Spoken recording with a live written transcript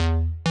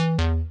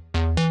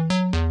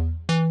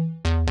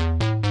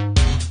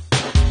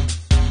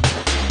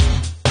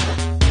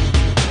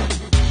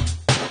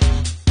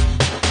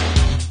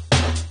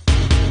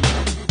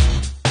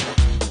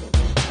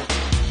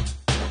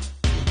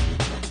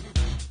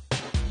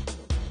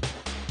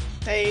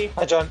Hey.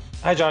 Hi, John.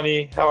 Hi,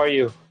 Johnny. How are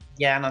you?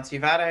 Yeah, not too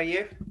bad. How are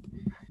you?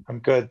 I'm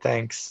good,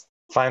 thanks.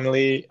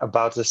 Finally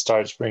about to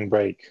start spring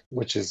break,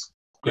 which is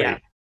Yeah.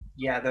 great.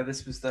 Yeah, though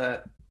this was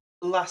the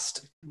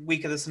last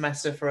week of the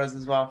semester for us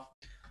as well.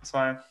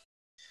 So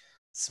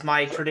it's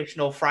my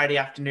traditional Friday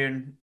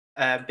afternoon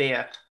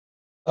beer.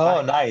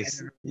 Oh, Back.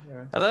 nice.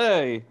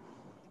 Hello.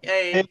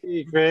 Yay.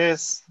 Hey,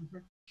 Chris.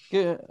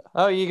 Good.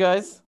 How are you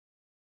guys?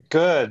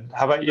 Good.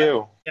 How about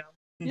you?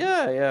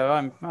 Yeah.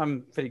 Yeah,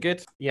 I'm pretty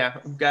good. Yeah,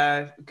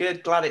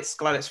 good. Glad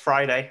it's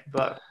Friday,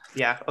 but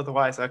yeah,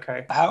 otherwise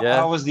okay. How Yeah.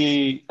 how was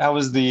the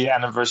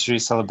anniversary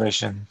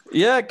celebration?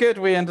 Yeah, good.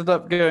 We ended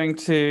up going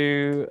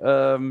to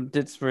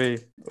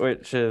Didsbury,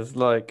 which is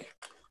like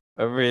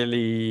a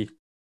really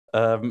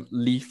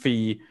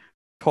leafy,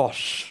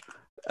 posh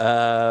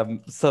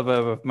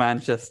suburb of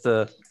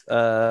Manchester.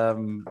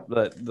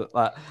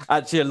 That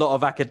actually a lot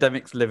of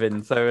academics live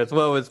in. So as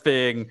well as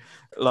being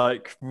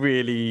like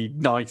really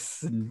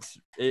nice and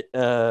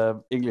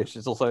English,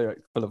 it's also like,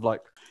 full of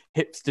like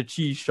hipster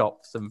cheese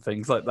shops and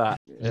things like that.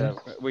 Yeah,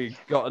 we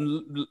got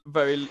a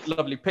very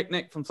lovely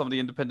picnic from some of the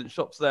independent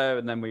shops there,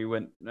 and then we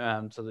went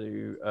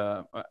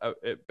to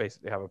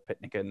basically have a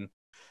picnic in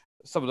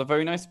some of the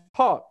very nice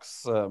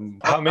parks.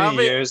 How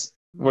many years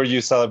were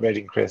you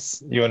celebrating,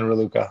 Chris? You and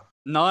Raluca?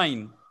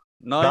 Nine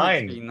it's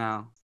 9. been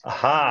now.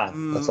 Aha,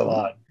 that's a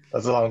lot.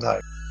 That's a long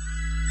time.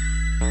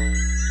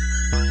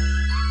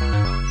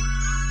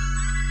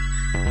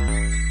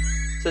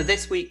 So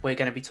this week we're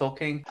going to be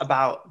talking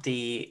about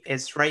the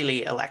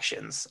Israeli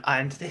elections,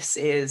 and this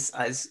is,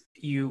 as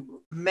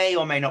you may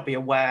or may not be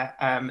aware,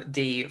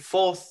 the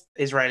fourth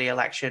Israeli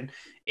election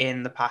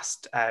in the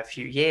past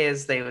few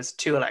years. There was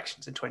 2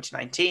 elections in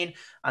 2019,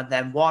 and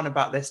then one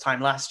about this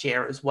time last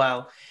year as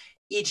well.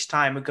 Each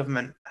time a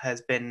government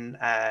has been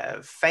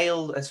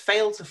failed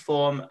to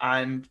form,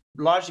 and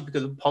largely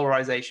because of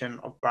polarization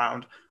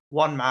around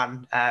one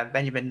man,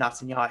 Benjamin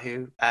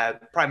Netanyahu,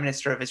 Prime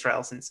Minister of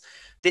Israel since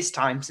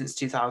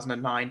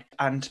 2009,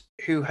 and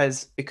who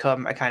has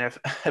become a kind of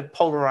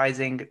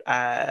polarizing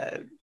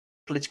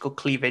political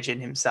cleavage in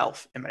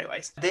himself in many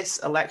ways. This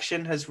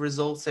election has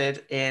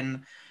resulted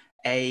in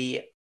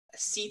a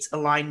seat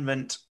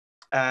alignment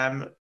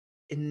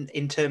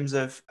in terms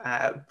of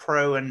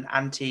pro and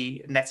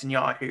anti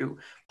Netanyahu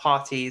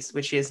parties,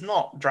 which is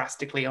not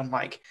drastically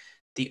unlike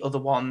the other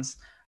ones.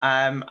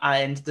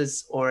 And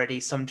there's already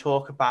some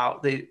talk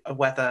about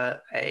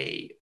whether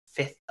a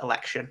 5th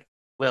election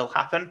will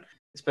happen.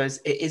 I suppose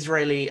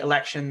Israeli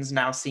elections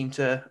now seem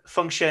to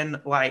function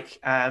like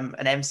an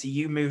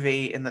MCU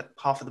movie, in that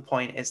half of the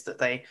point is that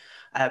they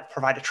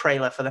provide a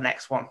trailer for the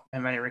next one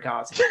in many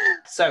regards.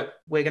 So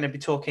we're going to be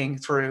talking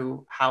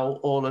through how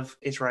all of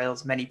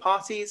Israel's many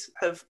parties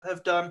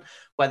have done,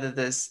 whether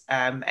there's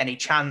any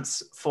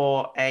chance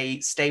for a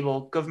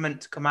stable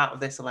government to come out of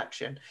this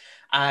election,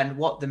 and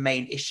what the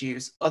main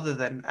issues other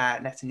than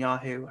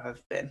Netanyahu have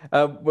been.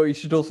 Well, you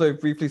should also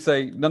briefly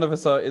say none of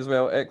us are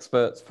Israel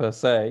experts per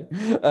se,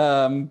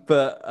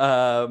 but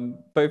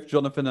both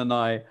Jonathan and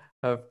I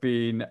have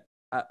been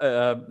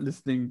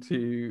listening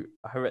to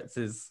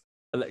Haaretz's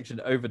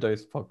Election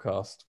Overdose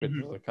podcast, which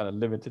was a kind of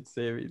limited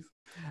series.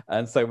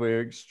 And so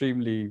we're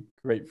extremely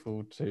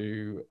grateful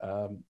to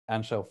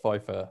Anshel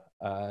Pfeiffer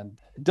and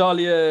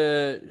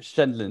Dahlia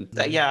Shendlin.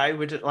 Yeah, I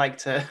would like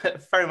to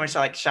very much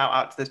shout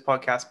out to this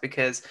podcast,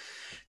 because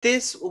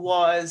this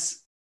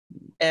was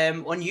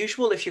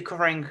unusual if you're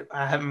covering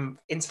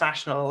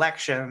international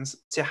elections,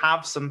 to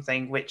have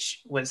something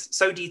which was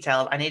so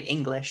detailed and in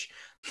English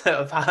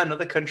of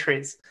other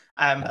countries'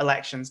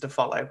 elections to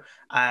follow,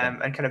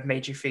 and kind of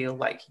made you feel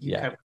like you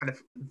kind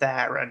of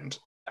there and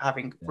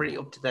having really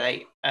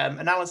up-to-date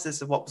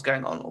analysis of what was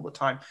going on all the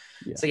time.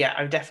 So yeah,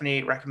 I would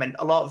definitely recommend.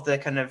 A lot of the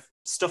kind of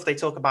stuff they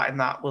talk about in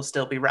that will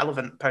still be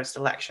relevant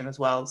post-election as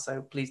well,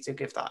 so please do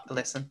give that a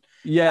listen.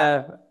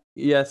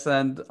 Yes,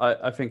 and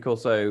I think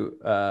also,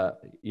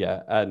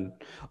 and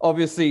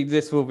obviously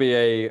this will be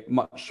a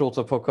much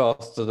shorter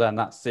podcast than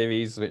that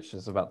series, which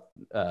is about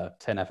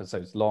 10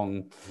 episodes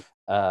long.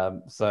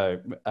 So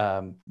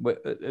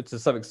to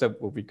some extent,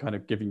 we'll be kind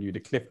of giving you the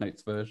Cliff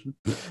Notes version.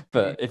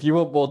 But if you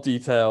want more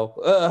detail,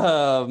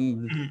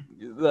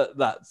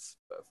 that's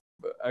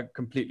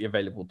completely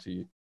available to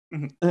you.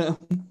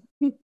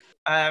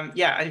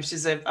 Which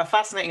is a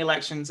fascinating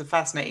election. It's a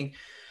fascinating.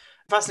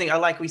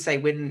 Like we say,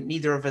 when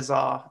neither of us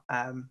are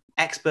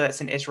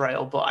experts in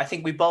Israel, but I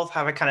think we both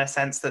have a kind of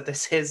sense that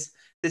this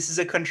is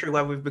a country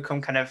where we've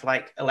become kind of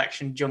like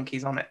election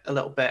junkies on it a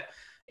little bit.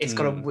 It's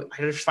got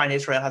I just find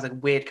Israel has a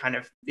weird kind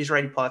of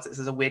Israeli politics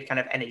has a weird kind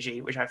of energy,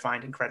 which I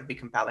find incredibly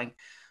compelling,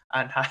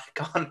 and I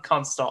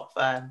can't stop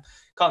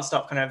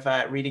kind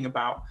of reading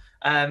about.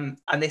 And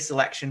this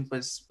election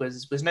was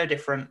no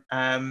different.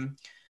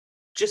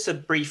 Just a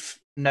brief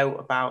note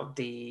about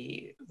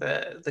the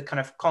kind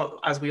of,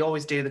 as we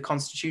always do, the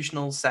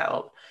constitutional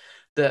setup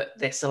that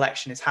this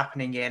election is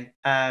happening in.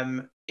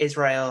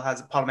 Israel has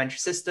a parliamentary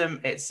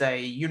system. It's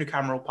a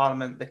unicameral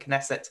parliament, the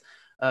Knesset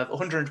of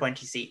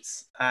 120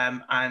 seats.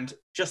 And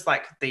just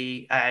like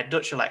the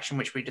Dutch election,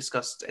 which we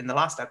discussed in the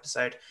last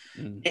episode,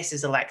 this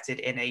is elected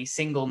in a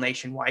single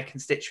nationwide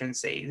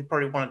constituency. They're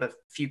probably one of the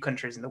few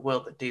countries in the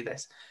world that do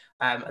this.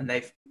 And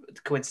they've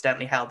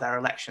coincidentally held their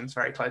elections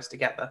very close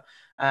together.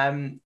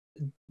 Unlike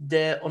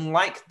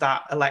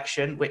that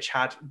election, which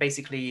had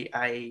basically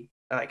a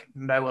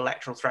no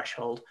electoral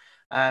threshold,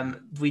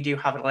 we do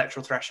have an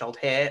electoral threshold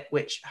here,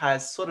 which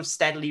has sort of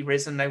steadily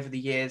risen over the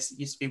years. It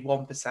used to be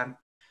 1%.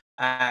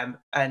 And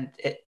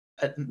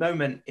at the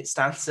moment, it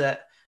stands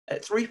at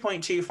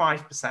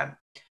 3.25%.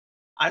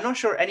 I'm not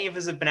sure any of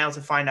us have been able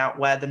to find out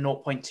where the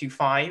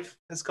 0.25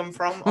 has come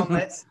from on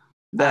this.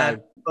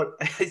 No. But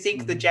I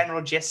think the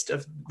general gist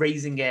of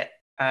raising it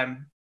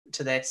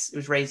to this, it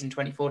was raised in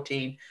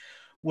 2014,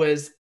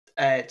 was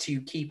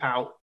to keep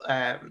out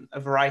a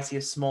variety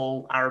of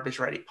small Arab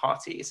Israeli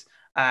parties,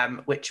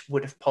 which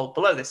would have polled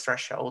below this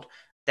threshold.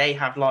 They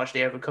have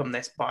largely overcome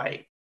this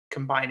by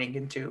combining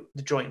into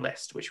the joint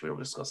list, which we will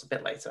discuss a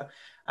bit later.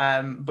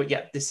 But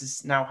yeah, this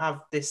is now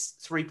have this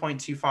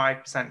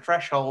 3.25%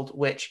 threshold,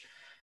 which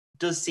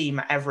does seem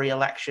at every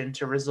election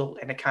to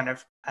result in a kind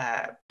of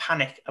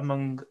panic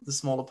among the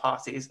smaller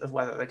parties of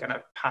whether they're going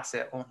to pass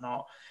it or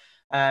not.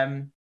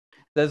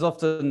 There's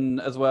often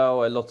as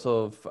well a lot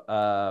of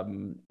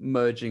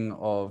merging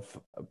of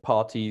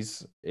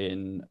parties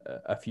in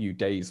a few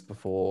days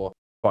before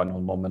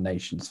final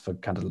nominations for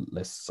candidate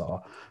lists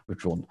are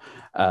withdrawn.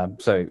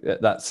 So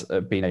that's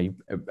been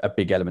a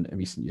big element in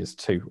recent years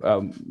too.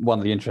 One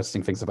of the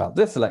interesting things about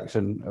this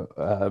election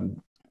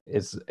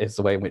is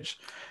the way in which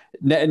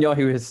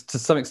Netanyahu has to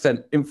some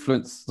extent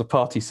influenced the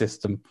party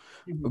system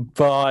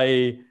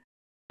by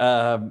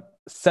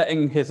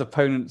setting his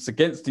opponents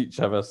against each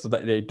other so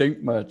that they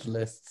don't merge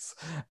lists,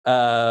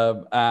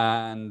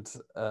 and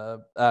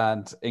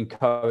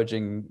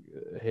encouraging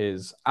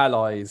his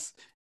allies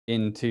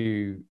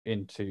into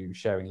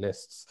sharing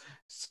lists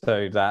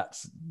so that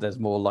there's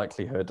more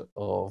likelihood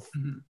of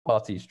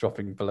parties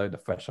dropping below the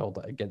threshold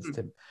against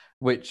him,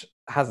 which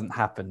hasn't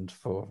happened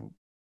for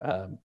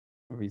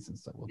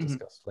reasons that we'll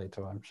discuss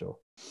later, I'm sure.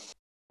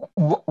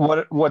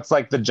 What's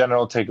like the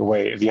general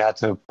takeaway, if you had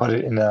to put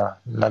it in a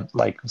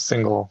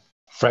single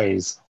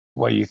phrase,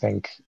 what you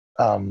think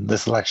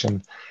this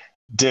election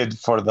did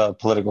for the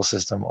political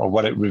system, or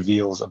what it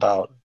reveals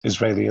about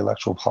Israeli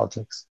electoral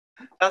politics?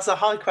 That's a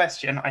hard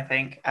question, I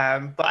think.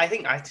 But I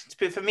think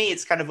for me,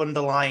 it's kind of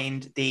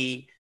underlined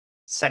the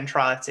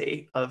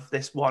centrality of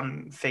this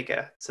one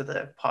figure to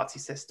the party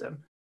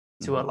system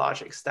to a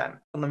large extent.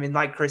 And I mean,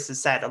 like Chris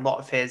has said, a lot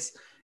of his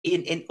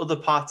in other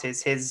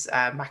parties, his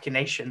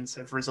machinations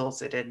have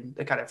resulted in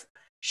the kind of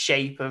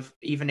shape of,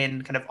 even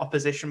in kind of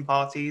opposition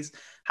parties,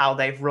 how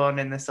they've run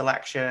in this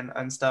election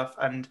and stuff.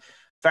 And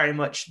very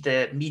much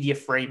the media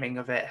framing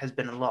of it has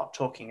been a lot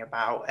talking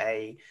about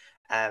a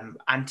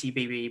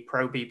anti-Bibi,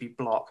 pro-Bibi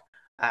bloc,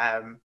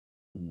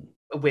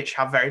 which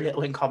have very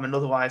little in common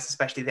otherwise,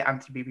 especially the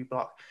anti-Bibi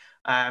bloc.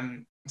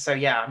 So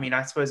yeah, I mean,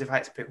 I suppose if I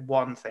had to pick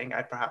one thing,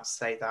 I'd perhaps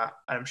say that.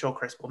 And I'm sure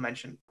Chris will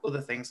mention other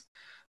things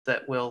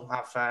that we'll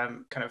have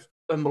kind of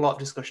a lot of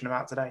discussion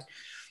about today.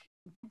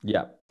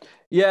 I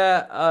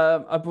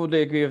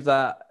broadly agree with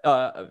that.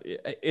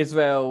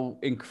 Israel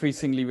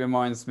increasingly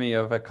reminds me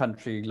of a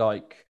country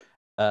like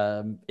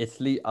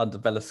Italy under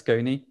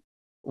Berlusconi,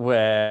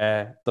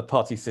 where the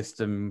party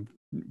system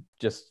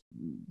just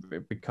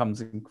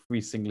becomes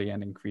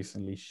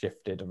increasingly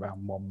shifted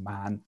around one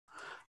man.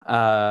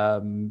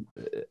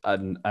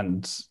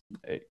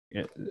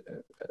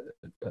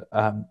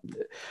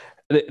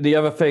 The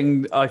other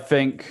thing I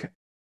think,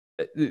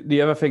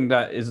 the other thing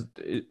that is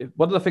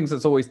one of the things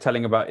that's always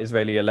telling about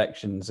Israeli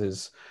elections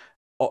is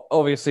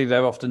obviously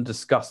they're often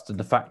discussed in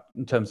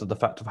terms of the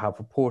fact of how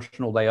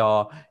proportional they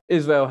are.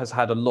 Israel has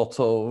had a lot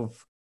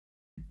of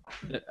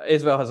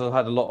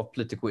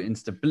political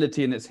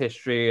instability in its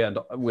history, and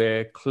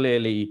we're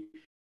clearly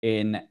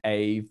in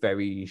a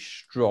very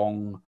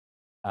strong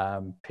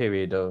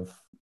period of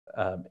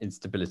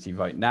instability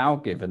right now,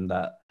 given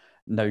that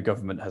no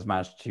government has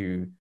managed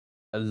to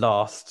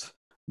last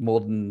more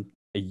than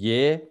a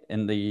year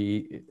in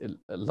the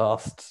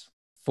last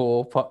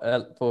four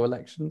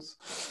elections.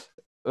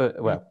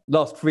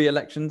 Last three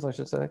elections, I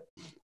should say,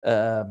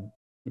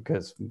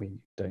 because we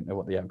don't know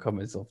what the outcome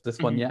is of this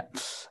one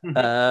yet,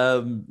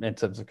 in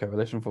terms of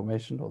coalition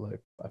formation, although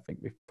I think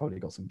we've probably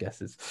got some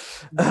guesses.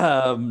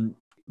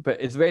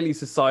 But Israeli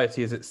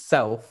society is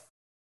itself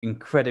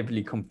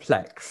incredibly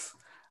complex,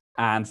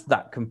 and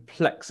that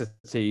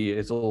complexity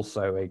is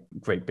also a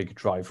great big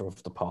driver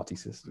of the party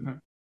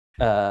system.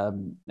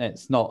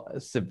 It's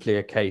not simply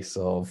a case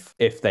of,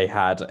 if they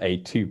had a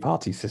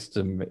two-party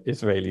system,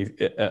 Israeli,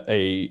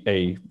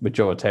 a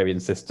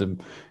majoritarian system,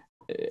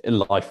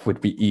 life would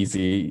be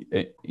easy,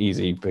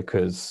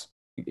 because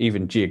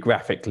even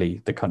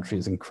geographically the country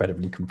is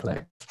incredibly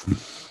complex.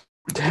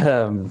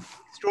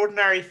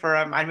 Extraordinary for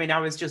I mean, I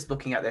was just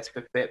looking at this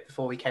a bit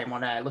before we came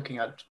on air,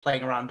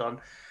 playing around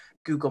on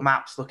Google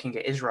Maps, looking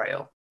at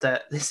Israel,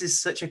 that this is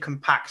such a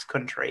compact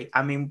country.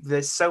 I mean,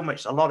 there's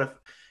a lot of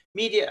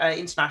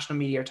international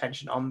media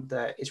attention on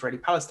the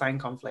Israeli-Palestine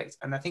conflict,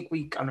 and I think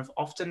we kind of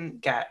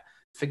often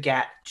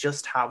forget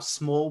just how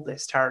small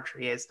this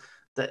territory is.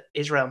 That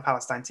Israel and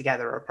Palestine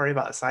together are probably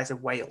about the size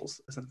of Wales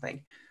or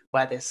something,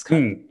 where this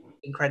kind of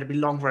incredibly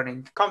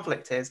long-running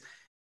conflict is.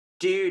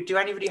 Do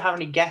anybody have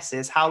any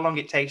guesses how long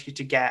it takes you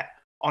to get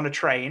on a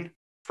train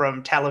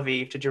from Tel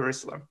Aviv to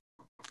Jerusalem?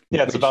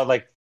 Yeah, it's about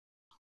like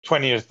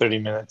 20 or 30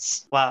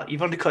 minutes. Well,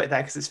 you've undercut it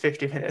there because it's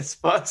 50 minutes.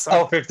 But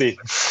Oh, 50.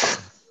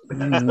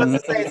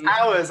 Let's say it's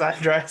hours,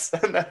 Andres.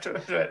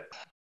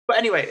 But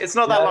anyway, it's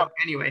not that long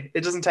anyway.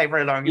 It doesn't take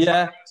very long. It's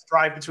not a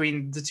drive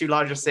between the two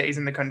largest cities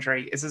in the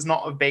country. This is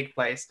not a big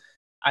place.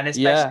 And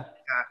especially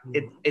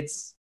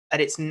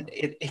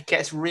it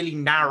gets really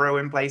narrow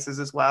in places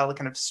as well, a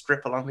kind of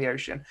strip along the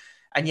ocean.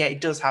 And yet it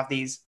does have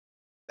these,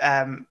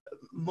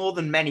 more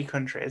than many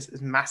countries,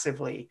 is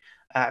massively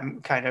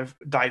kind of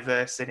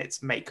diverse in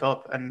its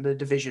makeup and the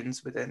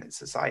divisions within its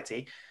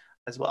society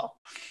as well.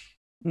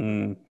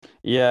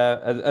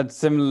 Yeah, and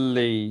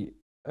similarly,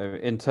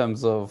 in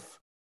terms of,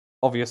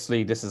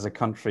 obviously, this is a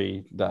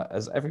country that,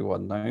 as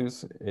everyone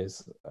knows,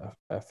 is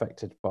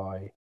affected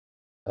by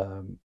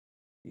a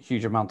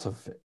huge amount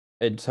of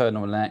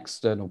internal and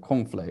external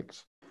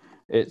conflict.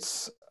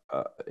 It's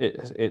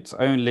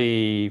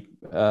only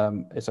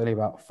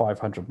about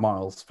 500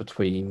 miles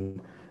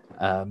between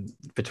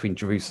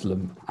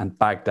Jerusalem and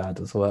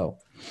Baghdad as well.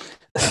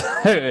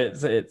 So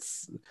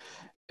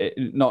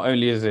not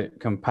only is it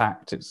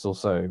compact, it's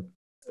also,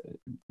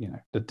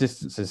 the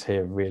distances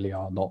here really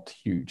are not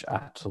huge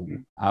at all,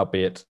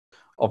 albeit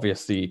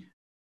obviously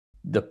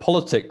the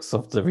politics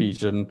of the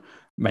region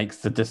makes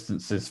the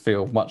distances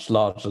feel much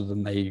larger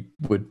than they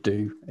would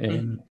do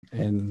in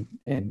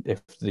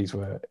if these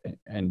were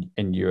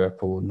in Europe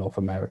or North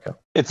America.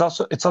 It's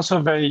also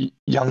a very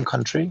young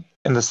country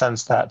in the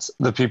sense that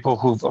the people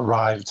who've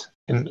arrived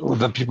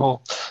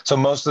so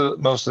most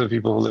of the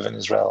people who live in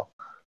Israel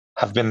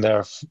have been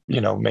there,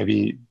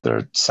 maybe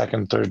their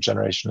second, third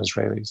generation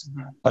Israelis,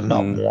 but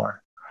not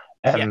more.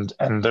 And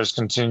there's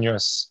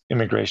continuous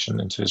immigration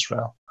into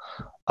Israel.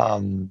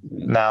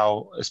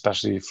 Now,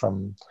 especially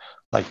from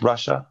like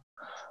Russia.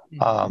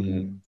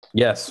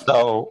 Yes.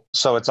 So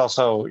it's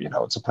also,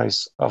 it's a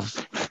place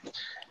of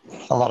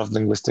a lot of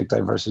linguistic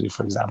diversity,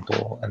 for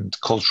example, and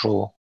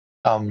cultural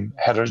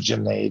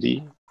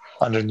heterogeneity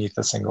underneath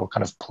a single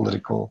kind of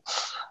political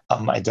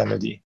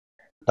identity.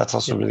 That's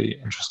also really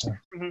interesting.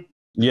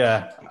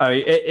 Yeah,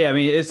 I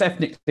mean, it's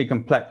ethnically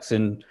complex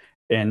in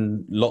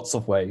lots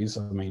of ways.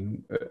 I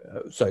mean,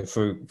 so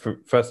for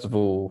first of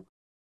all,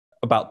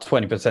 about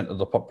 20% of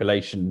the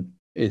population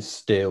is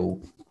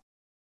still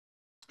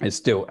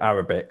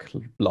Arabic,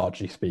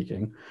 largely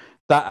speaking.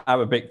 That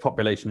Arabic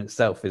population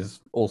itself is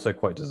also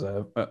quite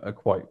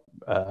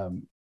that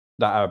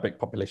Arabic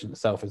population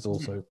itself is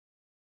also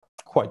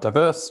quite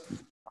diverse.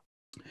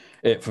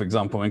 It, for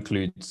example,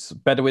 includes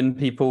Bedouin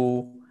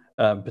people,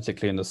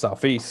 particularly in the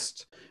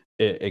southeast.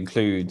 It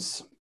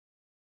includes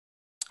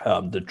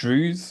the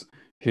Druze,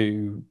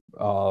 who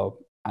are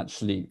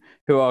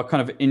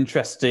kind of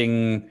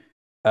interesting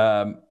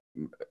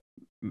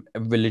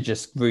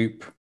religious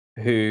group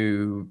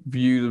who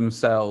view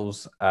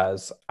themselves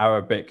as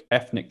Arabic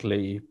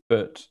ethnically,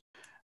 but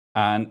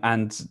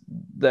and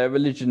their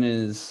religion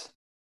is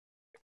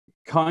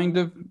kind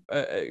of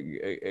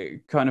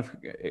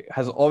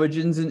has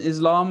origins in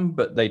Islam,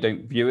 but they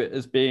don't view it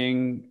as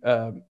being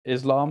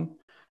Islam,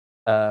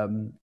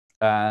 and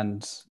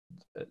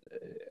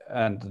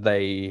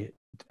they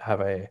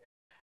have a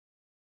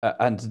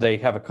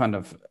kind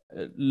of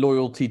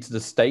loyalty to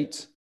the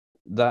state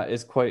that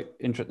is quite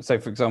interesting. So,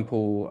 for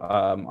example,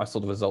 I saw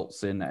the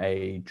results in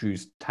a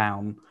Druze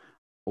town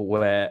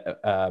where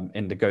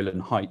in the Golan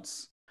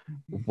Heights,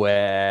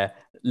 where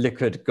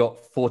Likud got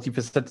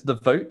 40% of the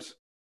vote,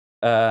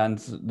 and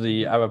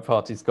the Arab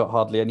parties got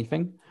hardly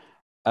anything.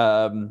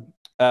 And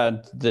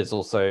there's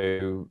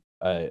also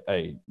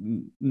a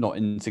not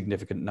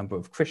insignificant number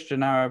of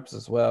Christian Arabs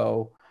as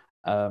well.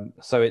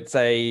 So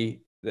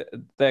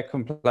they're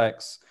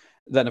complex.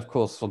 Then, of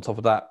course, on top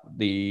of that,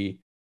 the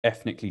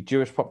ethnically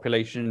Jewish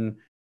population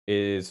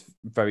is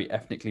very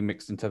ethnically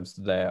mixed in terms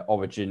of their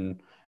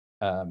origin.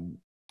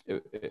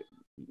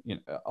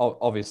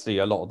 Obviously,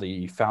 a lot of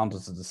the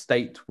founders of the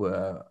state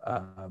were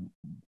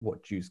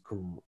what Jews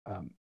call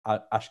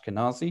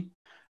Ashkenazi,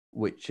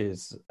 which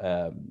is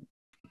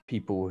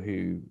people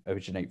who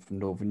originate from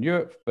Northern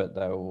Europe, but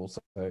they're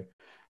also,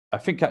 I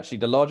think actually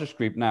the largest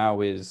group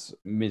now is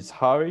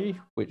Mizrahi,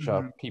 which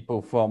are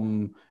people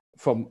from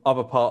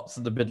other parts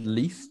of the Middle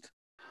East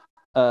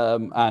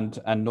and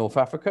North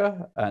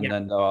Africa, and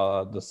then there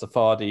are the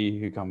Sephardi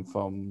who come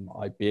from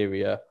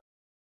Iberia,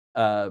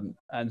 and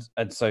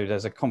so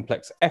there's a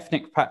complex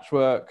ethnic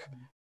patchwork.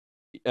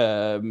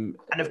 And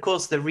of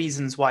course, the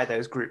reasons why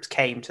those groups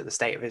came to the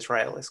state of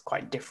Israel is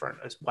quite different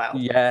as well.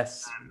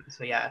 Yes.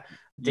 The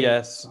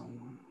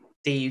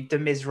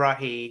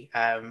Mizrahi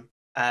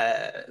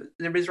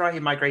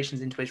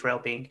migrations into Israel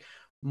being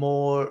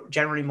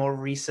generally more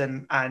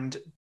recent and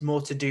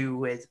more to do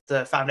with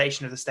the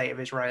foundation of the state of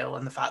Israel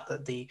and the fact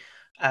that the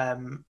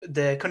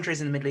the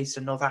countries in the Middle East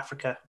and North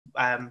Africa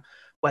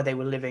where they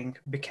were living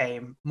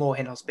became more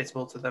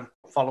inhospitable to them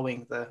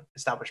following the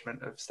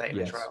establishment of State of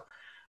Israel.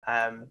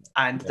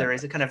 And there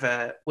is a kind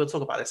of we'll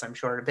talk about this, I'm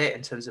sure, in a bit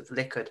in terms of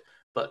liquid,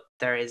 but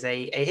there is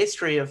a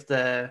history of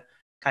the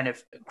kind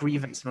of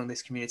grievance among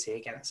this community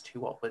against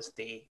what was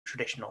the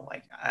traditional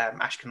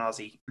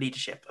Ashkenazi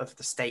leadership of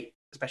the state,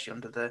 especially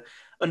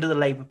under the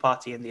Labour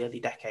Party in the early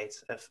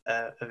decades of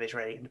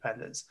Israeli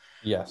independence.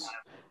 Yes.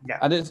 Yeah.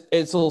 And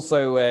it's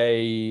also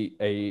a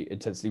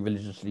intensely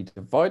religiously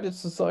divided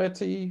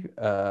society.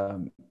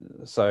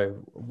 So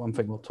one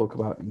thing we'll talk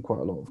about in quite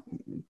a lot of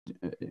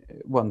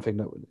one thing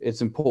that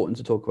it's important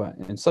to talk about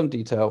in some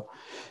detail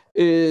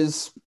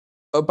is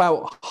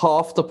about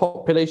half the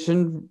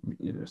population,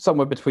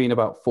 somewhere between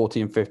about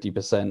 40 and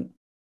 50%,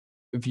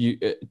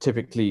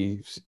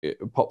 typically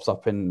it pops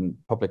up in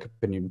public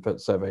opinion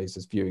surveys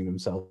as viewing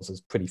themselves as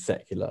pretty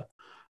secular.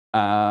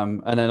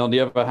 And then on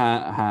the other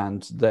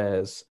hand,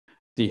 there's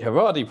the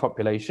Haredi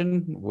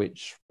population,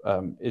 which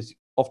is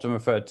often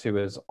referred to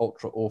as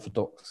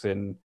ultra-Orthodox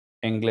in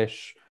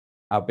English,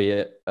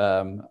 albeit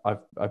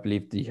I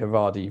believe the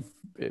Haredi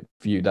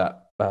view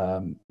that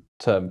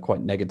term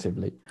quite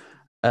negatively.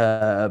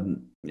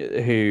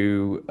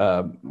 Who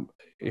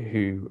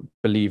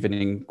believe in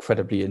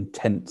incredibly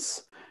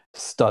intense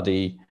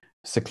study,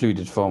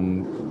 secluded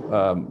from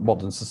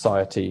modern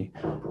society.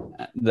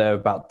 They're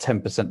about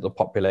 10% of the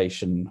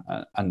population,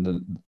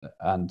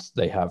 and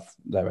they have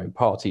their own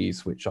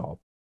parties, which are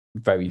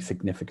very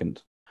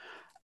significant.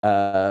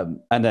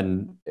 And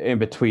then in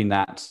between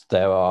that,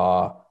 there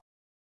are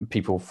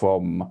people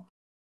from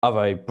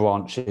other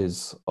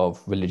branches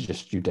of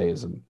religious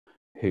Judaism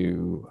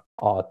who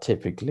are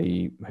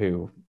typically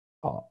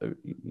are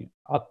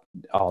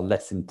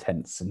less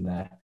intense in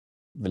their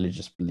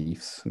religious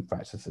beliefs and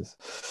practices.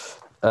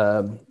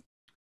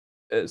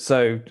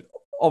 So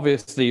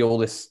obviously all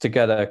this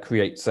together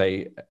creates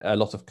a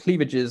lot of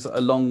cleavages,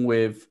 along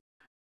with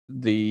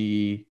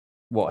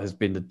what has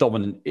been the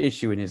dominant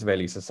issue in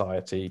Israeli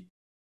society,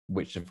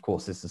 which of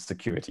course is the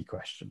security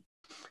question.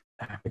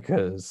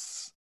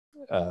 Because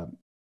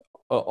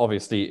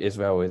obviously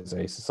Israel is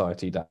a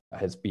society that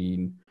has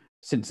been,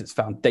 since its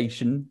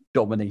foundation,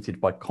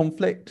 dominated by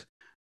conflict,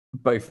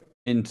 both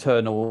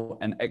internal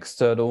and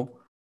external,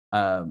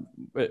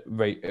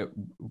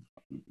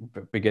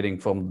 beginning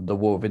from the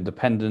War of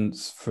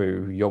Independence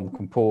through Yom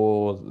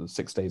Kippur, the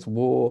 6 Days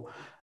War,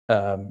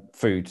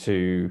 through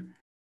to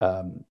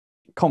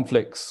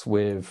conflicts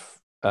with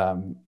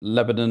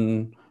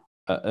Lebanon,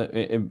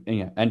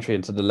 entry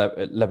into the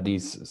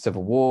Lebanese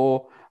civil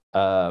war,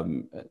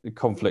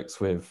 conflicts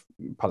with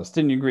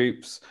Palestinian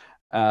groups.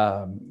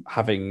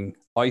 Having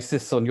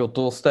ISIS on your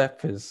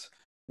doorstep is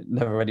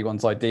never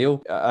anyone's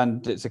ideal,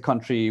 and it's a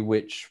country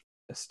which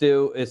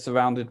still is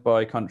surrounded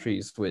by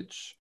countries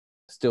which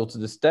still to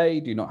this day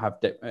do not have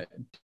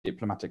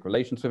diplomatic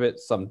relations with it.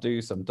 Some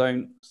do, some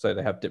don't. So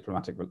they have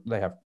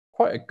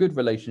quite a good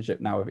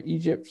relationship now with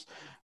Egypt,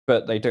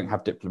 but they don't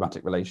have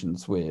diplomatic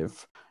relations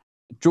with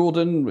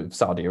Jordan, with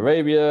Saudi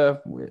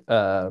Arabia.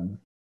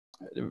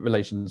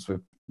 Relations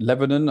with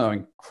Lebanon are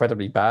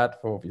incredibly bad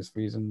for obvious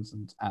reasons,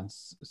 and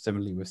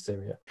similarly with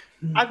Syria.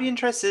 I'd be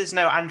interested to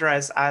know,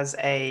 Andres, as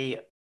a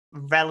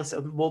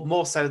relative,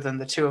 more so than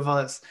the two of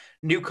us,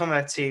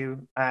 newcomer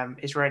to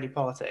Israeli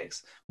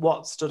politics,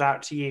 what stood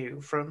out to you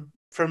from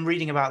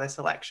reading about this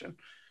election?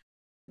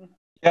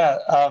 Yeah,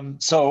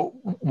 so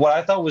what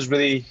I thought was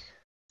really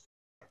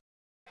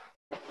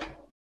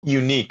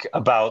unique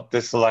about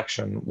this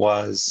election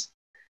was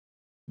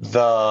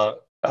the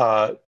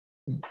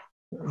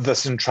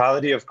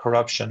centrality of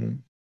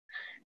corruption,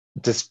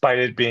 despite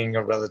it being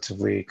a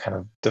relatively kind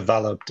of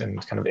developed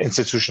and kind of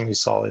institutionally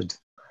solid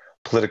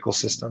political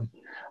system.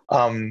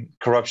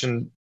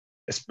 Corruption,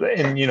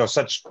 in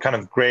such kind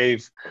of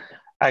grave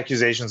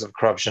accusations of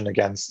corruption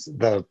against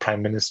the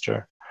prime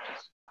minister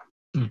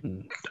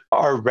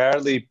are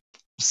rarely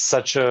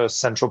such a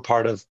central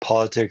part of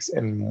politics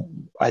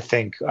in, I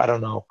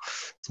don't know,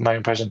 it's my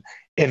impression,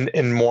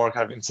 in more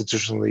kind of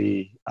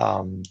institutionally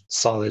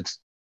solid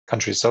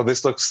countries. So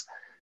this looks,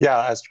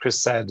 as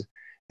Chris said,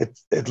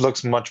 it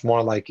looks much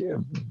more like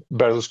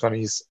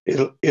Berlusconi's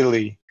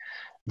Italy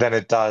than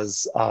it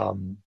does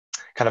kind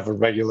of a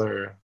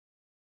regular,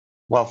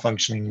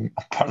 well-functioning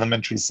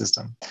parliamentary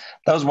system.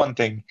 That was one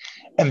thing,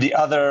 and the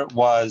other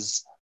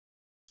was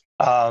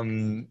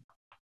the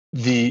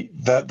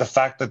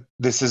fact that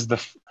this is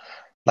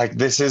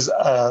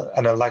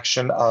an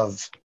election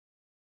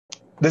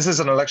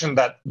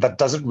that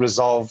doesn't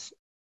resolve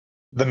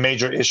the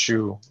major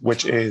issue,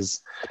 which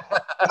is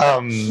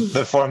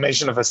the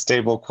formation of a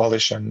stable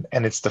coalition,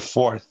 and it's the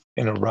fourth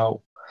in a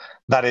row.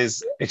 That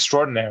is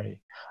extraordinary,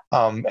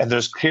 and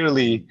there's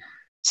clearly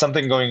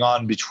something going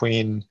on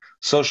between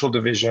social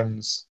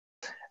divisions,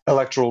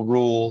 electoral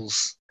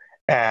rules,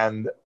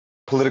 and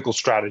political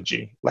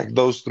strategy. Like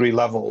those three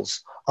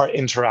levels are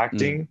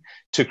interacting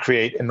to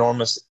create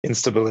enormous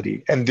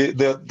instability. And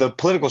the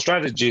political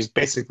strategy is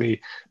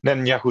basically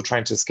Netanyahu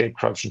trying to escape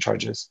corruption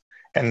charges.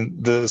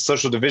 And the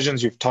social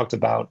divisions you've talked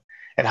about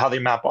and how they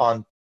map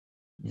on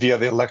via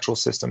the electoral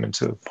system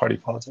into party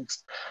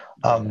politics.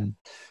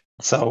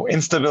 So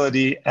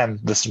instability and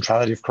the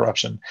centrality of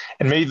corruption.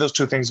 And maybe those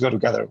two things go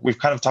together. We've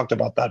kind of talked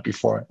about that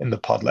before in the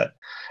Podlet,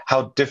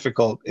 how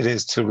difficult it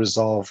is to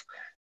resolve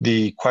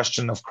the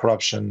question of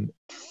corruption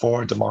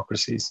for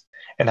democracies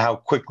and how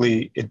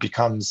quickly it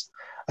becomes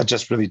a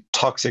just really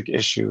toxic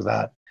issue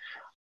that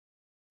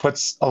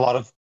puts a lot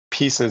of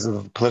pieces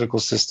of the political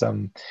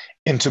system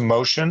into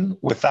motion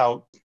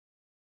without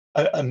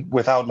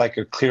like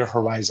a clear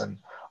horizon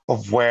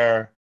of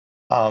where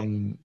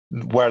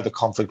the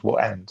conflict will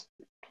end.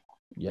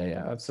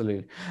 Yeah,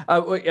 absolutely.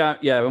 And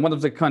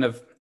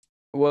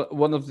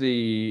one of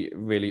the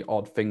really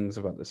odd things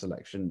about this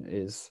election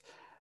is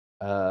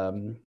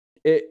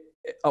it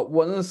at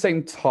one and the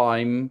same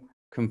time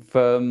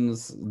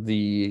confirms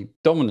the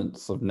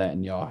dominance of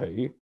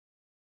Netanyahu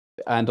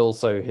and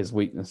also his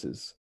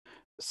weaknesses.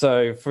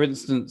 So, for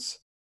instance,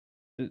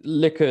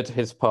 Likud,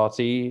 his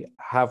party,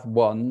 have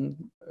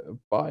won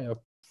by a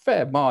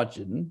fair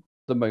margin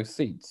the most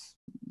seats.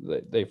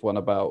 They've won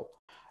about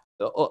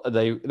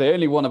they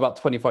only won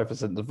about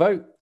 25% of the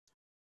vote,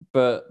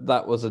 but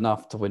that was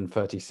enough to win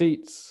 30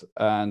 seats.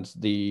 And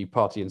the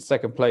party in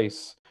second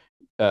place,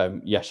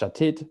 Yesh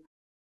Atid,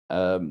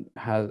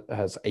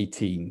 has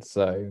 18.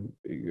 So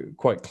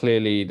quite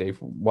clearly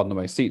they've won the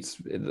most seats.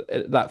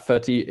 That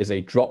 30 is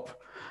a drop.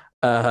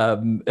 But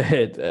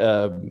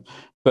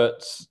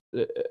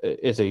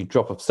it's a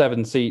drop of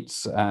 7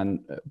 seats,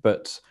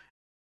 but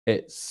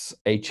it's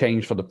a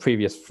change from the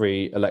previous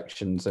 3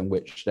 elections in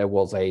which there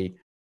was a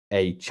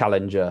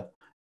challenger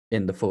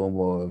in the form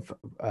of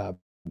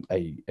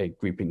a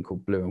grouping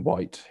called Blue and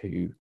White,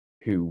 who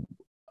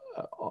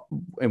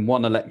in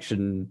one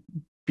election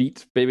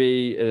beat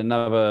Bibi, in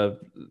another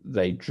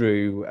they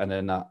drew, and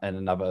in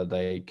another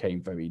they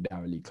came very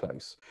narrowly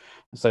close.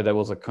 So there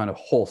was a kind of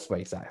horse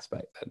race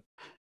aspect then.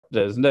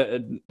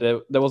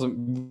 There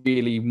wasn't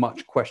really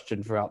much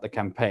question throughout the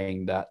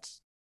campaign that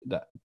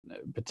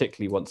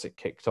particularly once it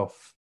kicked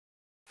off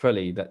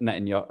fully, that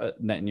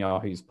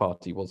Netanyahu's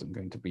party wasn't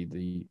going to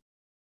be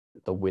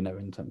the winner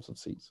in terms of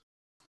seats.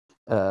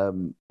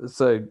 And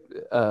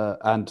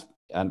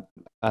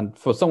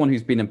for someone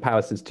who's been in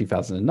power since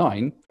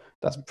 2009,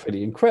 that's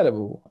pretty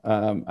incredible.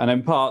 And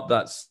in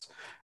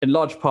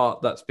large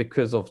part that's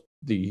because of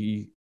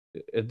the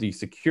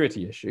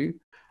security issue,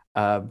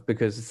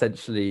 because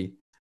essentially.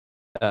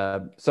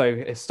 So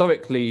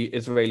historically,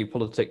 Israeli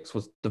politics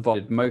was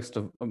divided most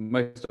of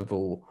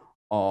all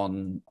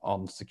on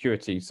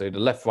security. So the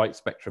left-right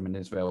spectrum in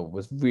Israel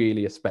was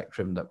really a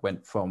spectrum that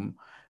went from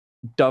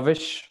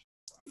dovish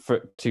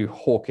to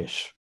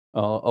hawkish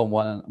on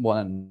one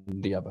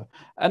and the other,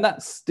 and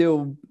that's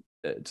still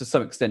to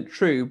some extent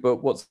true.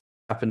 But what's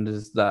happened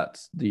is that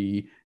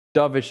the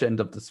dovish end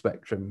of the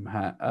spectrum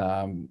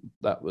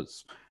that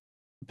was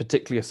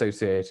particularly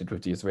associated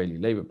with the Israeli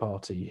Labour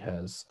Party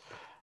has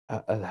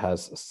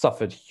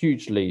suffered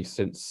hugely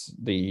since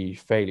the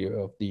failure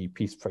of the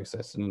peace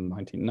process in the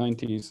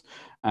 1990s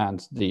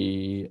and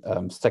the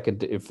second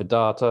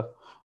Infidata,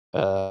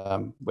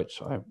 which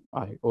I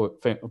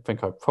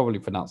think I probably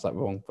pronounced that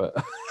wrong, but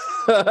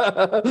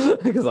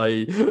because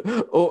I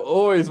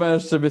always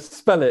manage to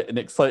misspell it in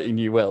exciting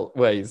new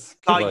ways.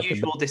 Our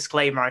usual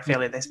disclaimer, I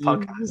feel, in this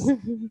podcast.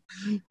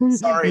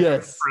 Sorry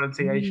for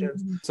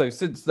pronunciation. So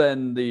since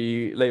then,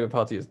 the Labour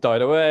Party has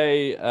died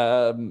away,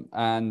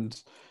 and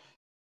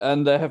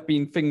there have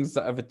been things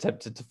that have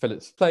attempted to fill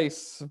its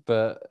place,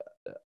 but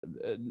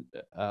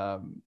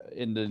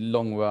in the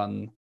long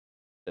run,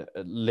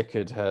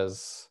 Likud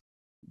has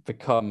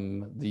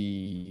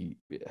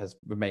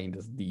remained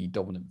as the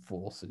dominant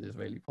force in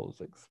Israeli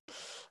politics,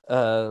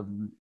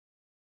 and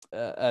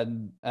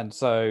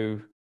so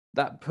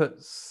that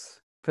puts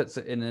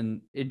it in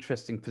an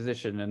interesting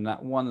position. And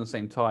at one and the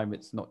same time,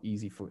 it's not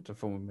easy for it to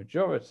form a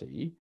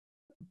majority,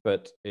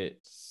 but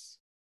it's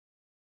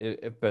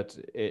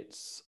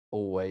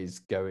always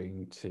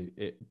going to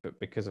it, but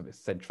because of its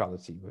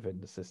centrality within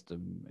the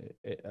system,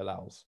 it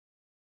allows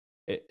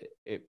it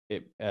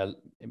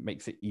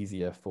makes it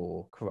easier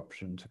for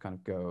corruption to kind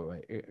of go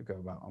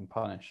about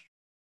unpunished.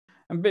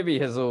 And Bibi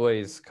has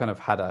always kind of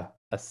had a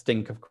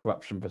stink of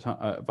corruption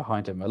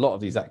behind him. A lot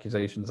of these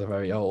accusations are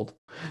very old.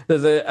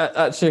 There's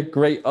actually a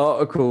great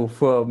article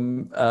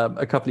from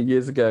a couple of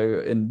years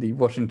ago in the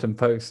Washington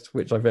Post,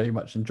 which I very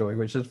much enjoy,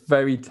 which is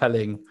very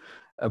telling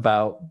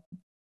about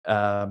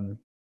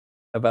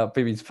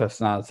Bibi's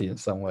personality in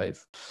some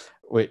ways,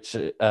 which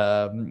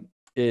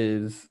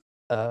is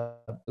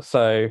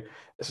so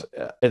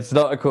it's an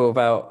article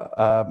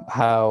about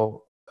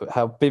how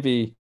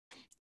Bibi,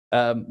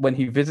 when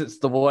he visits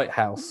the White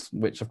House,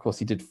 which of course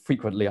he did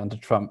frequently under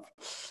Trump,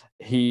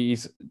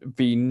 he's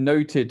been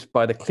noted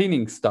by the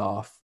cleaning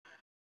staff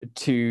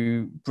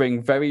to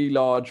bring very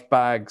large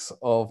bags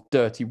of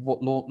dirty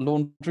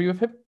laundry with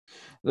him.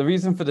 The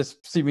reason for this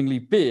seemingly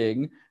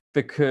being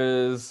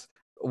because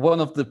one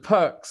of the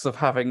perks of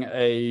having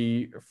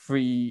one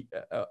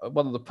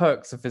of the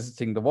perks of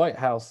visiting the White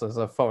House as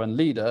a foreign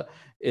leader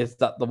is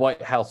that the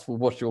White House will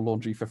wash your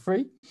laundry for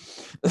free.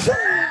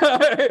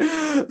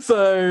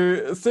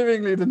 So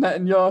seemingly the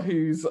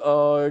Netanyahus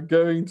are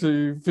going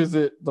to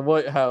visit the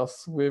White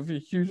House with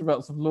huge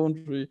amounts of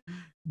laundry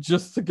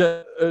just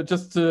to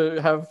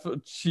have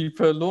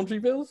cheaper laundry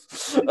bills.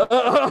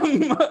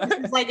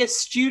 It's like a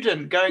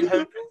student going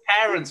home to his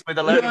parents with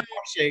a load of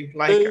washing.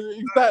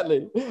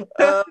 Exactly.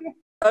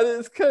 And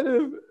it's kind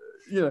of,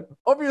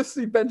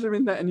 obviously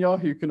Benjamin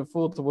Netanyahu can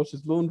afford to wash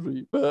his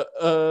laundry, but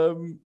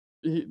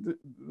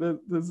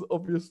there's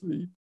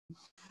obviously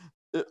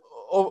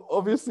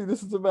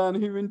this is a man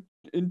who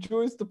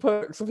enjoys the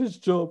perks of his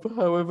job,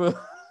 however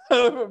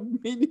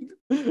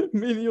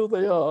menial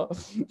they are.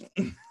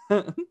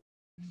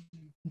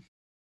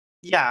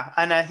 Yeah,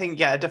 and I think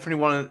definitely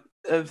one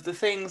of the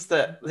things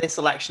that this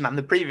election and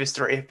the previous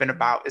three have been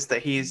about is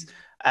that he's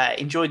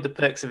enjoyed the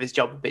perks of his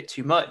job a bit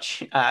too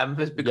much.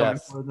 Has become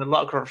involved in a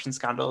lot of corruption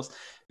scandals,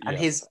 and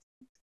his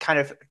kind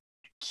of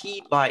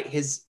key,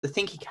 the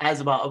thing he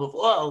cares about above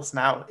all else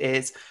now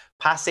is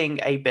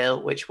passing a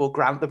bill which will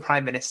grant the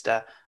prime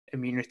minister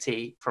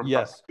immunity from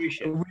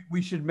prosecution.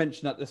 We should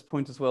mention at this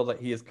point as well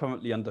that he is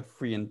currently under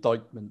 3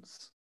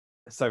 indictments,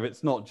 so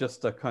it's not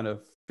just a kind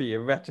of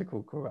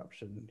theoretical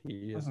corruption.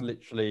 He is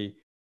literally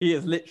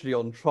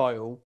on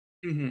trial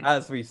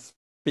as we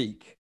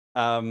speak,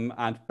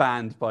 and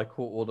banned by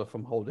court order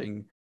from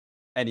holding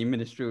any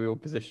ministerial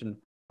position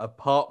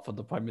apart from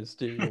the prime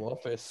ministerial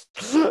office,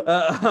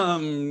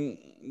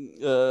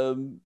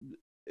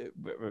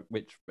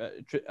 which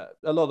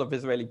a lot of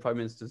Israeli prime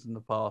ministers in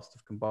the past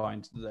have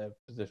combined their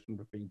position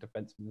with being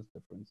defense minister,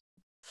 for instance.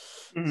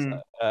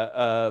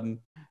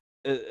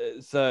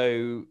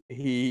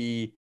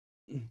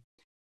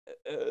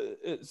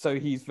 So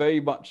he's very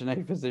much in a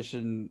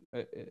position.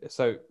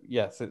 So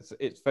yes,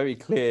 it's very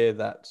clear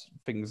that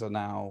things are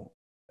now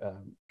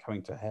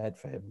coming to a head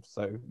for him.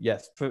 So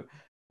yes,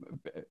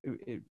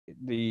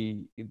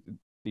 the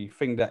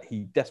thing that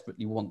he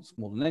desperately wants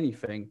more than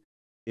anything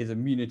is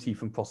immunity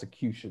from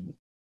prosecution,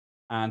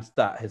 and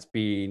that has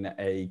been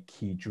a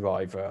key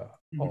driver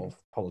of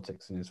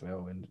politics in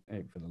Israel and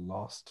for the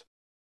last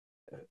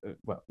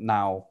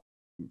now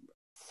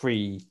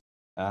 3.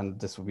 And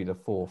this will be the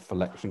 4th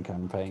election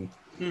campaign.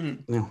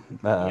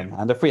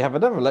 And if we have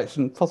another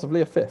election,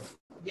 possibly a 5th.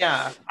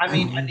 Yeah, I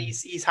mean, and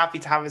he's happy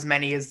to have as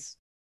many as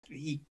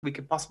we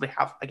could possibly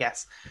have, I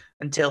guess,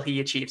 until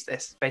he achieves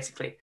this,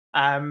 basically.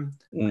 I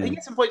think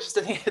it's important just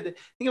to think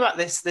about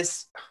this.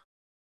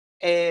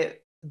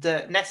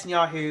 The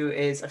Netanyahu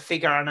is a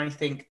figure, and I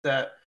think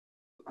that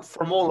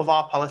from all of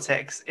our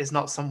politics is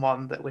not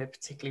someone that we're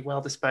particularly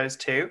well disposed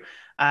to,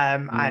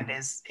 and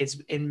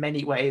is in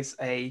many ways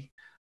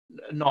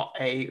not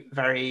a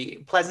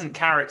very pleasant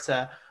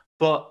character,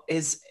 but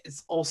is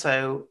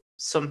also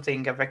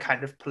something of a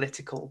kind of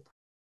political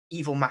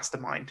evil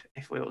mastermind,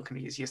 if we all can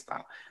use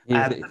that.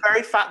 The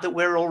very fact that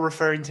we're all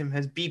referring to him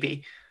as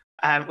Bibi,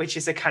 which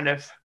is a kind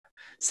of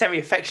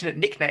semi-affectionate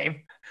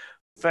nickname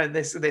for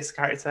this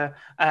character,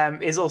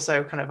 is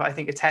also kind of, I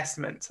think, a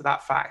testament to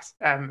that fact.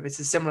 This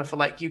is similar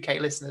for UK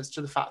listeners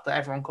to the fact that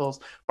everyone calls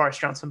Boris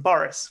Johnson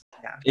Boris.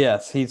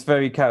 Yes, he's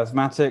very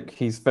charismatic.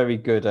 He's very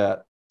good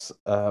at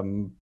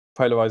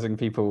polarizing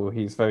people.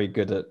 He's very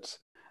good at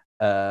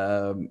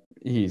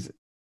he's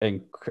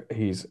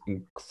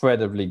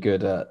incredibly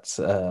good at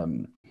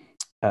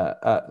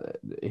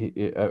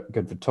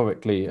good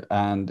rhetorically,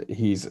 and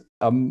he's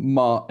a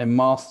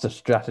master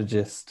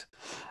strategist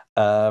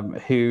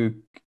who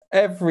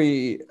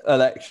every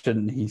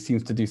election he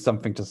seems to do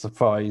something to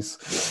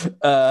surprise,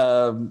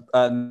 and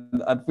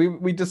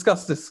we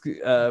discussed this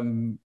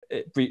in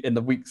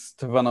the weeks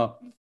to run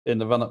up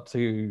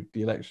to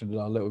the election in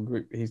our little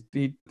group.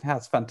 He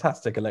has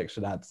fantastic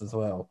election ads as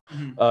well.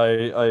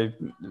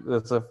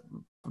 There's a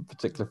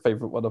particular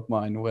favorite one of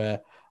mine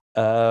where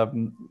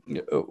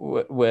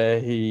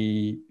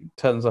he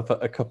turns up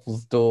at a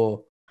couple's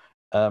door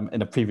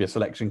in a previous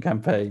election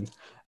campaign.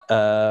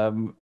 They're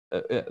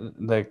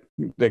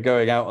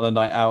going out on a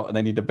night out and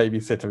they need a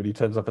babysitter, and he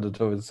turns up at the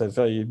door and says,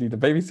 "Oh, you need a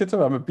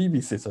babysitter? I'm a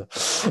babysitter."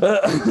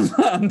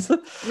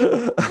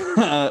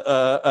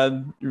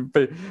 And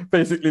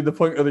basically the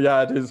point of the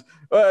ad is,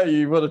 well,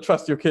 you want to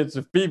trust your kids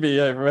with Bibi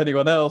over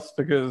anyone else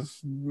because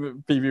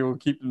Bibi will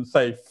keep them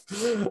safe,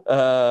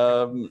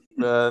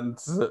 and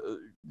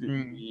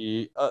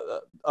the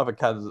other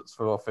candidates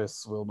for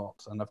office will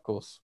not. And of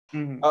course,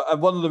 and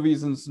one of the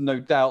reasons, no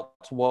doubt,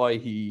 why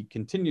he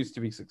continues to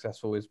be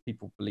successful is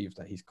people believe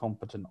that he's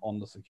competent on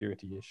the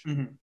security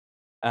issue.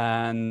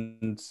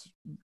 And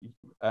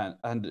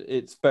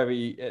it's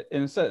very,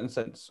 in a certain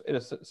sense, in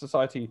a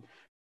society,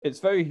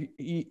 it's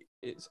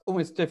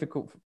almost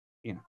difficult.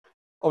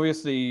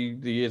 Obviously,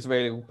 the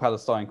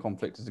Israeli-Palestine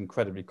conflict is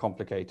incredibly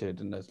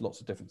complicated, and there's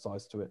lots of different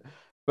sides to it.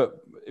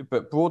 But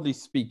broadly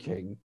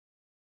speaking,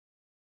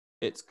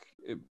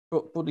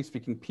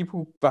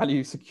 people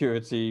value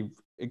security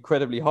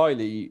incredibly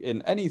highly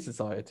in any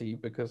society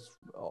because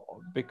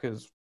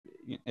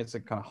it's a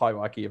kind of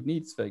hierarchy of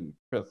needs thing.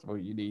 First of all,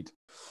 you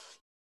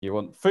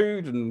want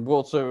food and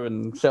water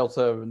and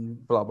shelter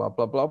and blah blah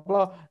blah blah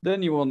blah.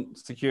 Then you want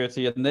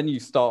security, and then you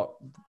start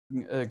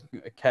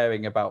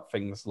caring about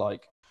things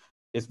like,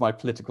 is my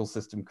political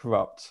system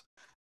corrupt?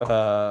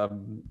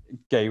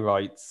 Gay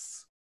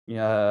rights,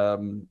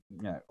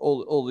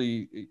 all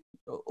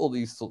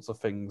these sorts of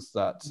things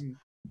that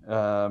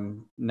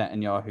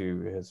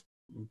Netanyahu has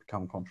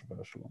become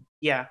controversial on.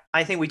 Yeah,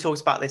 I think we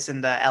talked about this in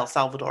the El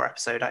Salvador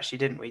episode, actually,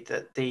 didn't we?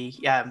 That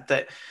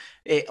that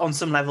it, on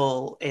some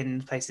level,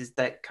 in places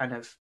that kind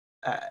of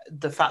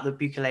the fact that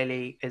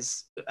Bukelele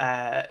is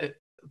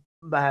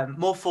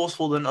more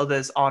forceful than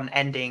others on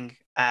ending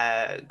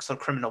sort of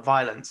criminal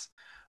violence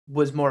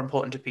was more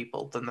important to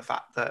people than the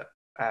fact that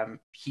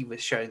he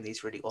was showing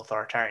these really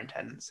authoritarian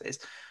tendencies.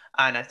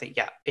 And I think,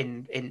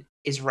 in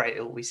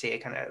Israel, we see a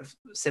kind of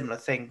similar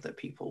thing that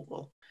people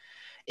will,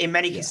 in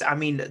many cases, I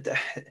mean,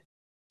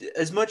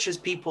 as much as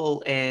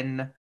people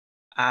in,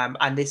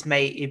 and it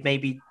may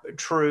be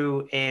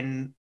true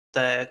in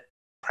the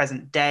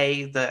present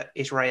day that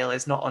Israel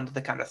is not under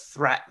the kind of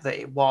threat that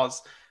it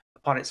was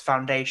upon its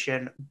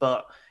foundation,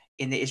 but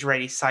in the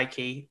Israeli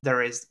psyche,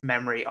 there is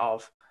memory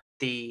of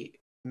the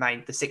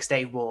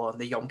 6-Day War and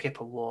the Yom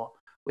Kippur War,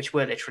 which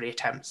were literally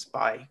attempts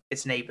by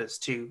its neighbors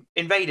to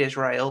invade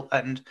Israel.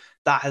 And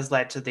that has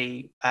led to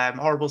the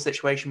horrible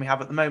situation we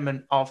have at the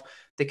moment of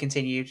the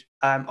continued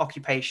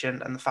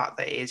occupation, and the fact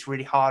that it is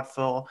really hard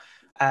for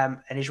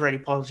an Israeli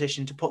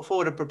politician to put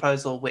forward a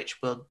proposal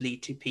which will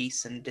lead to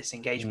peace and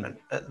disengagement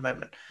at the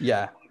moment.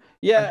 Yeah,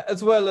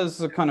 as well as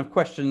the kind of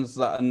questions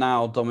that are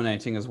now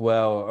dominating as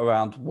well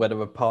around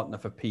whether a partner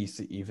for peace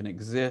even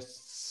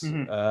exists,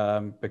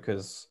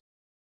 because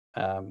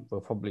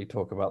we'll probably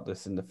talk about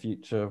this in the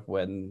future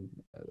when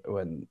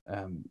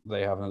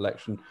they have an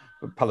election.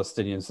 But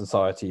Palestinian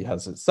society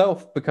has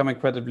itself become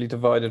incredibly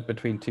divided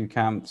between two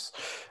camps,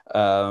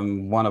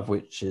 one of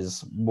which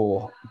is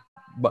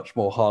much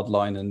more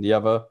hardline than the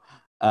other.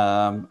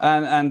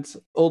 And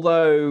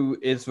although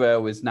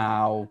Israel is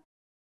now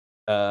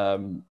a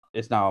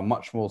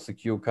much more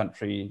secure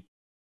country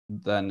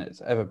than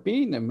it's ever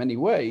been in many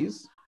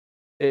ways,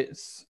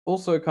 it's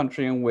also a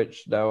country in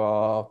which there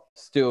are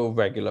still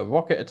regular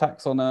rocket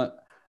attacks on it.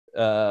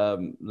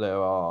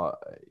 There are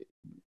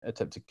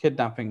attempted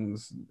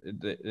kidnappings,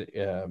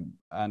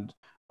 and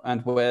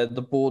where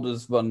the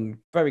borders run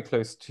very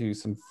close to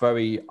some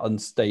very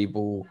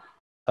unstable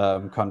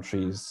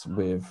countries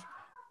with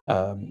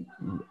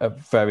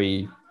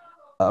very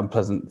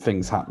unpleasant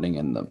things happening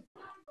in them.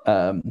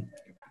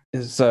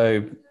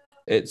 So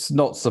it's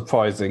not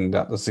surprising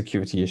that the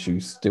security issue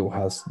still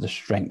has the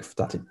strength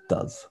that it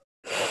does.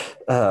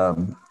 But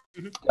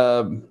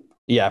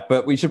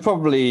we should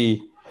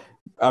probably,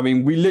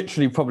 we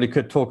literally probably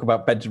could talk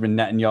about Benjamin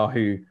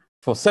Netanyahu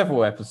for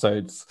several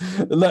episodes,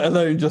 let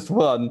alone just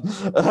one.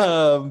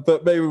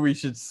 But maybe we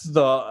should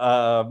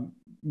start,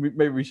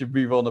 maybe we should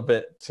move on a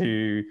bit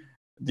to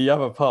the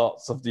other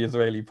parts of the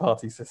Israeli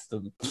party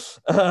system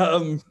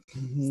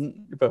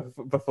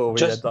before we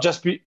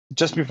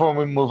just before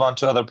we move on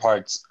to other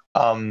parts,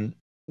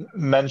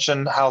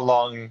 mention how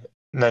long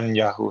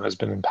Netanyahu has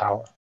been in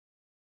power.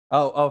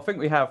 I think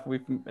we have.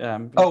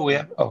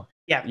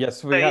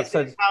 Yes, we have. He's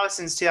been in power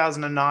since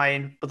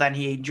 2009, but then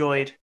he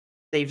enjoyed.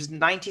 He was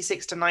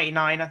 96 to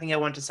 99. I think I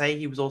want to say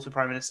he was also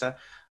prime minister.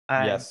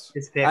 Yes,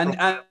 and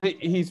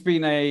he's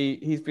been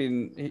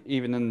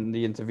even in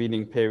the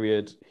intervening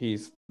period.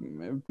 He's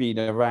been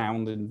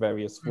around in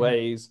various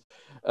ways.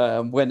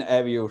 When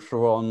Ariel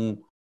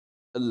Sharon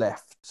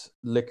left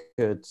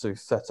Likud to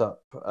set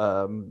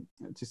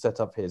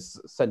up his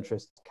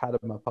centrist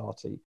Kadima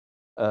party,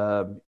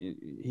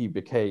 he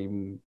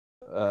became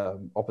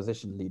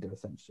opposition leader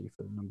essentially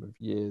for a number of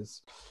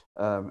years.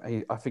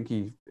 I think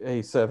he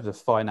served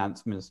as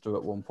finance minister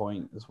at one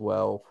point as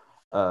well.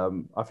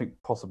 I think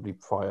possibly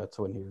prior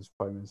to when he was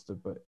prime minister,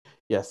 but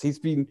yes, he's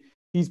been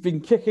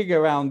kicking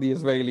around the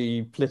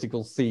Israeli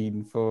political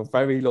scene for a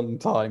very long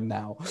time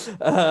now,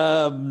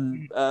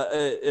 in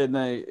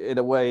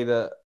a way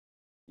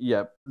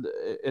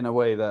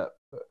that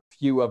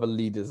few other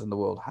leaders in the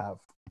world have.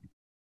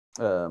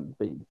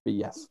 But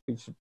yes, we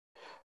should.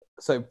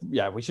 So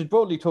yeah, we should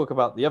broadly talk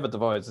about the other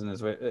divides in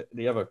Israel,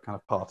 the other kind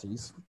of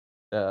parties.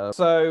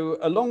 So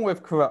along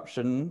with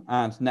corruption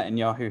and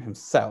Netanyahu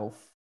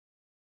himself,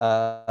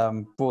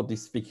 broadly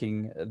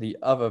speaking, the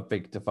other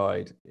big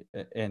divide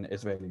in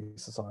Israeli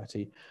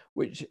society,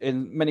 which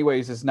in many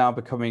ways is now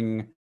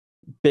becoming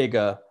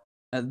bigger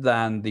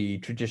than the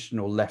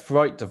traditional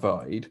left-right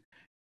divide,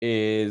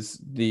 is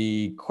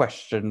the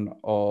question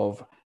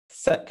of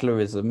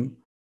secularism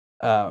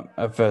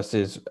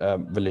versus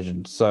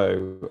religion.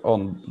 So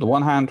on the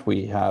one hand,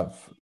 we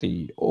have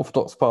the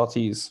Orthodox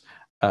parties,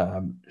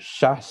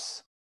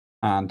 Shas,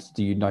 and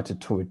the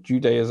United Torah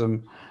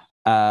Judaism,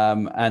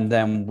 and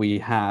then we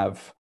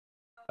have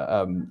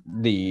then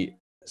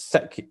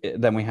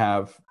we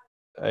have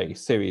a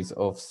series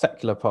of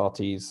secular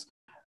parties.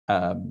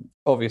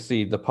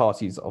 Obviously, the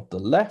parties of the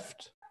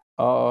left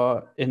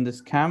are in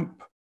this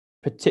camp.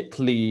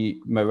 particularly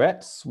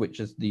Meretz, which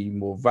is the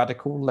more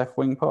radical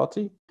left-wing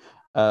party,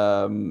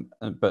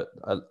 but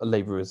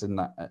Labour is in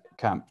that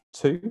camp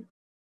too.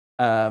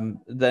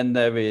 Then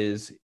there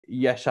is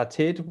Yesh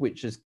Atid,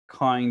 which is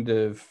kind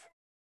of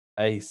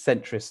a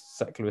centrist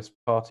secularist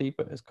party,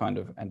 but has kind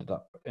of ended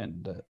up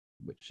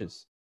which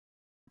is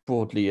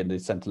broadly in the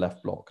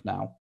centre-left bloc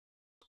now.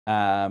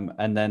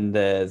 And then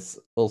there's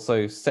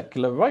also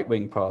secular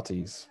right-wing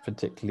parties,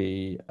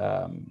 particularly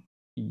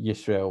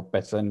Yisrael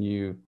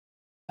Betanyu,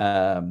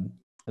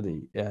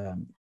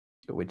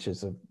 which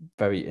is a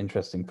very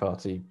interesting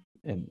party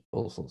in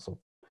all sorts of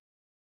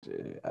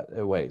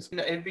ways.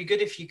 It'd be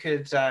good if you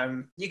could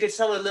tell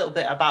a little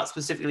bit about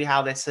specifically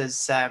how this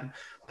has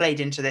played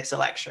into this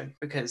election,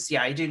 because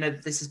I do know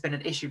that this has been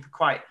an issue for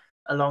quite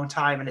a long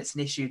time, and it's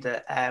an issue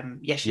that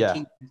Yesh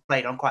Atid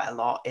played on quite a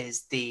lot,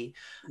 is the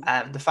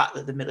fact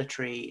that the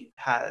military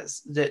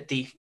has the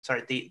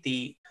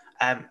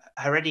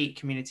Haredi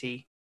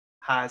community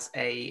has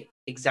a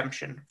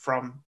exemption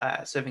from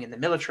serving in the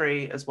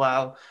military as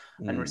well,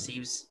 and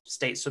receives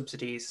state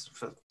subsidies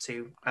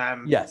to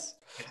yes.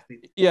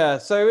 Yeah,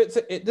 so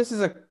this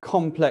is a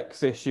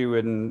complex issue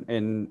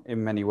in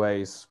many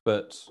ways,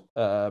 but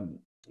a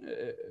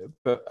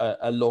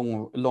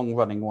long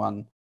running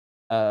one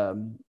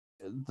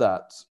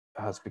that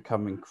has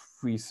become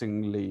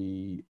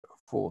increasingly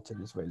fraught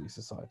in Israeli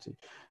society.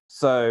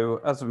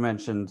 So, as we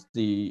mentioned,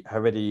 the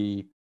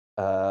Haredi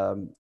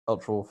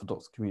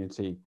ultra-Orthodox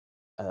community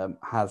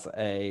has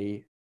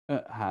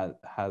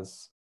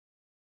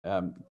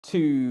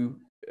two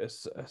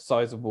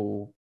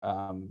sizable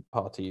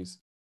parties,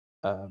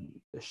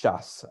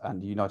 Shas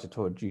and United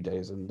Torah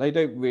Judaism. They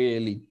don't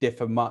really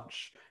differ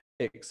much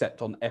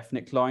except on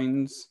ethnic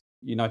lines.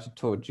 United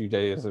Torah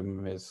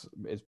Judaism is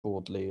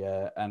broadly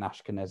an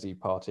Ashkenazi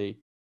party,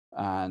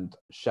 and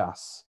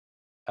Shas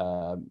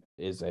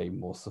is a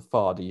more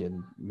Sephardi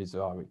and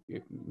Mizrahi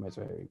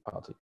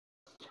party.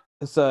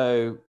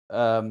 So,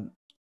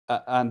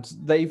 and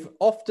they've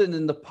often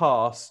in the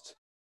past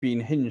been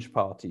hinge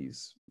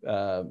parties.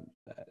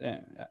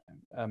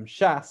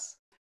 Shas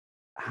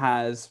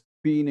has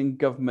been in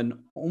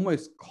government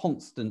almost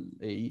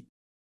constantly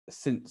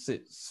since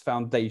its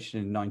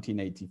foundation in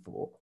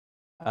 1984.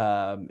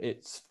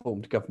 It's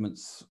formed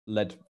governments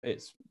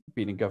it's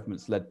been in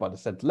governments led by the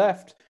centre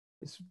left.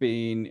 It's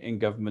been in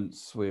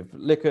governments with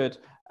Likud,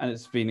 and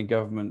it's been in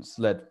governments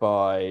led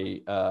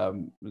by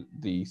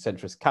the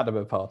centrist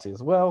Kadaba party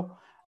as well.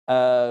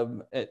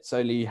 It's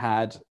only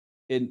had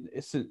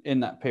in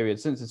that period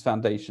since its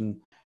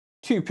foundation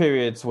 2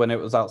 periods when it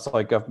was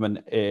outside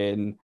government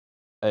in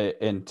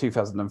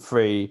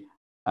 2003,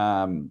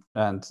 and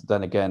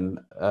then again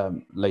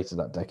later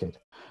that decade.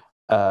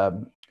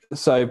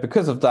 So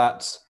because of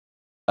that,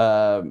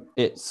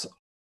 its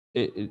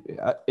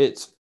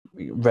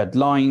red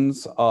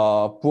lines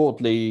are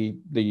broadly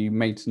the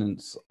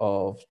maintenance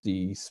of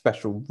the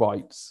special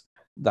rights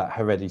that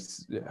Haredi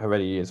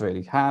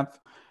Israelis have,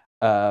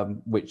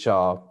 which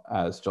are,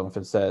 as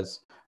Jonathan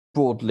says,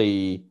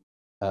 broadly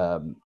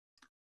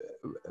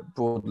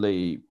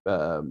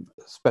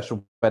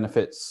special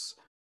benefits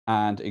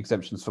and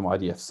exemptions from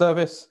IDF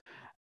service.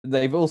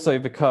 They've also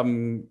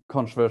become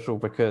controversial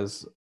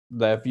because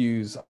their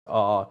views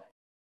are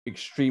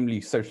extremely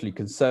socially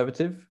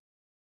conservative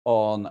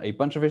on a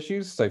bunch of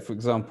issues. So, for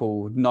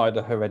example,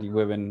 neither Haredi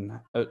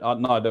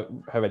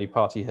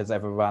party has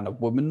ever ran a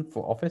woman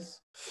for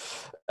office,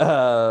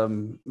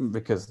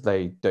 because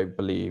they don't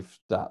believe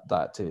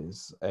that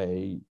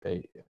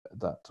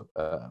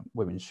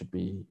women should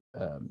be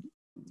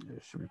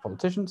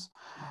politicians,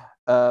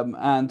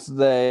 and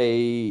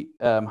they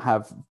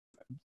have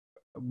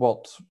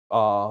what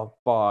are,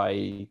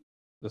 by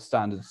the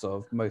standards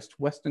of most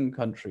Western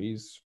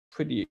countries,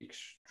 pretty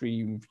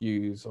extreme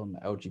views on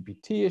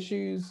LGBT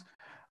issues.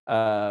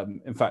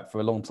 In fact,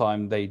 for a long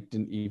time, they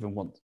didn't even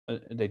want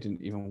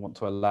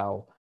to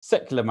allow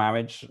secular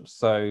marriage.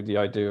 So the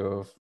idea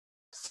of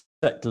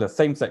secular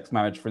same-sex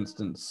marriage, for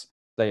instance,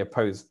 they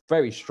oppose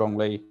very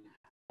strongly,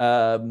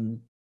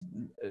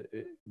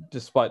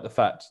 despite the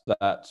fact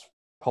that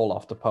poll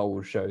after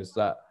poll shows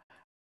that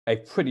a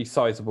pretty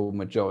sizable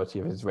majority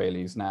of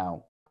Israelis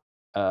now,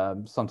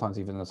 sometimes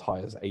even as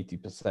high as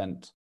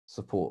 80%,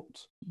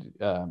 support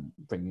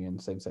bringing in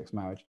same-sex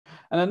marriage.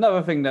 And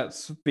another thing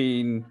that's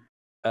been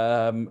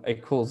a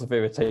cause of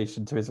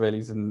irritation to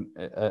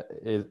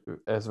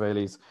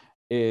Israelis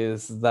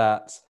is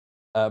that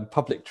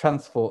public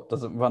transport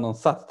doesn't run on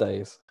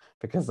Saturdays,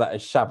 because that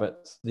is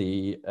Shabbat,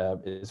 the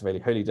Israeli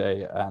holy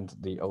day, and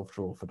the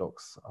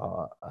ultra-Orthodox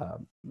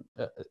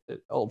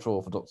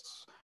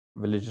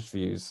religious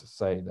views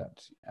say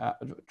that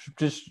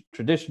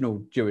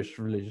traditional Jewish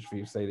religious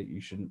views say that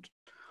you shouldn't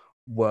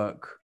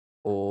work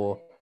or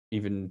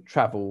even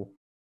travel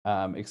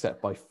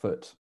except by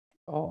foot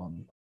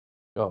on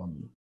the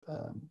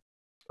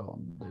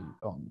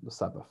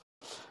Sabbath.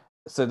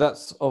 So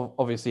that's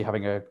obviously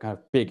having a kind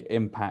of big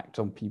impact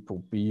on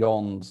people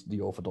beyond the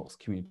Orthodox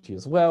community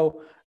as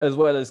well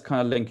as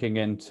kind of linking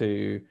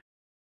into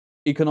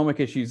economic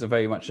issues are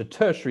very much a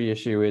tertiary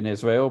issue in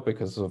Israel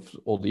because of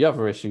all the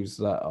other issues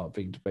that are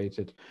being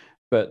debated.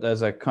 But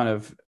there's a kind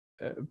of,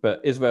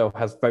 but Israel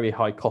has very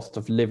high cost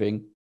of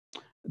living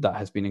that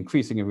has been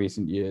increasing in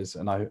recent years,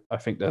 and I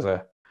think there's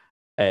a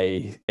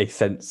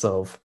sense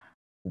of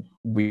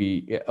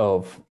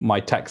my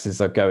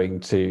taxes are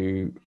going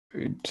to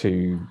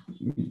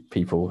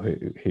people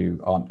who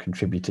aren't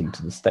contributing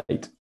to the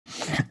state.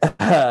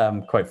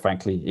 Quite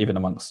frankly, even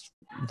amongst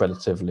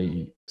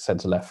relatively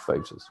centre-left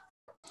voters.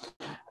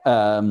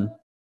 And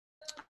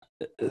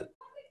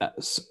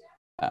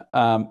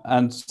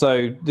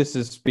so this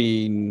has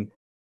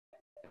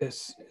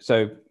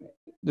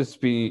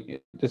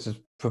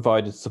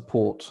provided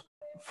support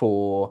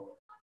for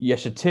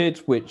Yesh Atid,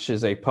 which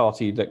is a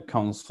party that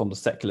comes from the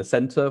secular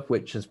centre,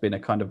 which has been a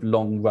kind of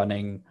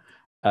long-running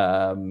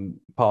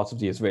part of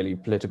the Israeli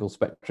political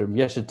spectrum.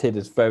 Yesh Atid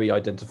is very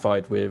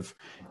identified with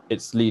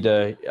its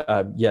leader,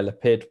 Yair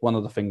Lapid. One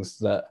of the things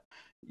that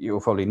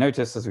you'll probably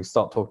notice as we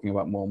start talking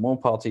about more and more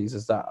parties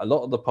is that a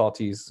lot of the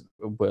parties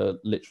were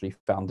literally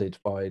founded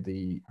by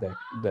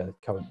their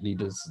current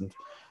leaders, and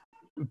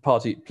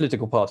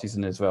political parties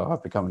in Israel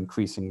have become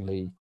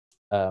increasingly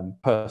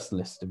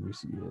personalist in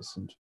recent years.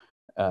 And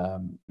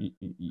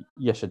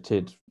Yesh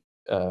Atid,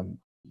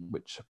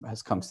 which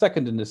has come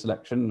second in this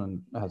election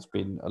and has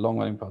been a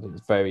long-running party,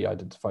 is very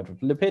identified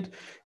with Lapid,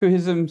 who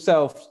is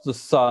himself the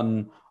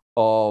son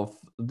of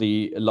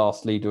the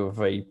last leader of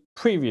a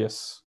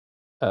previous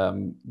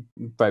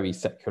very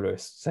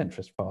secularist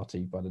centrist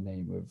party by the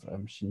name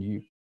of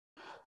Shinyu.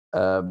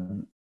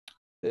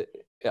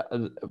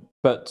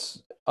 But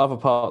other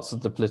parts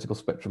of the political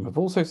spectrum have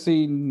also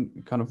seen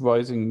kind of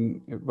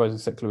rising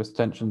secularist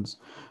tensions.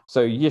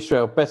 So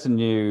Yisrael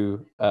Beitenu,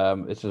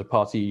 which is a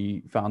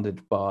party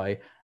founded by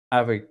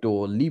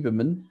Avigdor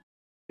Lieberman,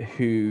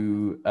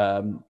 who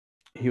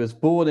he was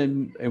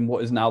born in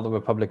what is now the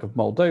Republic of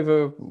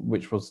Moldova,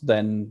 which was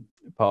then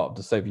part of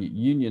the Soviet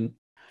Union.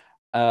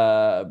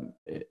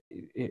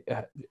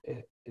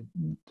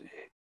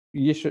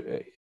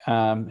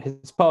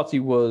 His party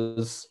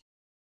was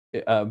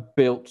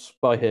built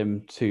by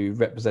him to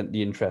represent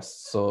the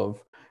interests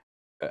of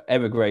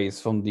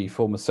emigres from the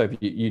former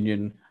Soviet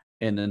Union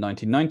in the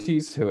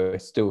 1990s, who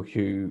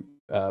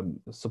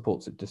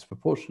supports it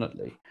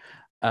disproportionately.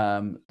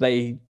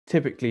 They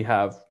typically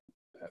have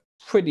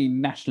pretty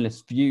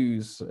nationalist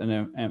views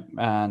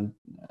and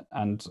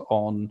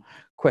on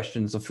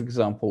questions of, for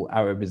example,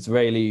 Arab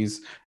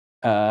Israelis.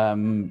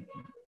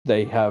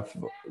 They have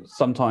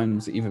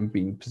sometimes even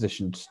been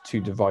positioned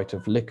to the right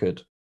of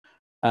Likud.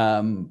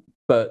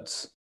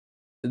 But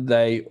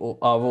they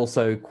are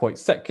also quite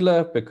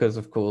secular because,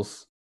 of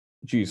course,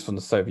 Jews from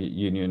the Soviet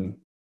Union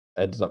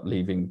ended up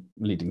leading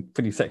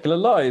pretty secular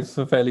lives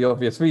for fairly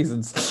obvious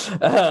reasons.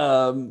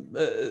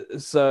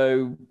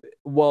 So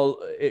while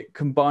it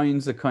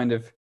combines a kind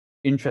of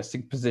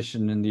interesting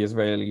position in the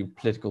Israeli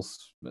political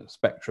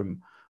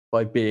spectrum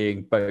by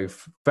being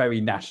both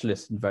very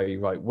nationalist and very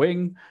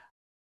right-wing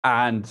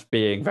and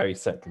being very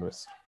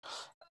secularist.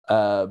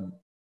 So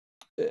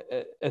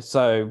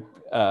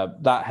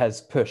that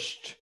has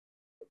pushed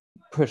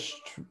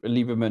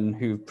Lieberman,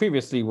 who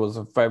previously was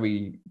a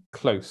very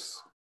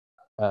close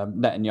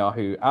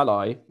Netanyahu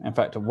ally. In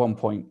fact, at one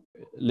point,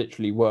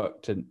 literally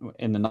worked in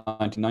the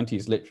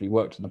 1990s. Literally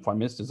worked in the Prime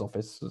Minister's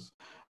office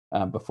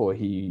before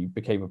he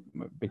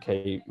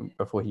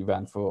before he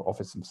ran for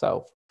office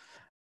himself.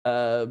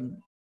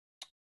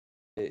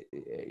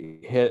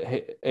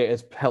 It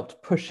has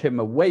helped push him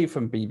away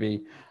from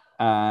Bibi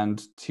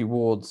and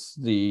towards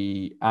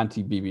the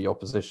anti-Bibi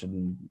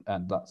opposition,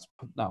 and that's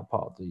now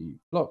part of the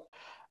bloc.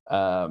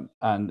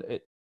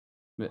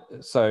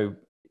 So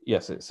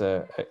yes, it's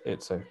a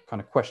kind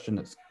of question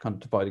that's kind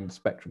of dividing the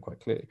spectrum quite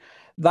clearly.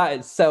 That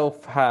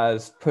itself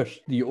has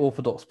pushed the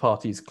Orthodox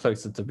parties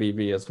closer to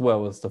Bibi, as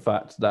well as the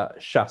fact that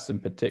Shas in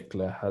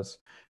particular has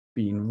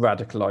been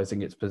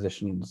radicalizing its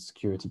position on the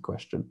security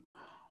question.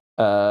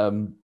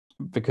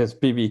 Because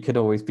Bibi can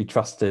always be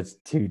trusted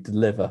to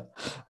deliver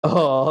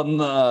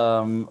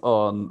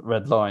on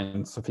red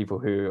lines for people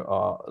who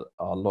are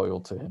loyal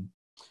to him.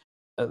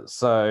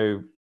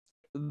 So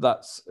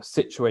that's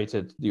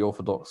situated the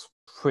Orthodox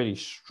pretty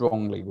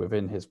strongly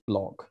within his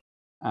bloc.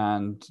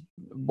 And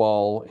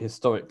while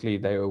historically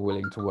they were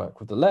willing to work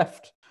with the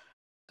left,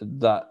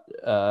 that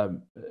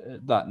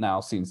now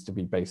seems to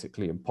be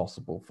basically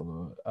impossible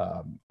for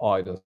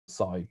either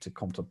side to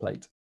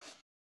contemplate.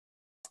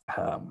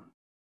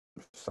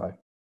 So,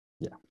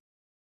 yeah.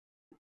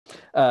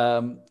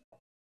 And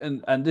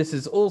this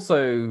has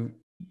also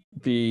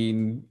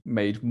been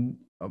made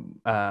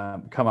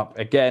come up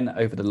again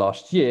over the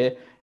last year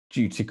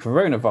due to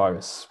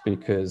coronavirus,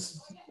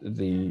 because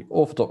the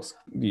Orthodox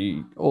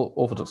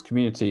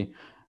community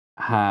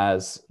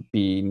has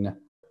been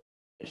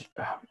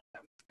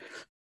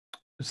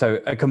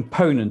so a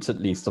component, at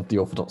least, of the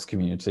Orthodox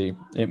community.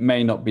 It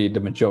may not be the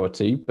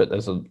majority, but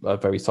there's a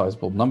very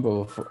sizable number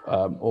of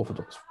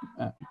Orthodox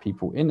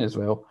people in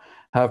Israel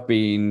have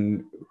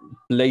been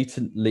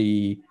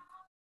blatantly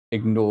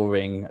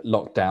ignoring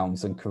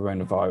lockdowns and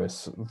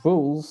coronavirus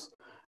rules,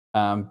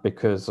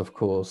 because, of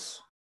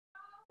course,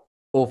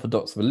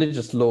 Orthodox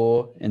religious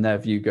law, in their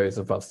view, goes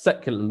above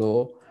secular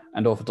law,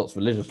 and Orthodox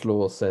religious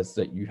law says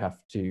that you have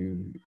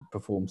to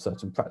perform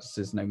certain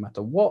practices no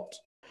matter what.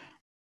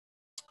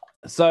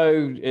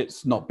 So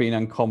it's not been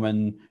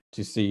uncommon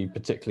to see,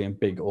 particularly in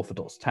big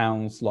Orthodox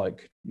towns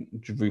like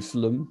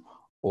Jerusalem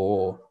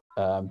or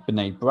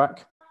Bnei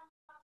Brak,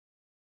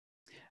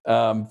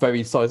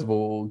 very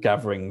sizable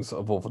gatherings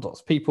of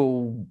Orthodox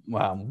people,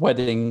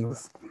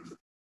 weddings,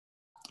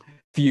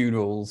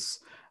 funerals,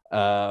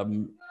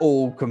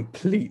 all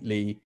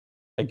completely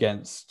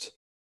against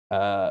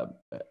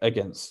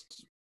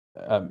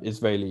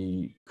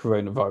Israeli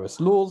coronavirus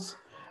laws,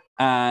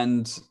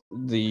 and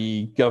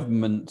the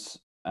government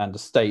and the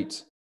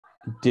state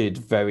did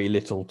very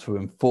little to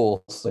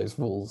enforce those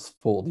rules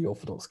for the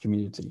Orthodox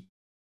community.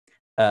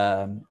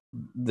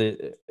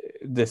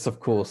 This of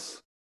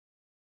course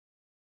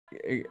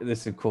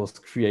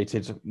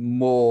created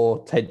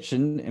more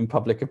tension in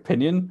public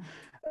opinion,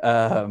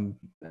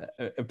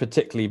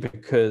 particularly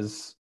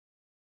because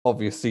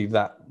obviously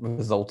that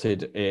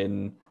resulted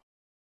in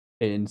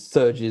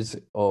surges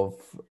of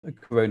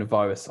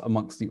coronavirus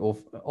amongst the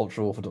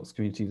ultra-Orthodox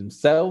community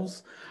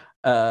themselves.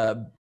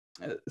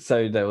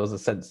 So there was a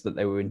sense that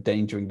they were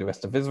endangering the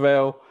rest of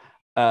Israel,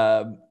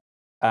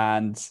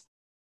 and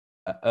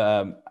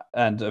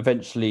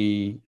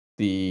eventually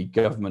the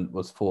government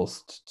was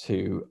forced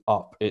to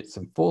up its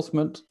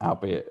enforcement,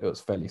 albeit it was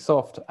fairly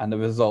soft, and the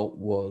result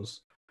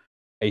was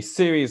a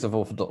series of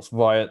Orthodox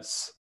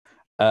riots,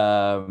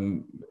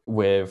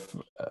 with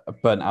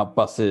burnt out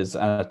buses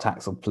and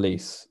attacks on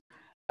police,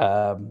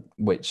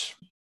 which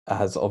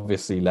has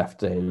obviously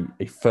left a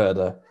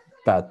further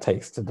bad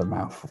taste in the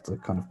mouth of the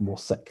kind of more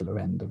secular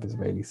end of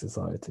Israeli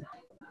society.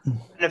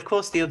 And of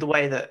course, the other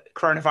way that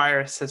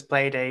coronavirus has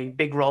played a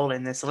big role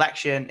in this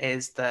election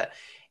is that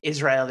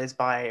Israel is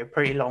by a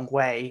pretty long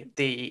way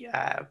the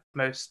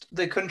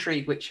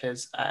country which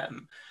has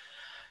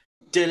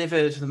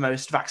delivered the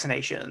most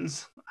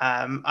vaccinations,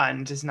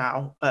 and is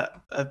now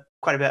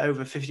quite a bit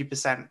over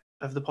 50%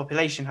 of the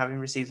population having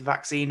received the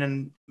vaccine,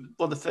 and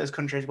one of the first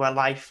countries where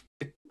life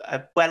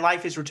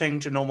is returning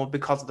to normal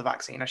because of the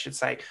vaccine, I should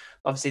say.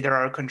 Obviously, there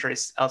are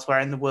countries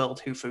elsewhere in the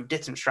world who, through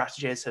different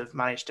strategies, have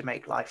managed to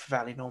make life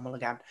fairly normal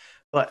again.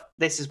 But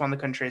this is one of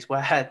the countries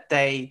where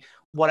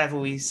whatever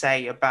we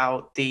say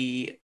about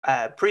the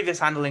previous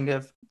handling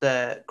of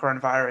the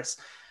coronavirus,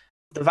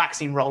 the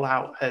vaccine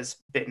rollout has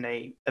been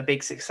a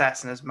big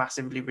success and has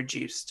massively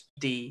reduced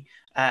the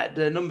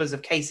numbers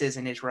of cases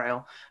in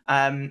Israel.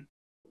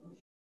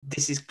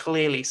 This is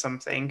clearly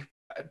something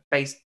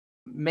based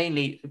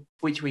mainly,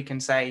 which we can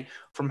say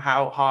from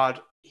how hard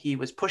he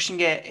was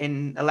pushing it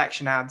in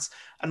election ads,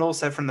 and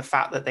also from the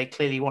fact that they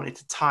clearly wanted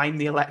to time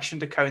the election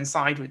to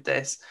coincide with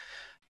this,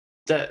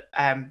 that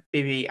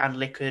Bibi and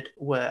Likud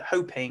were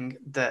hoping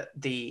that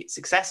the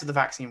success of the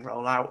vaccine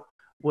rollout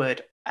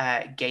would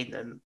gain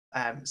them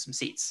some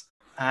seats.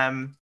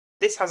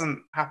 This hasn't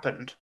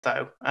happened,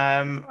 though.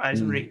 I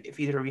was wondering if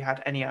either of you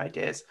had any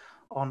ideas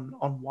on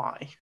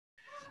why.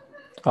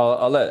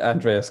 I'll let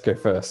Andreas go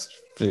first,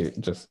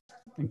 just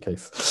in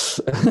case.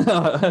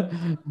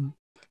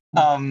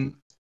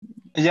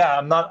 Yeah,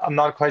 I'm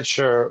not quite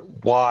sure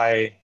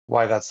why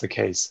that's the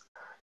case.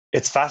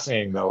 It's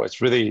fascinating, though.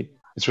 It's really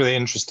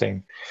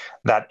interesting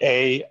that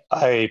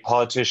a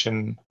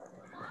politician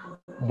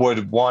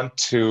would want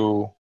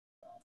to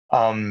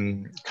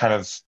kind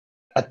of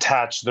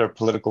attach their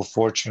political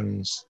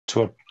fortunes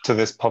to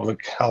this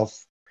public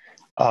health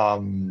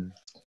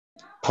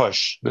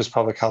push, this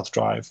public health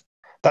drive.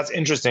 That's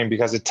interesting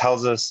because it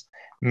tells us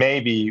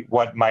maybe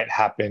what might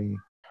happen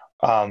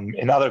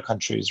in other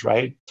countries,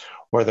 right?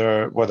 Where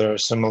there are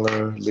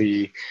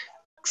similarly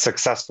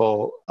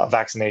successful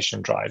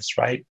vaccination drives,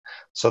 right?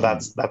 So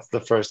that's the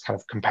first kind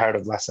of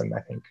comparative lesson,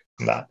 I think,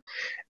 in that.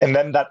 And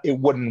then that it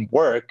wouldn't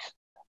work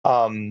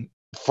for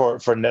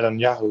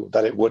Netanyahu,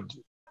 that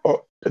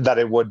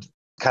it would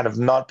kind of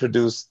not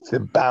produce the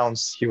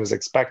bounce he was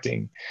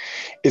expecting,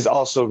 is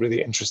also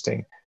really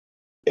interesting.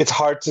 It's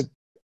hard to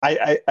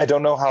I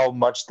don't know how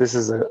much this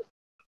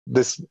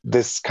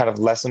kind of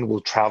lesson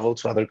will travel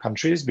to other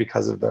countries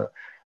because of the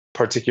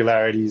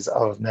particularities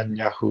of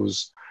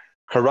Netanyahu's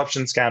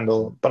corruption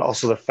scandal, but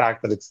also the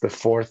fact that it's the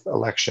fourth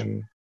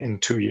election in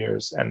 2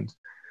 years, and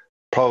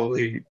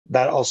probably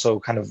that also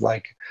kind of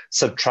like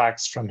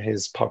subtracts from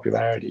his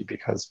popularity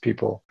because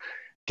people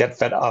get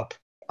fed up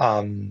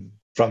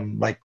from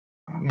like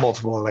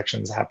multiple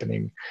elections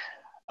happening.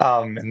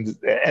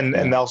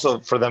 And also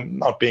for them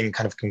not being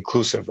kind of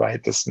conclusive,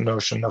 right? This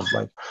notion of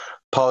like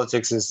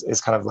politics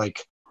is kind of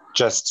like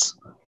just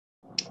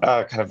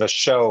kind of a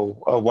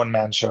show, a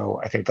one-man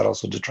show. I think that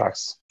also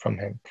detracts from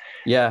him.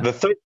 Yeah. The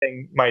third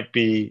thing might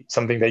be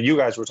something that you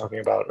guys were talking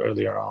about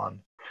earlier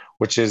on,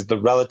 which is the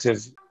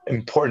relative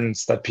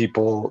importance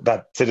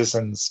that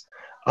citizens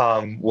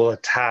will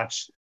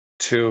attach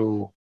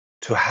to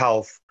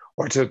health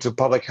or to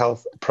public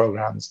health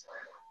programs.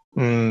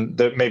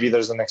 Maybe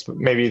there's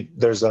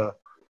a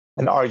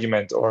an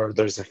argument or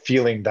there's a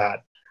feeling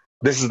that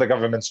this is the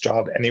government's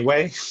job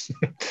anyway.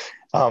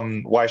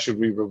 Why should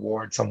we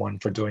reward someone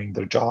for doing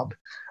their job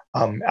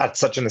at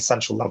such an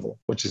essential level,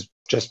 which is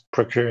just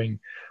procuring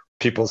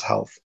people's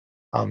health?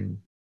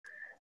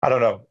 I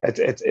don't know.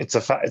 It's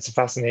a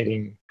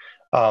fascinating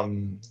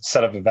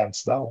set of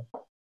events, though.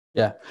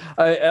 Yeah.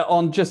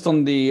 On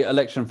the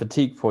election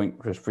fatigue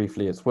point, just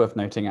briefly, it's worth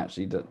noting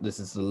actually that this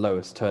is the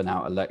lowest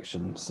turnout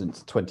election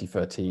since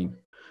 2013.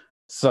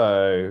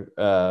 So,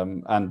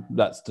 and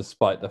that's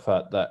despite the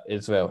fact that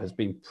Israel has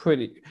been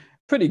pretty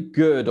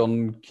good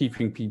on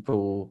keeping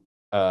people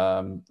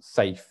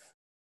safe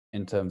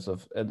in terms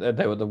of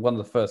they were one of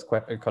the first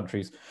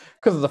countries,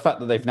 because of the fact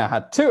that they've now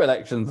had 2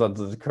 elections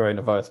under the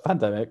coronavirus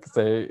pandemic.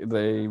 So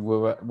they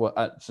were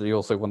actually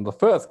also one of the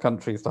first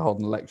countries to hold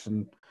an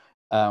election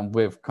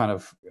with kind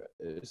of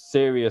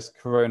serious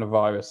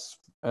coronavirus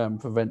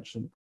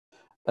prevention.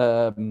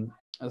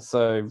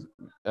 So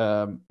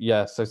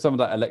some of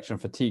that election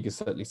fatigue is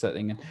certainly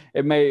setting in.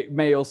 It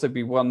may also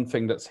be one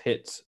thing that's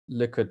hit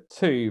Likud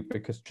too,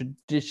 because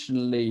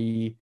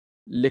traditionally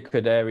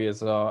Likud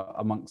areas are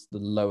amongst the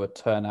lower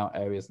turnout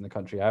areas in the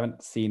country. I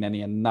haven't seen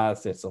any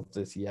analysis of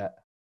this yet,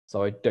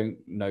 so I don't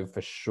know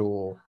for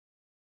sure,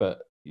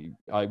 but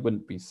I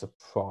wouldn't be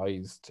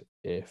surprised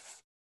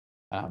if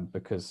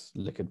because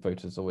Likud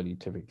voters already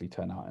typically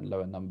turn out in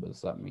lower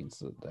numbers, that means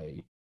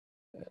that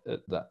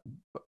that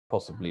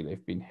possibly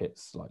they've been hit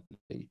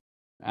slightly,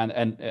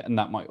 and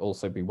that might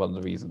also be one of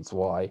the reasons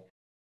why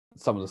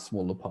some of the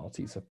smaller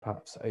parties have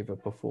perhaps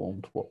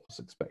overperformed what was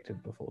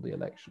expected before the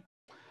election.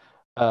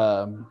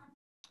 And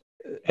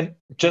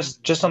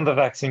just on the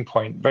vaccine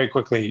point, very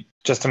quickly,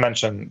 just to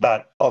mention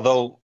that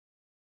although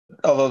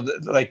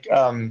like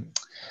the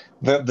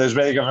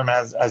Israeli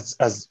government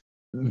has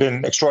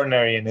been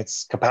extraordinary in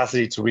its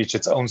capacity to reach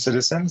its own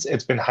citizens,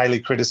 it's been highly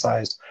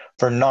criticized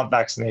for not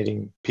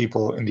vaccinating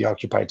people in the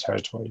occupied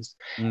territories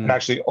and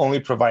actually only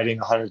providing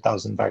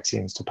 100,000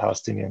 vaccines to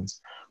Palestinians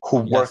who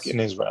work in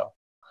Israel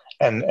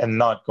and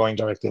not going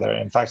directly there.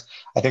 In fact,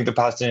 I think the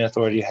Palestinian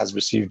Authority has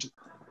received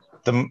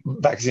the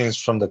vaccines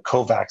from the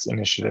COVAX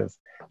initiative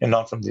and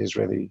not from the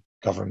Israeli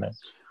government,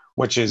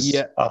 which is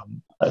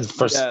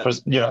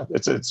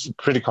it's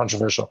pretty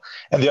controversial.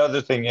 And the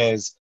other thing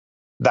is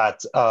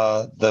that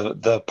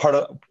the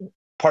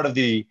part of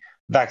the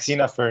vaccine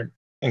effort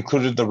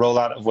included the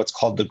rollout of what's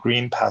called the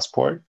Green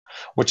Passport,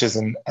 which is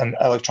an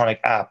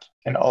electronic app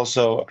and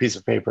also a piece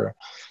of paper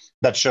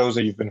that shows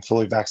that you've been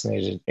fully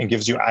vaccinated and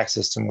gives you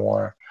access to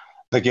more.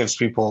 That gives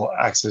people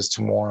access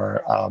to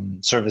more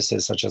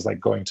services, such as like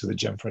going to the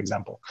gym, for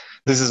example.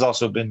 This has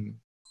also been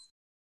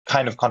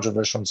kind of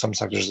controversial in some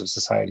sectors of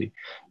society.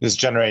 It's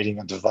generating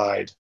a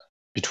divide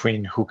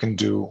between who can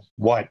do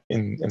what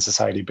in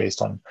society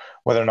based on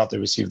whether or not they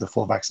receive the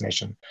full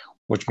vaccination,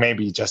 which may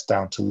be just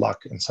down to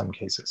luck in some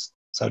cases.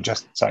 So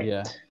just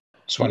wanted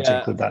to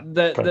include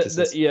that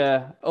parenthesis.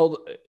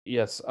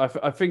 Yes,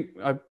 I think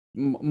I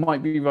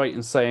might be right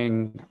in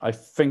saying I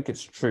think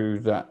it's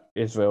true that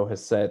Israel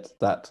has said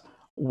that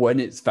when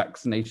its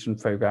vaccination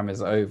program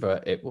is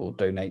over, it will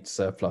donate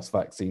surplus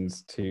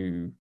vaccines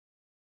to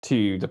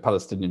the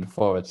Palestinian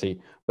Authority.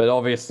 But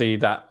obviously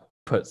that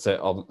puts it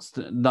on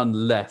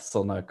nonetheless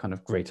on a kind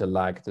of greater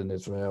lag than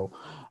Israel.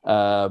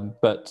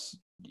 But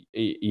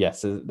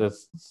yes,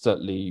 there's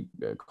certainly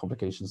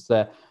complications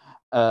there.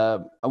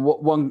 And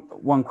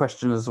one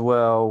question as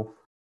well,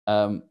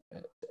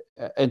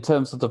 in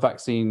terms of the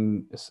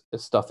vaccine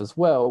stuff as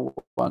well,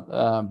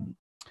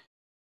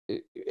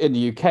 in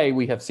the UK,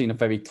 we have seen a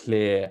very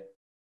clear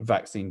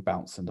vaccine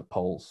bounce in the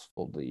polls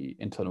for the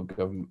internal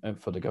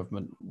government. For the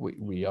government,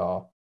 we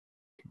are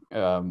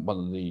one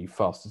of the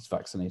fastest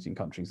vaccinating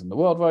countries in the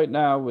world right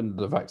now, and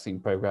the vaccine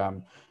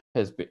program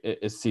is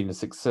seen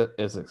as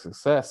a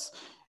success.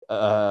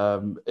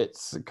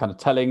 It's kind of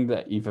telling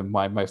that even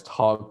my most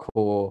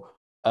hardcore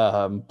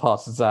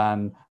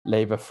partisan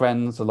Labour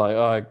friends are like,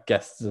 I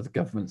guess the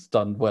government's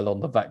done well on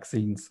the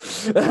vaccines.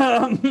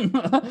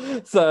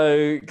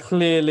 So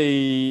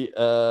clearly,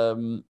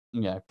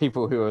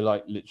 people who are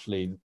like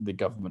literally the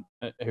government,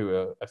 who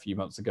were a few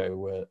months ago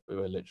were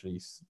literally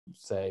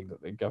saying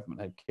that the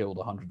government had killed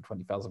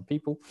 120,000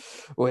 people,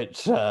 which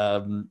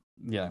so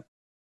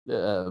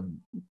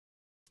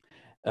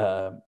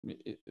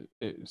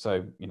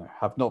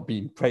have not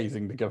been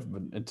praising the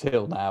government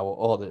until now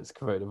on its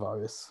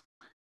coronavirus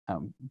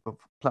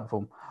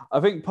platform. I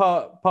think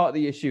part of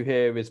the issue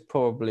here is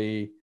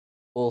probably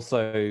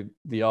also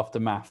the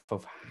aftermath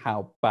of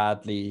how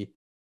badly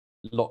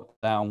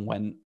lockdown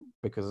went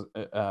because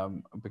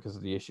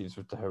of the issues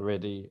with the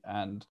Haredi,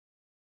 and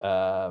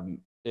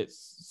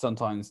it's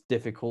sometimes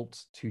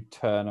difficult to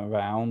turn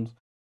around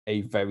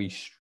a very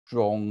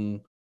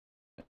strident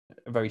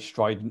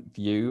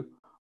view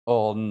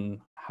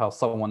on how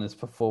someone is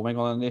performing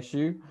on an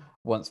issue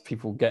once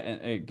people get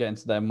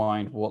into their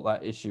mind what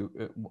that issue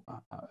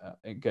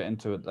get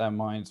into their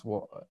minds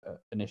what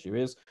an issue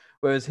is.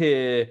 Whereas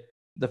here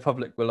the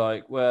public were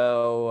like,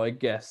 well, I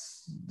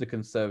guess the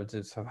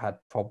Conservatives have had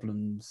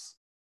problems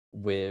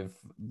with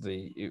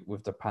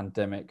the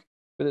pandemic,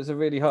 but it's a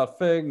really hard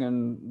thing,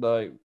 and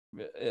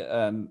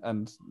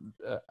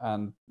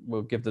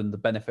we'll give them the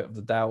benefit of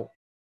the doubt.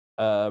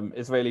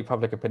 Israeli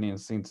public opinion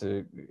seemed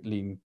to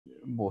lean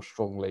more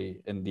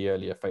strongly in the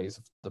earlier phase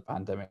of the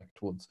pandemic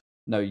towards,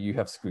 no, you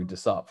have screwed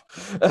this up,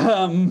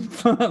 and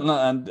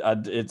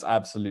it's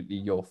absolutely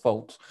your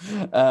fault.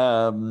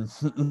 The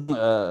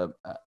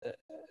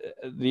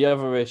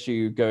other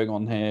issue going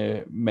on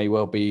here may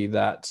well be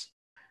that,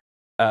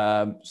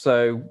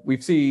 so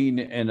we've seen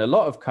in a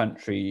lot of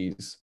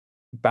countries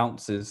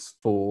bounces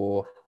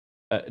during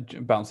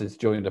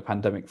the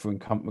pandemic for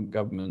incumbent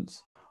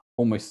governments,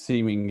 almost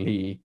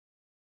seemingly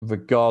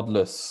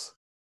regardless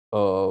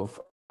of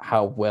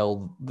how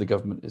well the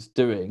government is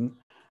doing.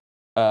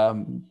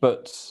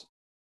 But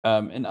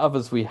in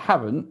others we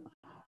haven't,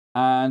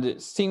 and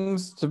it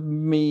seems to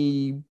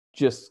me,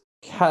 just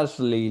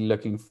casually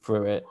looking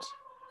through it,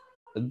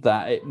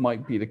 that it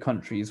might be the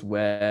countries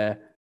where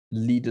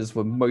leaders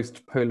were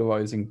most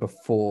polarizing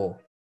before,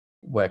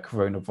 where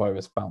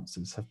coronavirus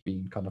bounces have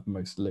been kind of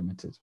most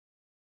limited.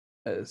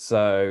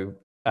 So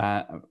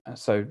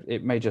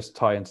it may just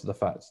tie into the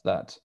fact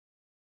that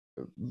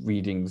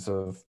readings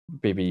of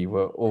Bibi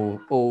were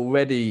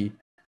already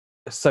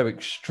so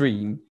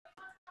extreme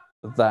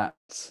that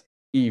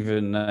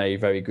even a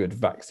very good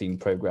vaccine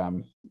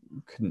program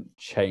couldn't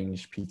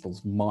change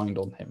people's mind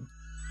on him.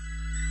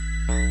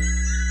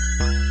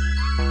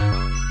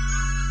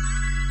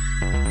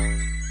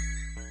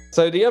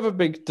 So the other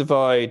big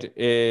divide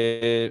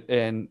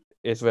in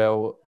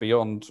Israel,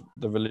 beyond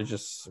the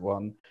religious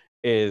one,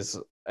 is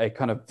a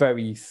kind of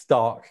very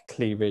stark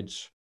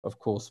cleavage, of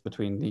course,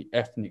 between the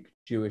ethnic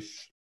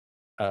Jewish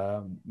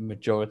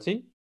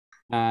majority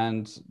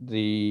and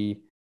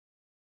the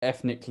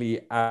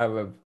ethnically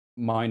Arab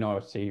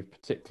minority,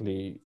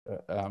 particularly,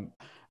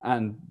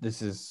 and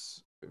this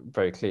is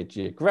very clear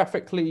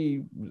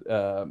geographically.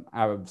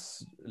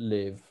 Arabs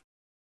live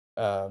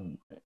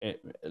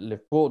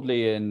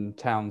broadly in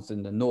towns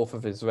in the north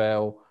of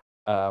Israel,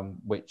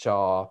 which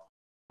are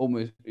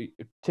almost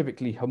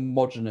typically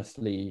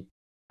homogeneously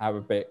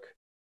Arabic.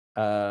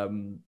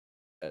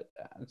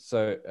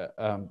 So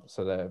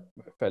they're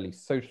fairly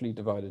socially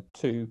divided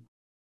too.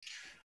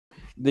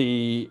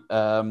 The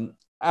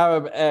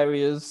Arab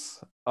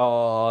areas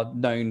are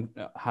known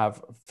to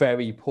have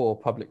very poor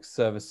public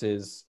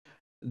services.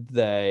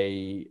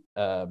 They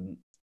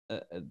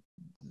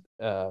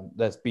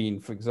there's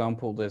been, for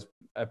example, there's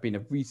been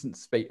a recent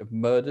spate of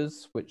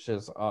murders, which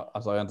has,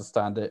 as I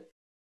understand it,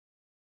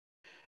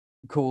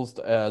 caused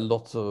a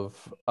lot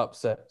of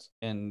upset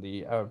in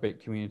the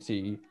Arabic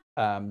community,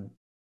 and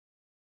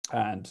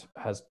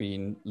has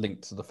been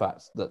linked to the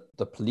fact that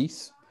the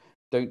police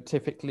don't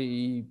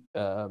typically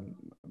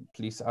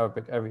police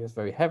Arabic areas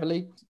very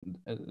heavily.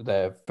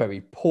 They're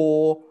very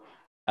poor.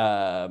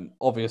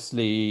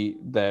 Obviously,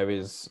 there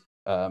is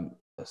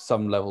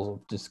some levels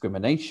of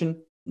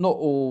discrimination. Not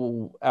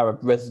all Arab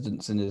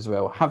residents in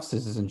Israel have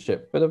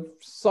citizenship, but a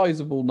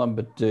sizable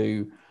number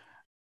do,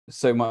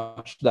 so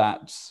much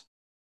that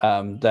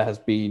there has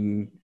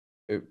been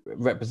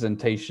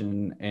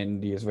representation in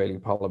the Israeli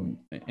parliament,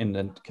 in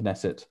the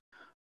Knesset,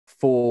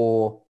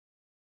 for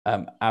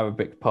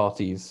Arabic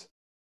parties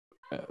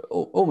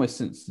almost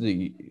since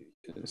the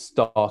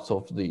start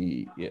of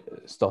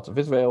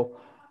Israel,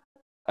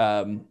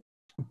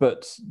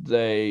 but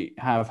they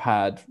have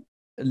had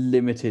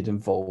limited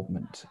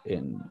involvement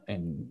in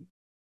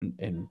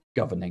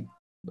governing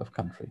the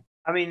country.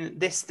 I mean,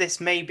 this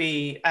may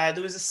be.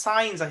 There was a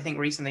signs, I think,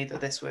 recently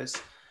that this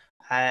was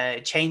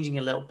changing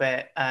a little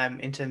bit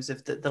in terms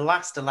of the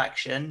last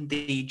election,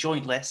 the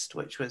joint list,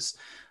 which was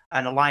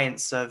an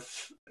alliance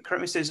of,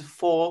 correct me if there's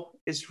 4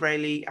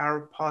 Israeli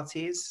Arab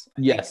parties.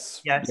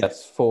 Yes,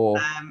 4.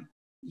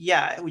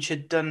 Yeah, which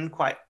had did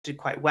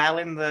quite well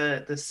in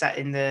the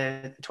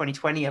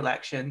 2020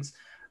 elections,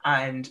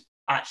 and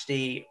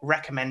actually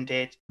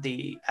recommended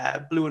the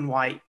blue and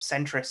white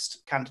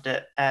centrist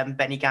candidate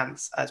Benny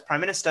Gantz as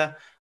prime minister,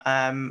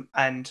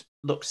 and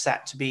looked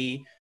set to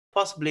be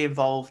possibly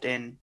involved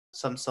in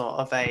some sort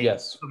of a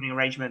governing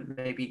arrangement,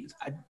 maybe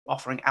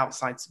offering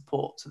outside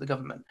support to the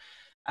government.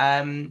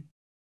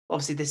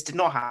 Obviously, this did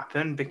not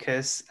happen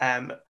because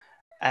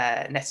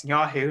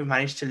Netanyahu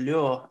managed to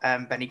lure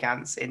Benny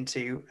Gantz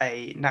into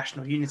a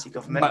national unity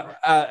government.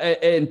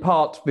 In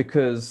part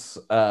because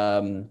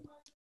the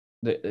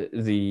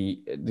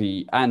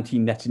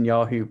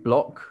anti-Netanyahu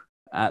bloc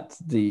at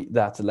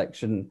that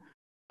election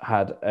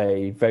had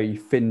a very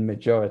thin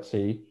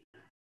majority.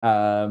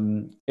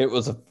 It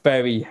was a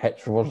very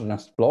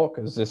heterogeneous bloc,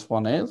 as this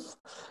one is.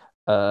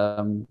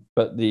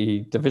 But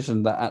the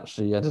division that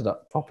actually ended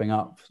up popping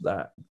up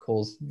that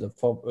caused the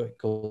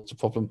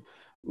problem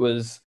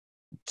was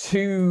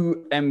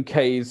 2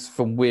 MKs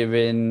from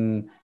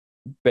within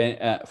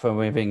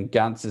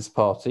Gantz's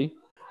party,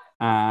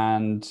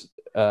 and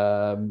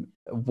 1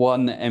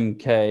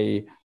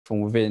 MK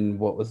from within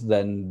what was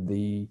then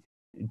the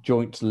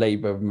Joint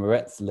Labour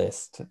Meretz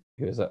list,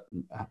 who was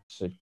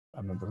actually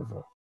a member of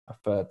a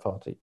third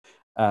party.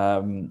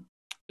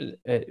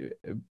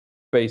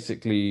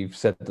 basically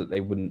said that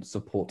they wouldn't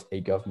support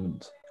a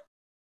government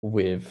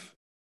with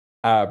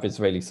Arab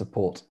Israeli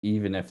support,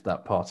 even if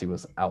that party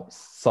was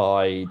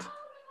outside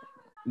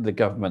the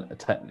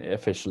government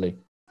officially.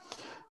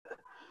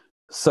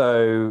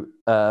 So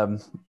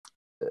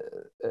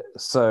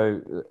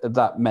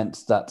that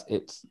meant that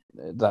it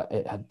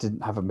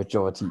didn't have a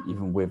majority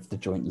even with the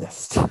joint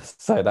list.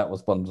 So that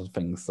was one of the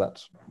things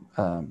that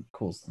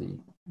caused the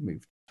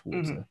move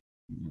towards a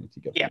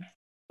community government. Yeah.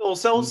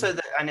 Also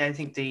that, and I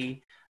think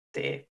the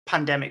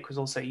pandemic was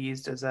also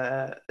used as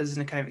a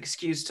kind of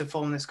excuse to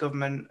form this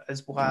government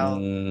as well,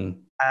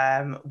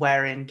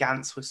 wherein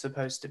Gantz was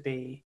supposed to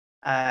be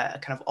a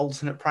kind of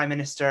alternate prime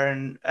minister,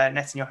 and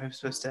Netanyahu was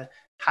supposed to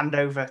hand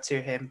over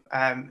to him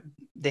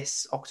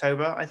this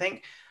October, I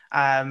think.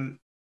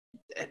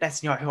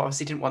 Netanyahu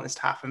obviously didn't want this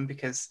to happen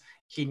because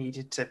he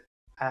needed to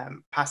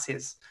pass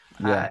his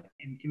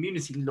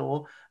immunity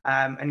law,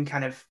 and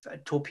kind of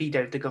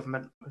torpedoed the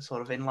government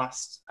sort of in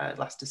last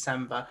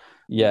December.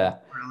 Yeah.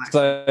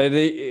 So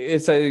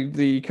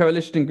the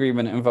coalition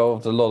agreement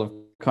involved a lot of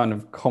kind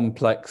of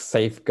complex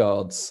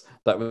safeguards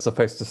that were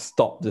supposed to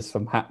stop this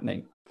from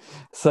happening.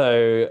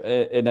 So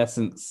in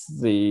essence,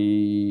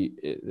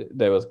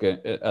 there was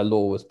a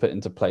law was put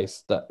into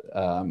place that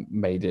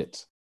made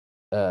it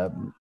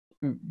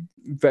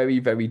very,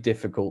 very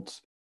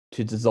difficult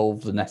to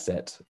dissolve the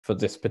Knesset for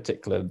this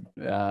particular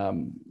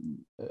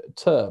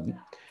term,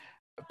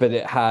 but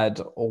it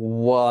had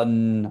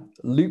one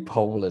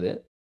loophole in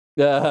it,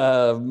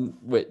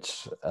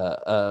 which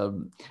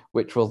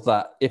was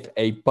that if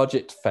a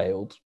budget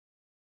failed,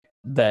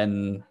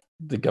 then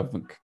the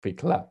government could be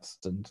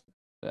collapsed, and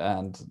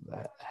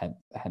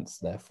hence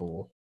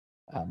therefore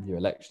your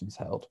elections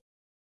held.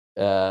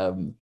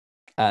 And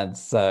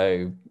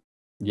so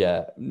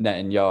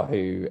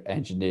Netanyahu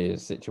engineered a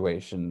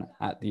situation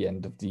at the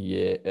end of the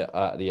year,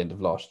 at the end of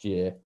last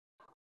year,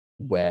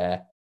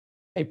 where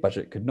a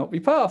budget could not be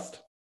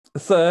passed.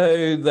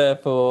 So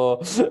therefore,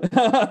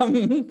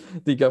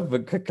 the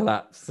government could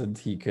collapse and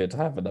he could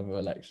have another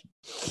election.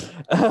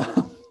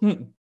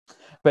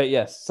 But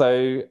yes,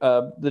 so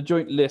the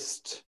joint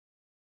list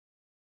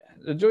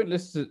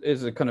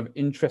is a kind of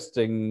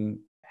interesting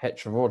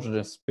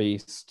heterogeneous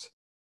beast.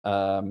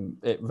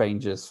 It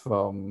ranges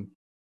from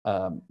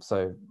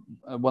so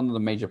one of the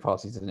major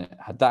parties in it,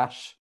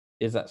 Hadash,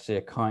 is actually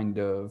a kind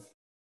of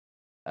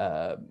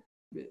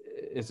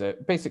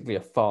basically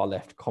a far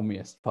left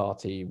communist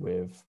party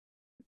with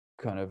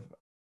kind of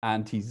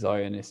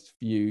anti-Zionist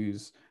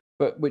views,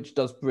 but which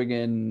does bring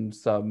in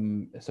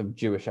some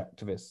Jewish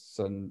activists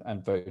and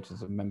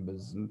voters and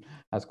members, and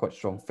has quite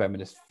strong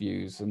feminist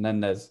views. And then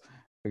there's,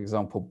 for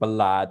example,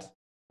 Balad,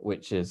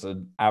 which is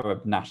an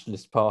Arab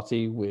nationalist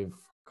party with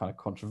kind of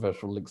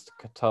controversial links to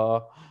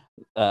Qatar.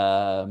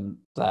 And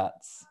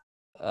that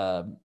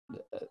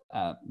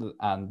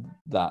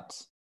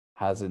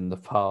has in the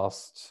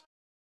past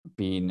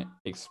been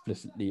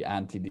explicitly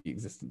anti the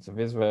existence of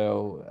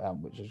Israel,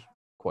 which is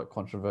quite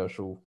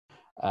controversial.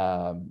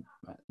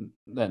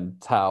 Then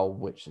Tau,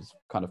 which is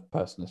kind of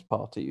personalist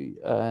party,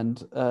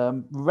 and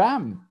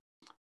Ram,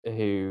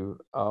 who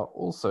are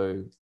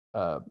also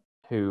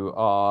who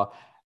are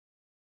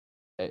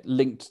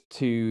linked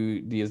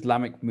to the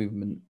Islamic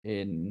movement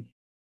in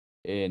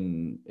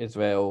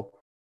Israel.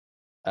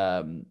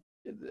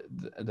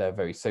 They're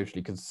very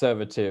socially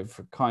conservative,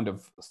 kind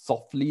of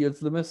softly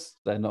Islamist.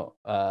 They're not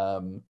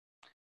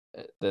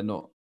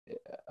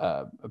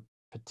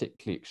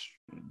particularly.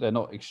 They're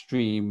not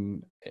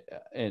extreme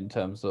in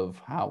terms of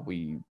how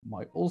we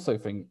might also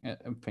think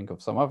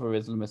of some other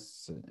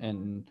Islamists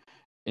in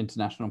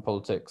international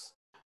politics.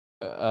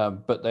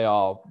 But they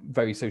are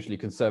very socially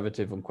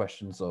conservative on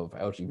questions of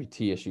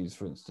LGBT issues,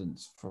 for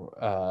instance.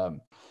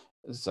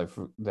 So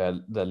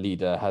their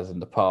leader has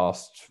in the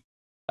past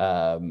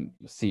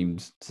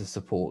seemed to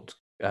support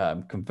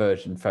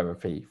conversion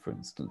therapy, for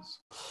instance.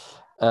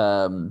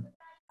 And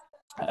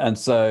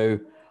so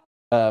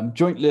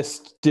Joint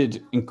List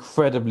did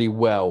incredibly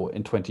well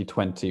in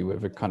 2020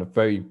 with a kind of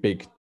very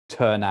big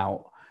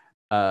turnout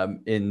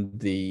in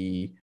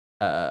the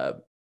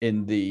Arab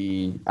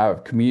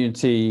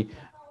community,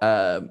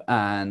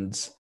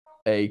 and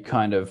a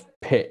kind of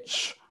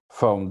pitch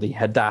from the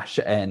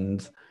Hadash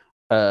end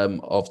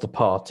of the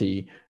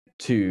party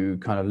to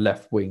kind of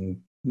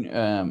left-wing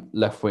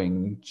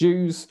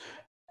Jews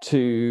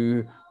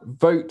to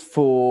vote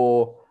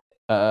for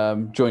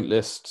Joint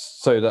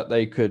List so that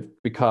they could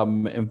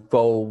become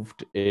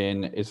involved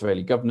in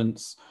Israeli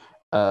governance,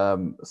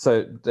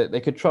 so that they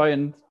could try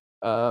and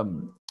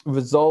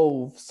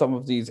resolve some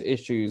of these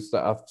issues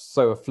that have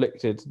so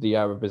afflicted the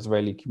Arab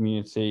Israeli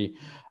community,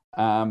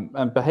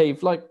 and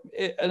behave like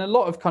in a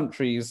lot of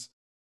countries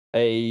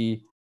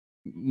a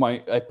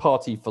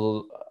party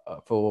for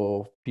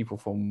people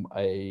from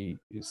a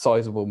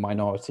sizable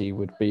minority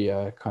would be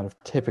a kind of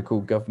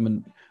typical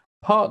government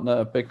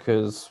partner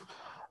because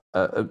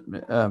they're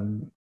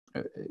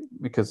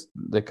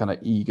kind of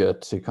eager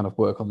to kind of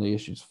work on the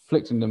issues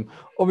afflicting them.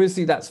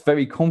 Obviously, that's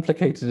very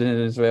complicated in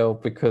Israel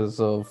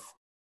because of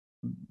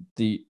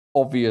the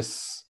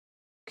obvious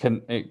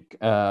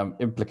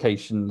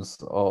implications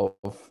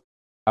of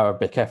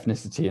Arabic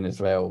ethnicity in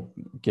Israel,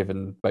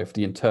 given both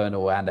the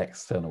internal and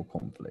external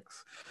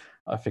conflicts.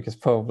 I think is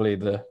probably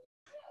the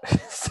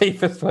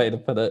safest way to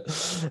put it.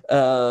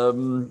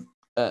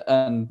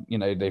 And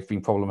they've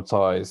been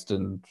problematized,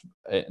 and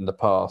in the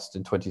past,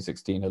 in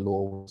 2016, a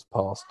law was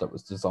passed that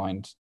was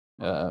designed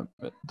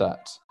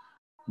that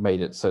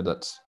made it so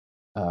that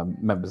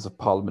members of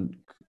parliament,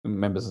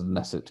 members of the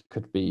Knesset,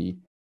 could be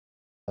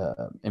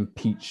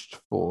impeached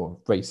for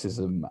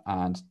racism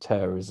and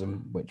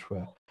terrorism, which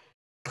were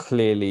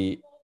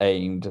clearly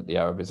aimed at the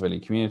Arab-Israeli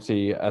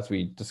community. As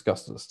we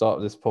discussed at the start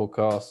of this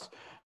podcast,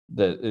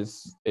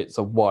 it's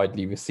a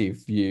widely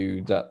received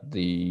view that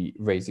the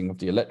raising of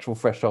the electoral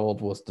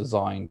threshold was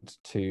designed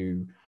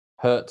to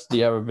hurt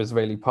the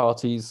Arab-Israeli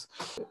parties.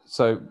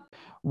 So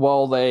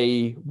while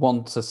they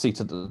want a seat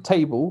at the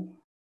table,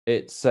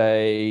 it's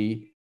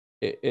a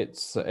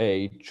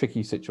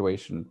tricky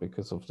situation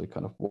because of the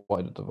kind of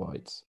wider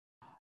divides.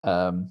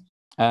 And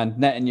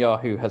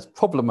Netanyahu has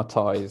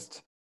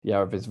problematized the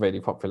Arab-Israeli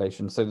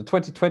population. So the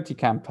 2020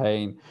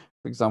 campaign,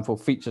 for example,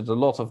 featured a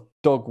lot of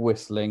dog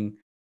whistling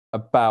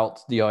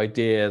about the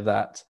idea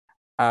that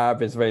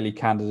Arab-Israeli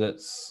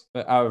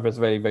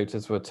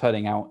voters were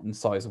turning out in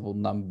sizable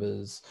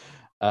numbers.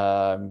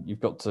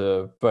 You've got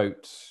to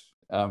vote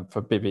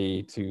for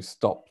Bibi to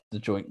stop the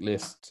joint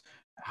list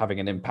having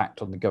an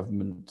impact on the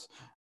government.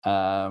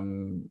 Blah,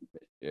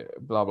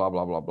 blah,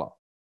 blah, blah, blah.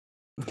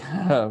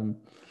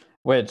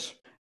 Which,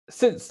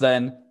 since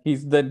then,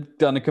 he's then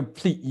done a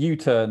complete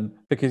U-turn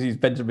because he's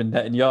Benjamin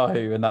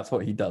Netanyahu, and that's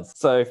what he does.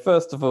 So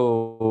first of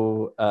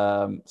all,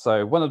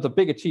 so one of the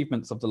big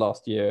achievements of the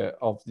last year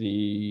of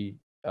the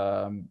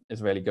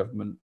Israeli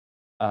government,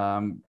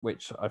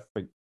 which I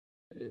think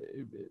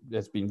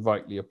has been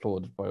rightly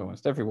applauded by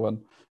almost everyone,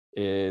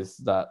 is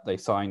that they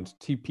signed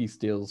 2 peace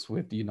deals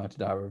with the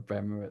United Arab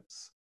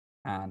Emirates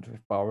and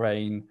with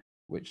Bahrain,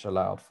 which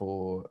allowed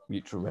for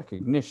mutual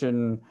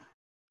recognition,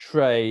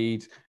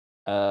 trade,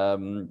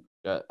 and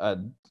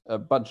a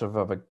bunch of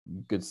other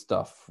good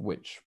stuff,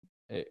 which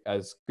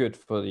is good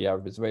for the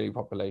Arab-Israeli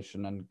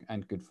population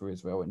and good for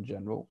Israel in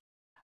general.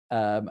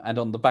 And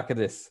on the back of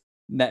this,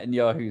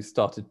 Netanyahu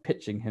started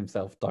pitching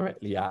himself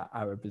directly at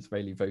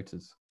Arab-Israeli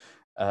voters.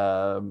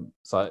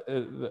 So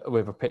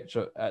with a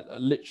picture,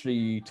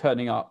 literally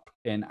turning up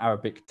in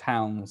Arabic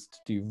towns to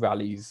do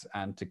rallies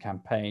and to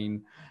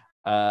campaign,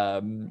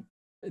 with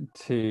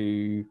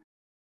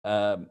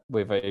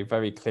a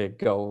very clear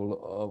goal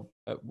of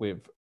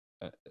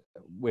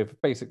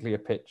with basically a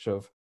pitch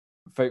of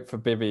vote for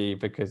Bibi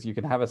because you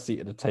can have a seat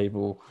at the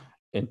table,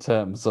 in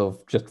terms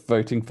of just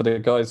voting for the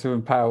guys who are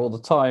in power all the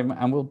time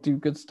and will do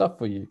good stuff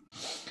for you.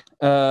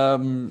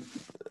 And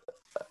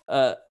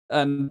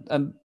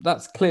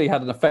that's clearly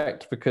had an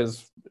effect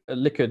because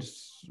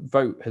Likkud's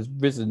vote has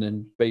risen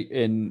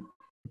in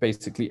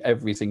basically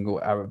every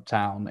single Arab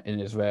town in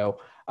Israel,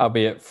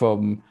 albeit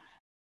from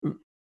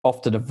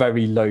often a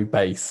very low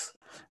base,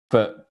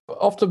 but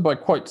often by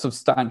quite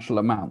substantial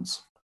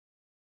amounts.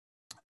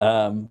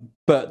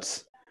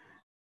 But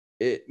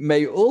it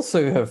may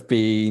also have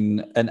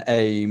been an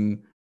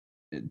aim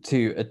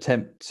to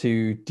attempt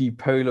to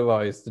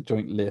depolarize the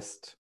joint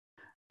list,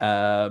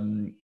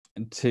 to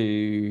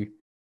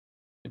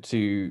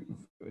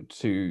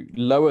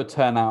lower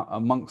turnout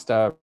amongst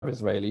Arab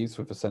Israelis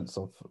with a sense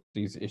of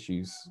these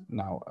issues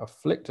now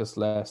afflict us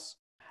less,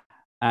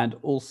 and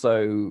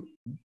also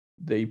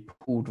they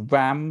pulled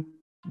RAM,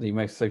 the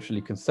most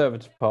socially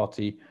conservative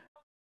party,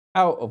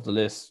 out of the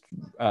list.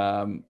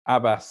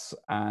 Abbas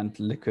and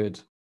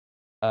Likud,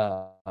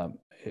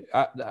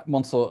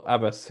 Mansour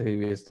Abbas,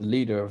 who is the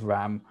leader of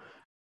RAM,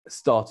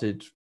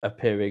 started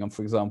appearing on,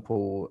 for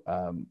example,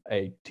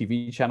 a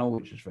TV channel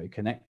which is very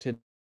connected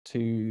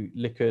to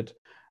Likud,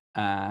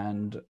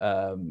 and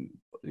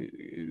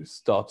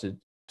started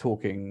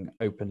talking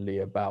openly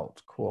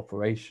about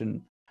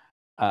cooperation.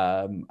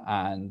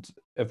 And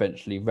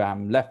eventually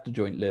RAM left the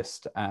joint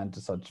list and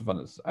decided to run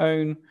its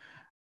own.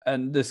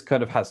 And this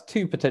kind of has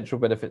 2 potential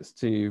benefits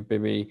to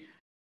Bibi,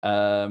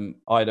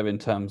 either in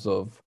terms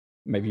of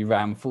maybe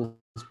RAM falls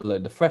below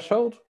the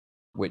threshold,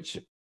 which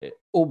it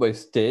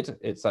almost did.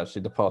 It's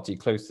actually the party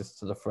closest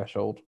to the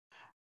threshold.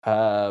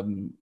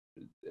 And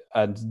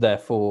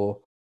therefore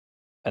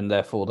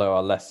there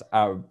are less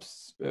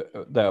Arabs,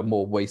 there are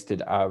more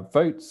wasted Arab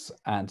votes,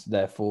 and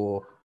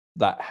therefore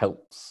that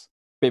helps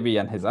Bibi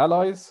and his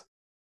allies.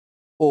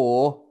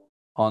 Or,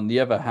 on the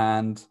other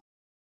hand,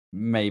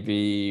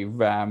 maybe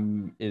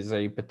RAM is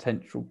a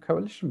potential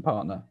coalition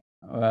partner,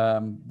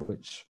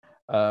 which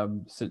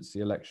since the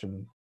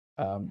election,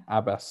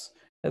 Abbas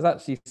has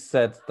actually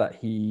said that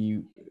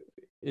he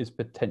is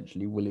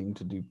potentially willing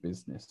to do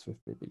business with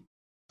Bibi.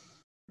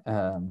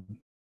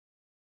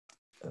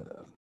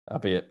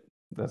 Albeit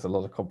there's a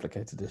lot of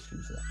complicated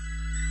issues there.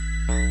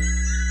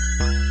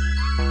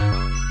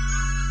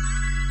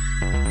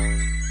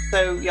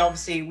 So yeah,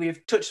 obviously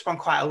we've touched upon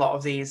quite a lot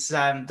of these,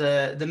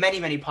 the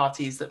many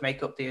parties that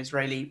make up the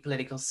Israeli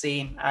political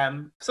scene.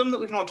 Some that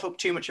we've not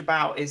talked too much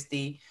about is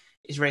the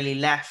Israeli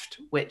left,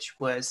 which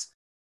was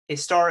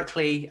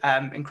historically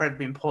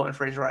incredibly important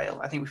for Israel.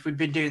 I think if we'd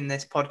been doing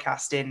this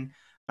podcast in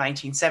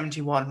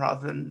 1971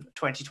 rather than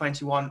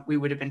 2021, we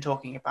would have been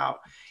talking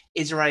about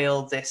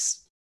Israel,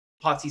 this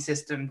party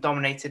system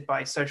dominated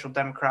by social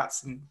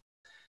democrats in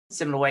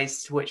similar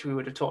ways to which we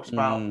would have talked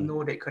about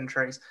Nordic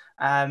countries.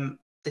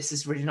 This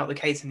is really not the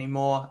case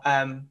anymore.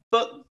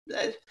 But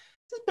there's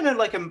been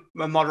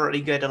a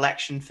moderately good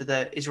election for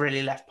the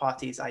Israeli left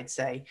parties, I'd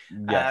say.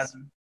 Yes.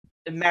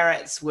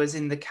 Meretz was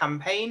in the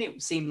campaign.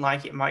 It seemed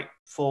like it might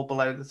fall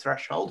below the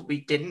threshold. We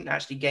didn't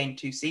actually gain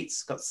 2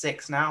 seats, got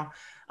 6 now.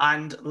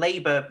 And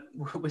Labour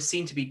was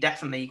seen to be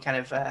definitely kind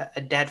of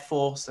a dead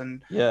force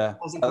and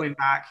wasn't coming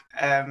back.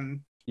 At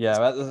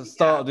the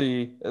start of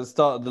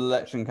the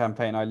election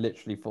campaign, I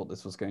literally thought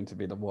this was going to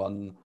be the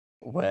one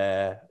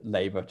where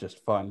Labour just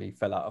finally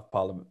fell out of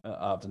Parliament, out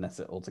of the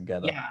Knesset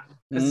altogether. Yeah,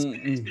 it's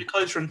been a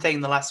close run thing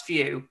the last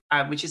few,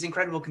 which is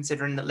incredible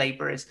considering that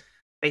Labour is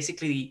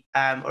basically,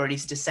 or at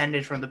least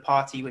descended from the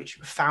party which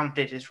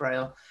founded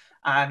Israel,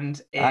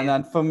 and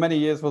for many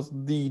years was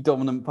the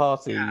dominant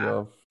party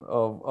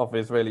of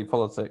Israeli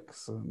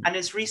politics. And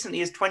as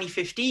recently as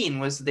 2015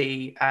 was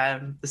the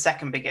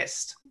second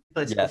biggest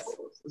political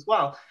force as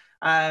well.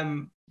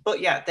 But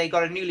yeah, they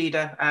got a new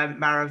leader,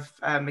 Marav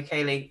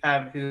Mikhaeli,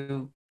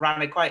 who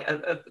ran a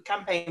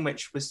campaign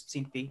which was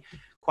seemed to be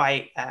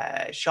quite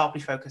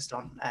sharply focused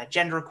on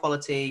gender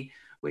equality,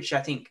 which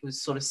I think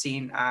was sort of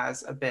seen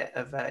as a bit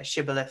of a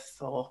shibboleth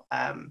for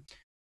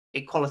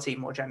equality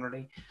more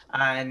generally.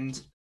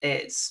 And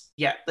it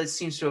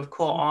seems to have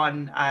caught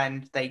on,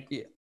 and they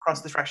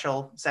crossed the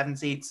threshold, 7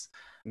 seats.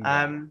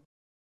 And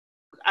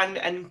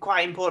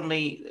quite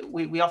importantly,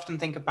 we often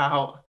think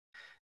about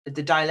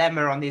the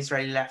dilemma on the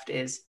Israeli left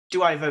is,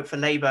 do I vote for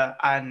Labour,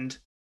 and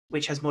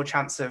which has more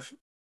chance of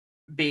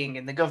being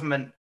in the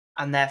government,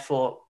 and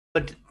therefore,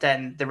 but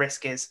then the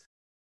risk is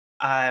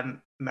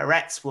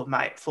Meretz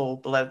might fall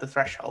below the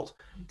threshold.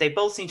 They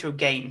both seem to have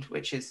gained,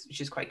 which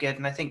is quite good.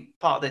 And I think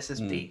part of this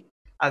is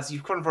as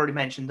you've kind of already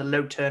mentioned, the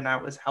low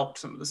turnout has helped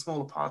some of the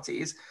smaller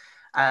parties,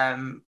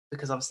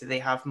 because obviously they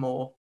have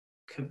more.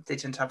 They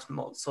tend to have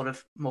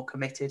more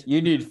committed.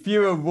 You need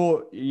fewer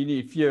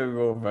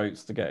raw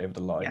votes to get over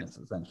the line. It's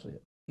essentially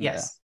it.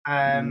 Yes.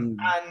 And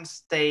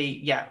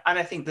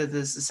I think that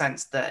there's a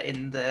sense that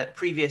in the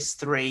previous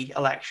 3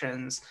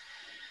 elections,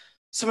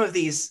 some of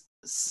these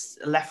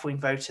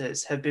left-wing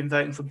voters have been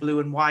voting for blue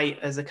and white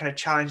as a kind of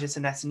challenger to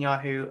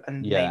Netanyahu,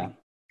 and maybe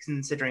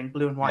considering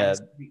blue and white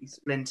is completely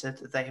splintered,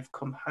 that they have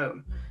come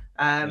home.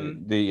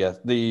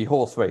 The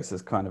horse race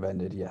has kind of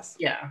ended. Yes.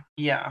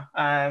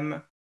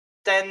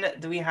 Then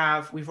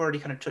we've already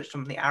kind of touched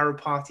on the Arab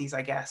parties,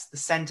 I guess, the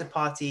centre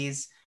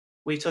parties.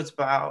 We talked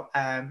about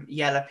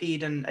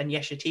Lapid and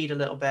Yesh Atid a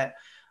little bit.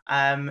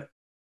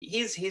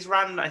 He's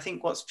ran, I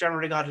think, what's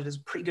generally regarded as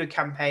a pretty good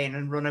campaign,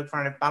 and run a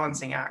kind of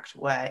balancing act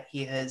where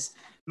he has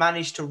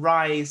managed to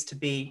rise to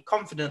be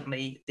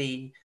confidently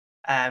the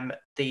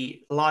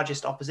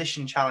largest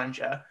opposition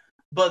challenger,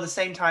 but at the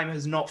same time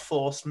has not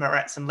forced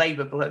Meretz and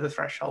Labour below the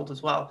threshold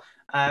as well,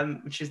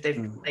 which is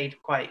they've played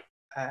quite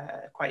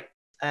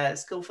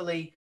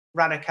skillfully,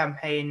 ran a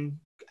campaign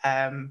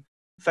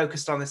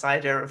focused on this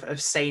idea of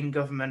sane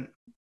government,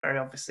 very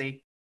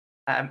obviously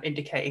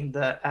indicating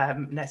that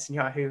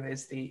Netanyahu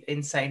is the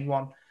insane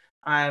one.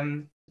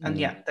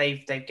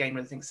 They've gained,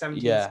 I think,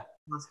 17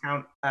 last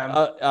count.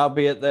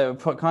 Albeit they're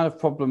kind of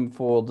problem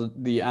for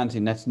the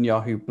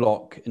anti-Netanyahu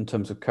bloc in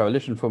terms of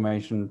coalition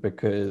formation,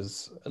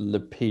 because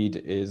Lapid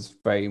is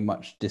very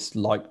much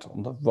disliked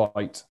on the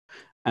right,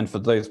 and for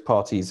those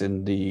parties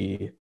in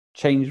the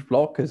change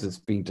bloc, as it's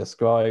been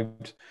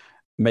described,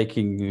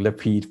 making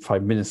Lapid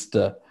prime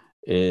minister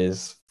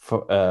is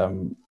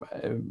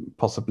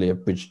possibly a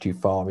bridge too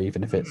far,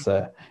 even if it's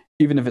a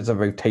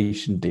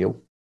rotation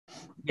deal.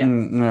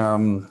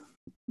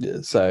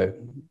 So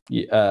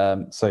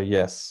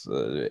yes,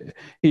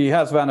 he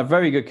has ran a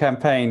very good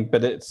campaign,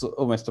 but it's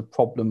almost a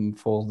problem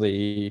for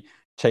the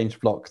change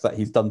bloc that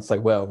he's done so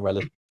well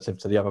relative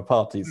to the other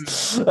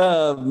parties.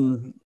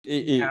 And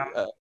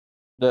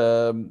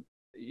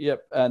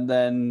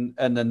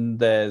then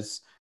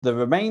there's the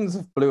remains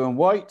of blue and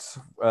white,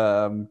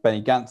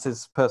 Benny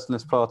Gantz's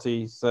personalist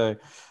party. So,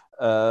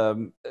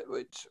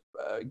 which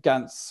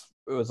Gantz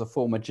was a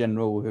former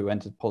general who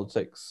entered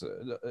politics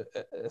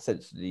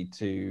essentially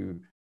to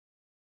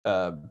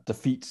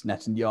defeat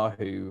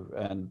Netanyahu,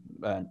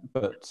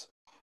 but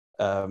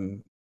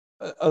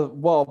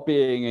while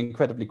being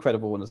incredibly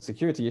credible on a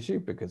security issue,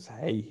 because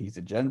hey, he's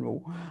a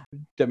general,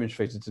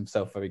 demonstrated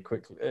himself very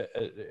quickly.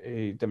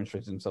 He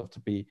demonstrated himself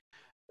to be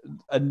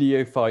a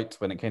neophyte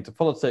when it came to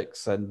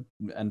politics, and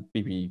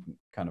Bibi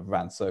kind of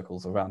ran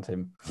circles around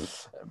him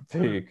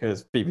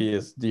because Bibi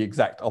is the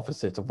exact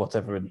opposite of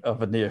whatever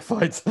of a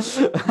neophyte.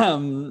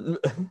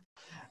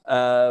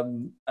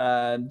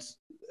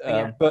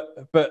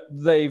 But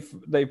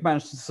they've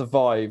managed to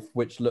survive,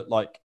 which looked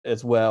like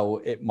as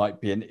well it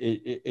might be an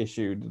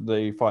issue.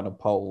 The final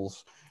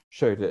polls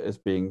showed it as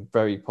being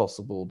very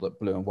possible that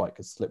blue and white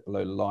could slip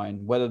below the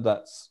line. Whether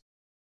that's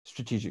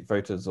strategic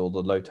voters or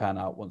the low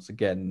turnout. Once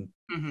again,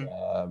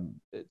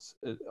 it's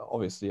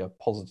obviously a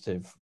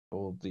positive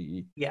for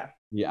the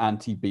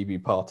anti-Bibi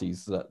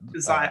parties.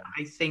 Because I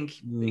think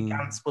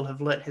Gantz will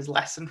have learnt his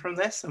lesson from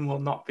this and will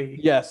not be.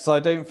 Yes, I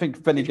don't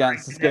think Benny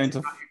Gantz is going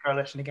to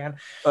coalition again.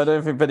 I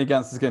don't think Benny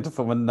Gantz is going to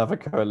form another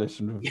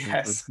coalition with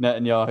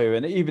Netanyahu,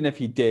 and even if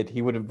he did,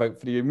 he wouldn't vote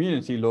for the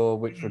immunity law,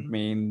 which would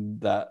mean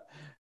that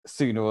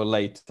sooner or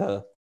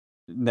later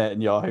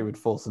Netanyahu would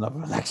force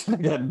another election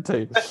again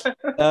too.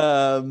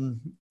 So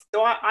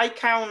I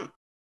count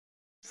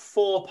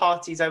 4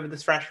 parties over the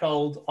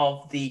threshold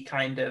of the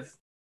kind of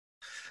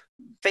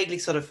vaguely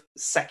sort of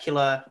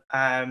secular,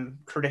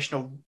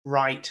 traditional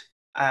right,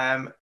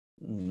 Likud,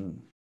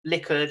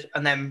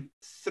 and then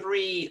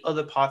 3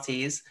 other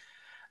parties,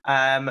 2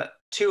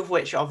 of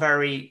which are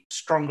very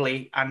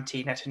strongly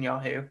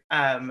anti-Netanyahu,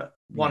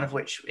 one of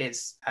which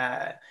is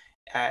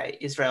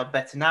Israel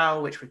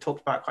Betanal, which we've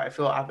talked about quite a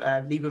few.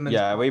 Lieberman.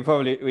 Yeah, we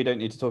don't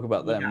need to talk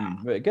about them.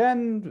 But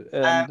again,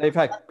 they've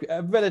had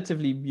a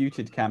relatively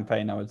muted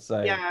campaign, I would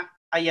say.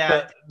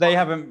 But they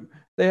haven't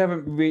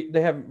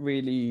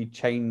really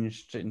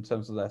changed in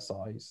terms of their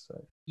size.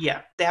 So.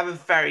 Yeah, they have a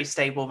very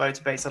stable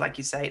voter base. So like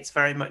you say, it's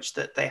very much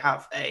that they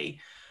have a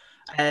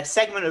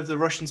segment of the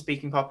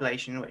Russian-speaking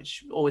population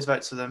which always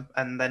votes for them,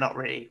 and they're not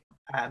really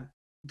one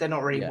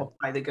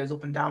that goes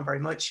up and down very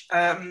much.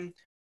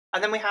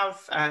 And then we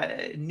have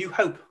New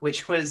Hope,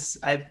 which was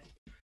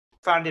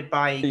founded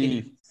by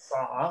the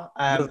Star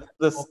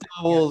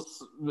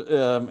Wars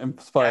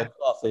inspired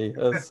party,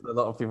 as a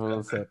lot of people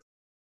have said.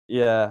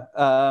 Yeah.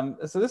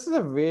 So this is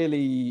a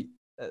really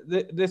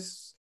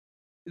this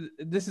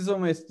is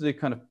almost the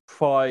kind of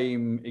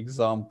prime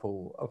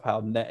example of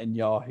how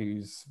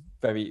Netanyahu's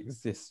very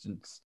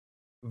existence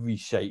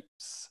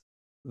reshapes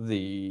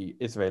the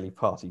Israeli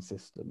party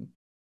system.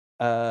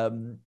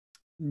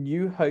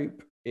 New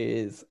Hope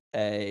is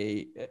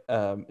a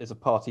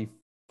party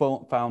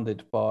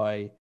founded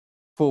by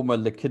former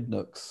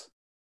Likudniks.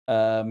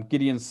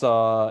 Gideon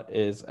Saar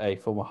is a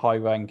former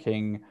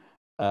high-ranking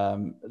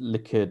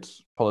Likud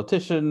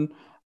politician.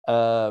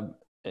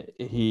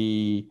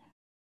 He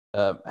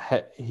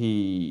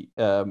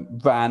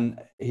ran.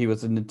 He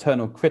was an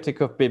internal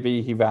critic of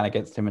Bibi. He ran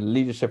against him in a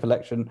leadership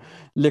election.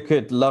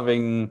 Likud,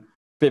 loving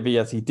Bibi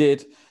as he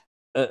did,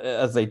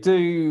 as they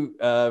do,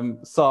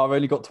 Saar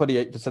only got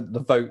 28% of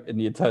the vote in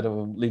the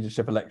internal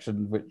leadership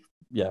election, which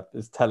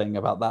is telling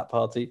about that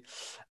party.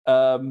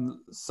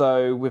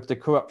 So with the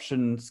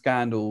corruption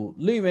scandal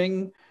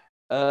looming,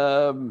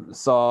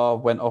 Saar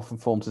went off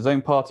and formed his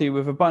own party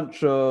with a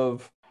bunch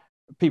of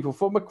people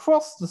from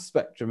across the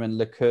spectrum in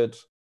Likud,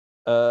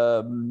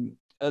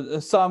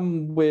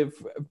 some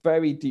with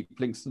very deep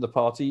links to the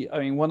party. I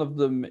mean, one of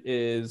them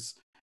is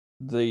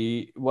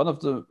one of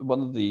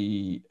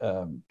the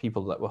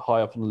people that were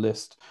high up on the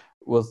list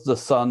was the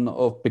son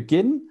of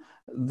Begin,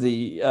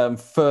 the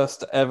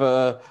first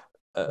ever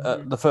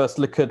the first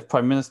Likud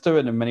prime minister,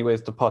 and in many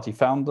ways the party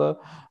founder.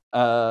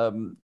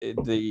 One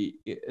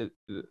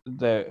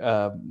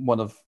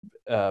of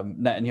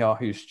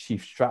Netanyahu's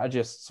chief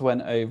strategists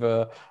went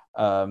over,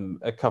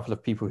 a couple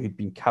of people who'd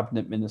been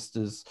cabinet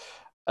ministers,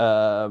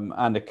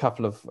 and a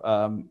couple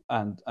of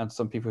and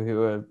some people who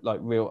were like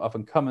real up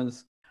and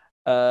comers.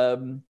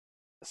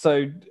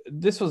 So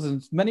this was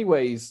in many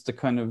ways the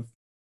kind of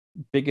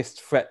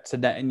biggest threat to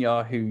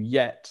Netanyahu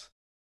yet,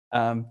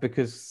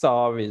 because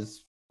Saar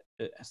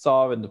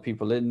and the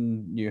people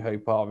in New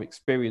Hope are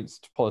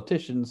experienced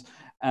politicians,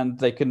 and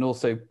they can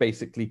also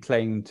basically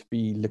claim to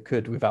be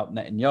Likud without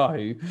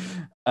Netanyahu.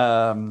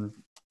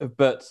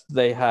 But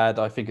they had,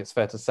 I think it's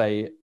fair to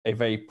say, a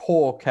very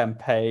poor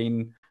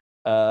campaign.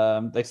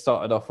 They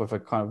started off with a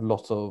kind of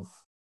lot of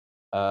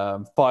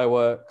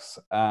fireworks,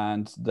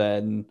 and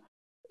then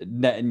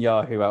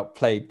Netanyahu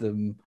outplayed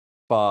them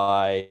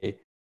by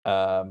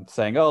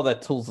saying, "Oh, they're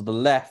tools of the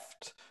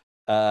left,"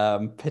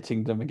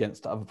 pitting them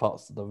against other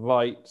parts of the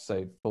right,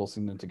 so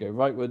forcing them to go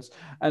rightwards.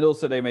 And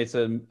also they made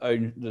some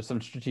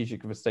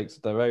strategic mistakes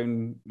of their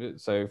own.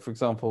 So, for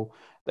example,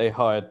 they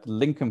hired the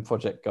Lincoln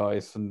Project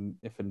guys from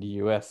the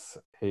US,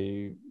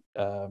 who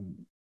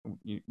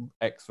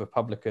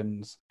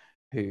ex-Republicans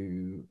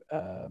who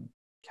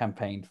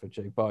campaigned for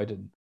Joe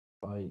Biden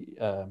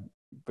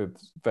with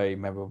very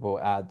memorable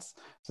ads.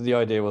 So the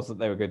idea was that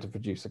they were going to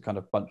produce a kind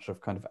of bunch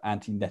of kind of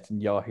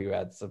anti-Netanyahu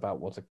ads about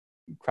what a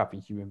crappy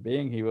human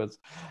being he was,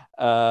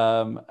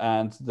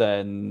 and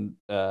then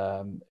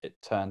it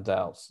turned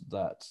out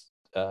that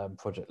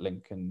Project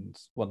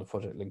Lincoln's one of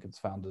Project Lincoln's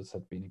founders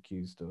had been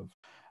accused of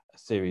a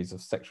series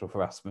of sexual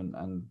harassment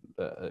and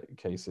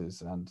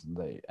cases, and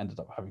they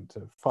ended up having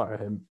to fire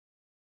him.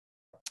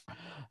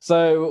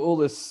 So all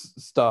this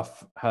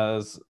stuff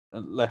has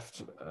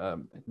left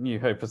New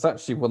Hope as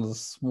actually one of the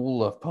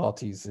smaller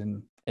parties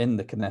in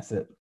the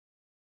Knesset.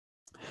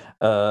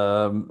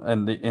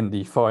 And in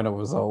the final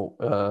result,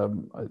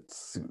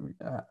 it's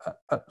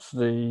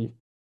actually,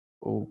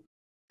 and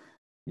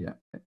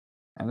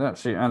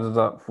actually ended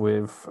up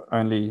with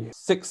only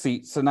 6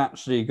 seats, and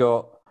actually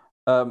got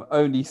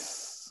only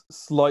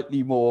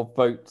slightly more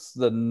votes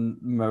than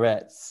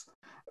Meretz,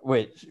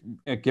 which,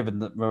 given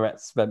that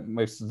Meretz spent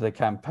most of the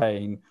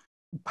campaign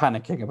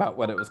panicking about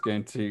when it was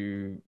going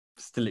to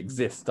still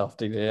exist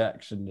after the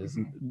election, is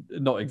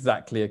not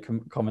exactly a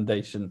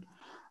commendation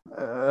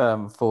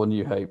for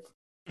New Hope.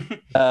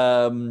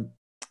 So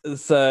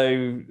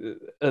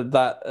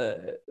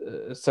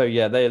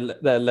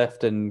they're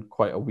left in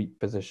quite a weak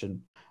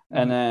position.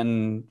 And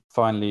then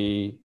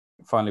finally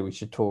we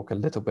should talk a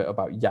little bit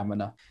about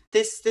Yamuna.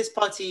 This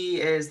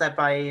party is led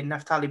by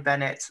Naftali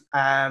Bennett,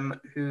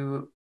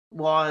 who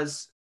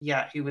was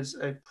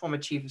a former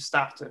chief of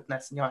staff of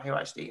Netanyahu,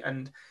 actually,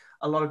 and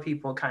a lot of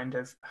people kind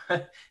of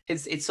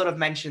it's sort of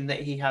mentioned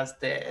that he has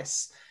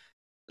this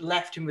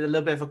left him with a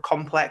little bit of a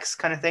complex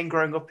kind of thing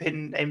growing up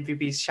in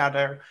MVB's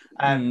shadow.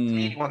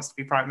 He wants to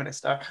be prime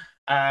minister,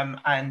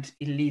 and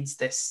he leads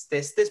this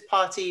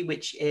party,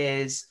 which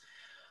is,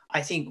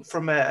 I think,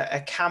 from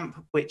a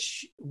camp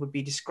which would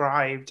be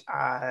described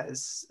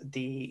as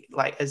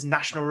as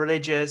national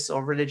religious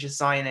or religious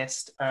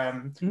Zionist.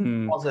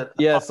 Although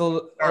it's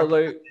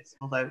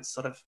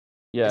sort of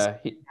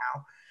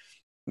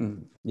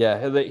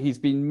he's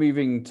been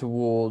moving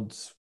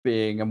towards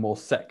being a more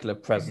secular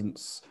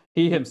presence.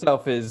 He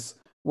himself is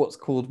what's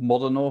called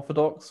modern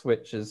Orthodox,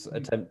 which is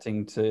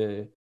attempting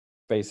to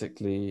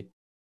basically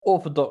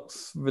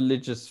Orthodox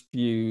religious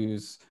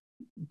views,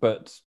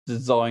 but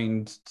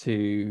designed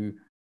to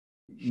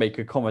make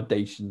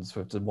accommodations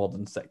with the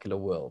modern secular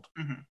world.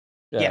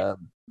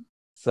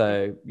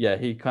 So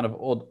he kind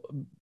of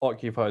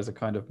occupies a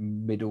kind of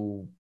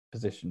middle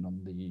position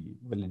on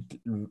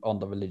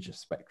the religious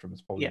spectrum.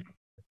 Is probably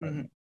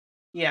and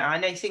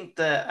I think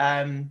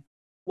that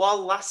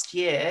while last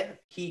year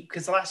he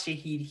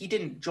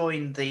didn't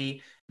join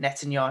the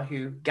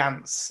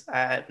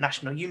Netanyahu-Gantz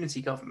national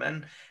unity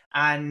government,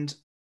 and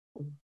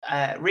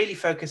really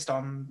focused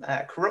on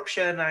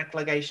corruption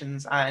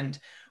allegations, and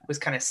was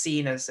kind of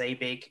seen as a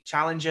big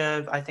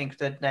challenger. I think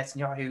that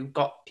Netanyahu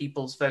got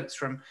people's votes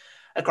from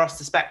across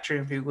the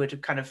spectrum who would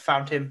have kind of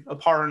found him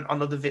abhorrent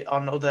on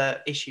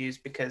other issues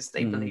because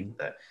they believed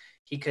that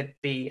he could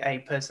be a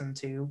person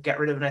to get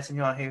rid of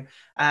Netanyahu.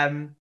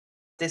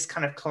 This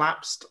kind of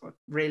collapsed,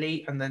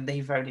 really, and then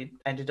they've only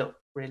ended up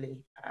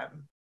really.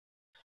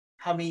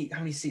 How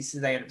many seats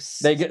did they end up?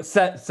 They get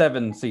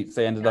 7 seats.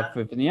 They ended up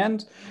with in the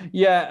end.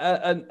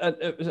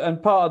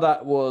 And part of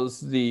that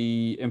was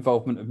the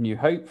involvement of New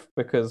Hope,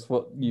 because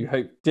what New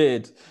Hope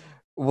did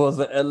was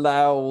it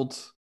allowed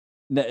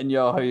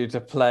Netanyahu to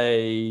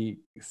play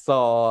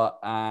Saar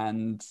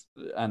and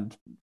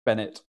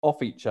Bennett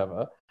off each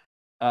other.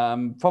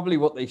 Probably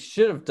what they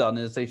should have done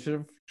is they should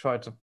have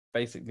tried to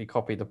basically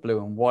copy the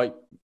blue and white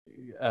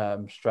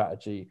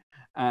strategy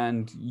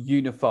and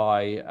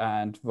unify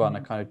and run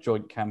a kind of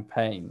joint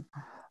campaign.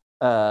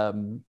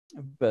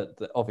 But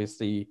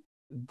obviously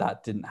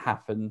that didn't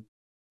happen,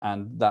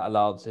 and that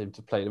allowed him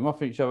to play them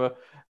off each other.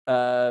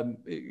 And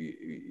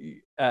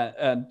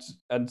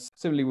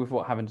similarly with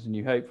what happened to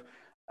New Hope,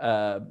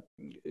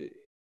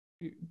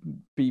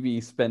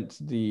 Bibi spent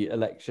the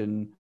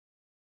election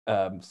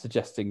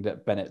suggesting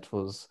that Bennett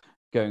was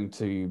going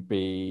to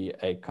be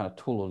a kind of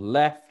tool of the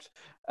left.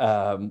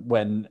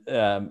 When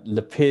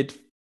Lapid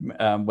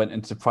went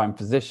into prime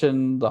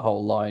position, the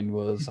whole line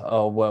was,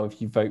 oh, well, if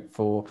you vote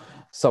for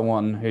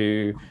someone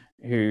who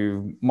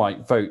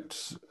might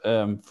vote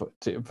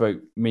to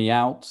vote me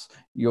out,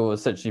 you're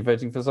essentially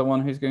voting for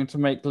someone who's going to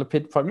make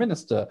Lapid prime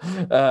minister.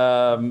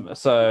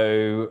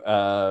 So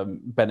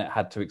Bennett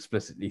had to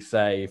explicitly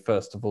say,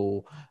 first of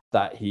all,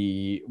 that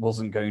he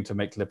wasn't going to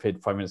make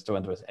Lapid prime minister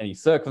under any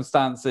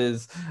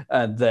circumstances,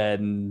 and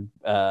then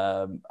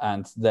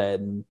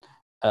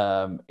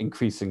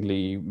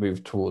increasingly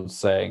moved towards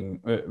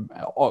saying,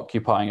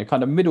 occupying a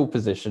kind of middle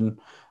position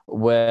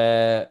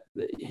where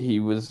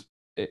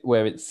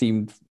it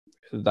seemed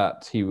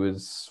that he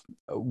was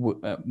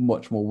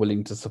much more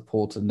willing to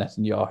support a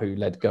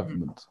Netanyahu-led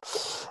government.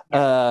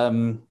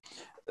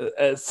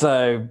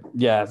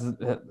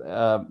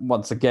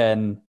 Once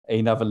again,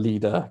 another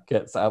leader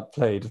gets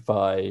outplayed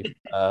by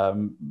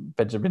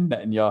Benjamin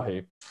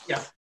Netanyahu.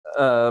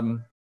 And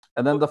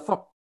then I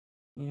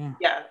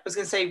was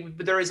going to say,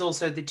 but there is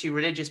also the two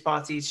religious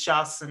parties,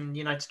 Shas and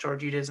United Torah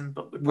Judaism,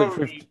 but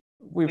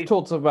we've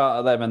talked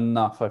about them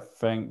enough, I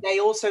think. They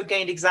also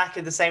gained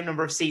exactly the same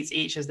number of seats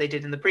each as they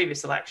did in the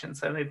previous election,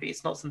 so maybe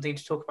it's not something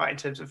to talk about in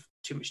terms of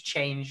too much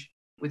change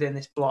within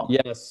this bloc.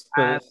 Yes,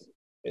 but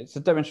it's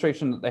a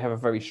demonstration that they have a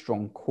very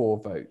strong core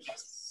vote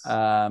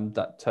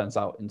that turns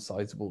out in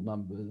sizable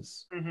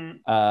numbers,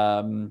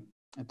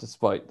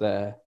 despite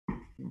their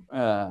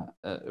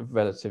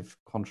relative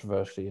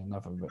controversy in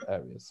other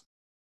areas.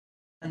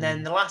 And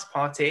then the last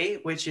party,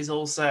 which is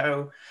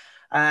also,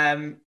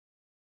 I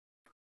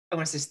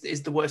want to say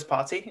is the worst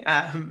party,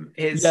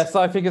 is... Yes,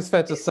 I think it's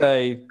fair to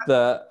say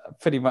that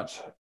pretty much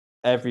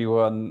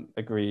everyone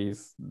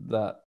agrees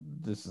that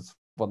this is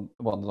one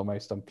of the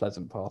most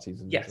unpleasant parties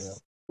in Israel.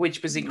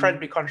 Which was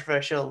incredibly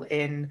controversial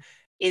in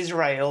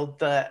Israel,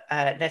 that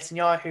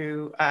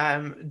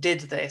Netanyahu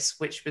did this,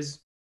 which was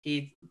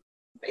he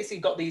basically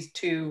got these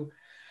two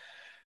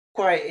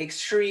quite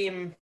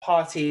extreme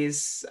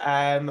parties,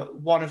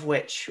 one of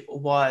which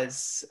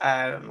was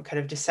kind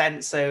of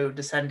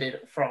descended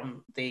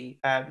from the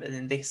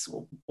in this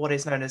what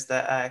is known as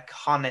the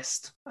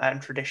Kahanist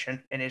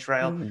tradition in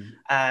Israel,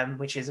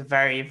 which is a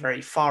very,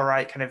 very far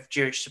right kind of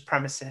Jewish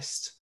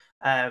supremacist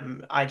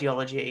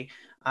ideology,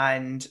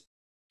 and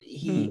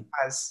he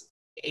has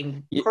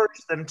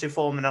encouraged them to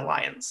form an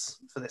alliance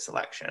for this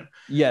election.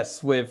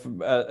 Yes, with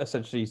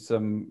essentially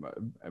some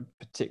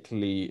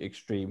particularly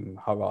extreme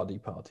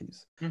Haredi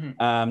parties.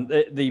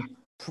 The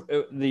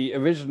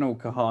original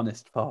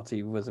Kahanist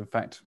party was in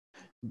fact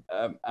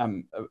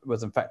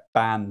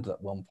banned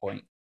at one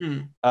point.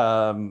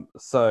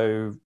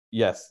 So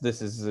yes,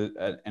 this is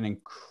an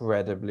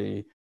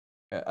incredibly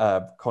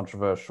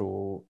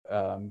controversial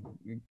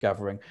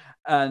gathering,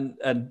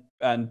 and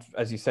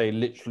as you say,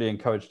 literally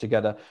encouraged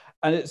together.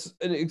 And it's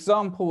an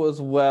example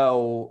as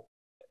well.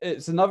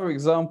 It's another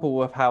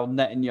example of how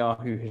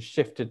Netanyahu has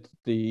shifted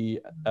the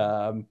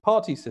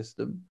party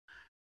system,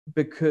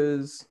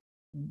 because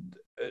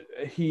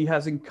he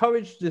has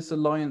encouraged this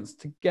alliance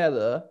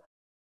together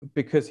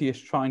because he is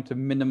trying to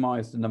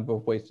minimize the number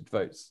of wasted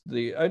votes.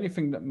 The only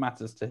thing that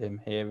matters to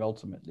him here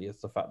ultimately is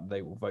the fact that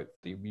they will vote for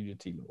the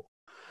immunity law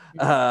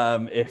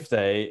if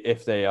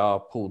they are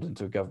pulled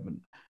into a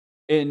government.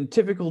 In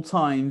typical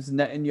times,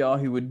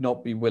 Netanyahu would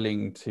not be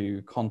willing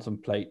to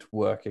contemplate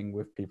working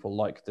with people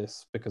like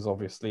this, because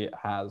obviously it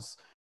has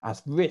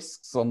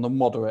risks on the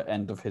moderate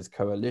end of his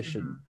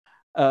coalition.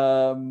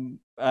 And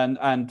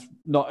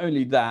not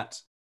only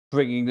that,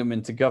 bringing them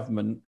into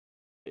government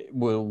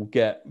will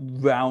get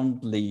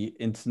roundly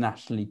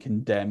internationally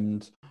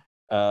condemned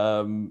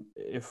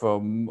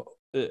from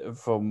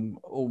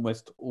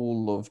almost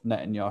all of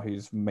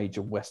Netanyahu's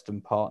major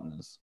Western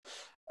partners.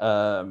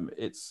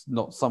 It's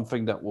not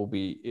something that will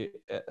be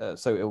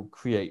so it will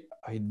create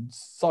a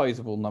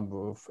sizable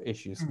number of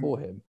issues for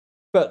him,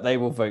 but they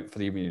will vote for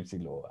the immunity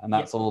law, and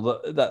that's all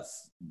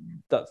that's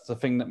the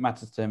thing that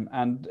matters to him.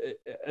 And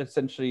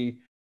essentially,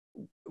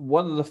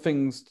 one of the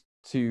things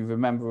to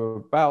remember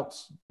about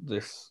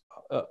this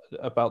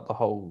about the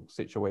whole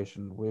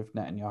situation with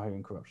Netanyahu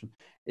and corruption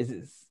is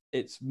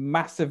it's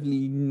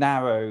massively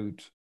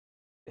narrowed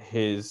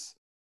his,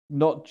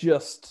 not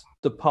just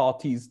the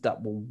parties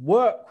that will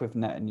work with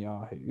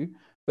Netanyahu,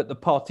 but the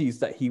parties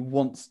that he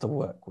wants to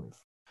work with.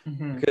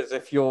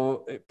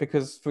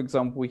 Because for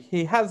example,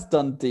 he has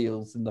done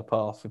deals in the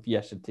past with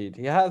Yesh Atid,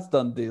 he has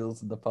done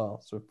deals in the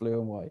past with Blue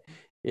and White,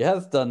 he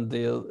has done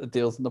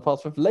deals in the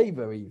past with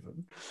Labour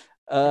even,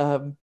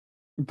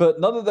 but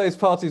none of those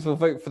parties will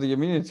vote for the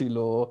immunity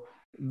law.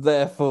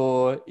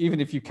 Therefore, even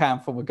if you can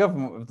form a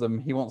government with them,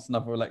 he wants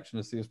another election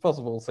as soon as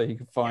possible so he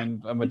can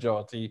find a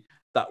majority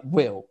that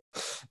will.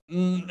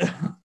 So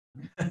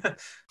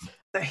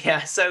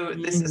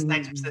this is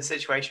next to the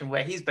situation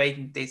where he's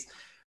making these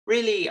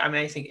really, I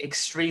mean, I think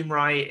extreme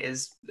right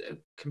is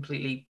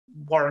completely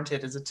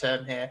warranted as a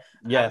term here.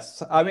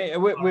 Yes, I mean,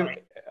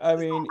 I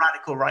mean,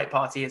 radical right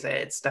party, is it?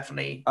 It's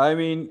definitely. I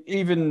mean,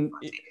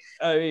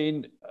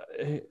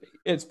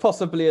 it's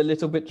possibly a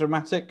little bit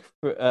dramatic,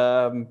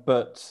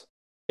 but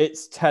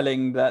it's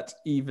telling that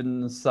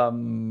even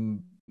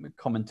some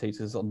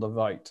commentators on the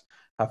right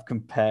have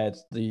compared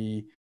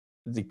the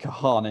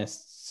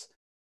Kahanists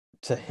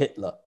to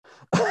Hitler,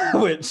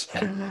 which,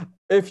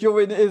 if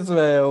you're in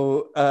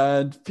Israel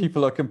and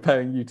people are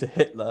comparing you to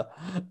Hitler,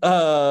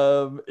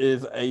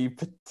 is a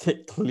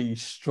particularly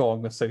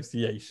strong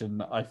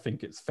association, I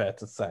think it's fair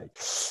to say.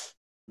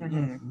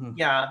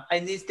 Yeah,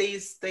 and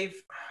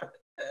they've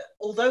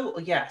although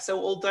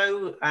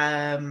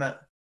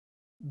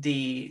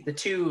the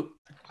two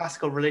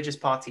classical religious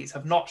parties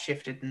have not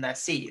shifted in their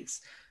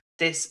seats,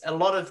 a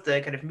lot of the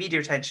kind of media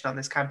attention on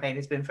this campaign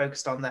has been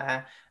focused on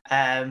their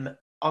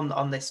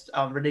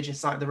the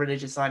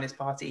religious Zionist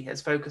party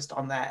has focused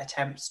on their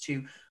attempts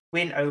to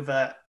win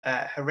over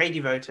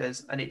Haredi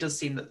voters, and it does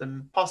seem that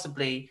them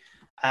possibly,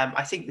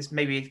 I think this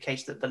may be the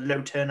case, that the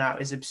low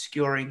turnout is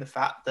obscuring the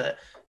fact that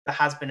there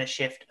has been a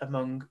shift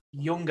among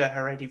younger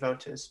Haredi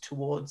voters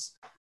towards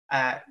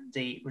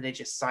the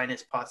religious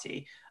Zionist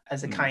party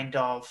as a kind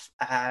of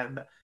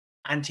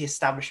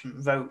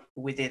anti-establishment vote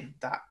within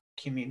that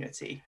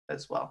community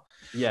as well.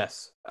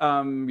 Yes,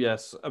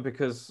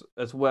 because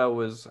as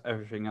well as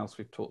everything else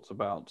we've talked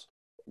about,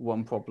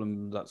 one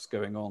problem that's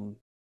going on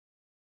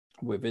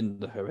within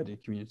the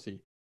Haredi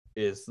community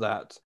is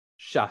that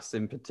Shas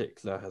in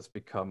particular has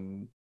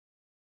become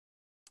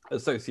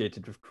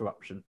associated with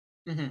corruption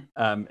in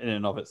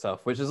and of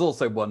itself, which is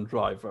also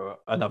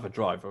another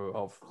driver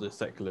of the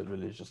secular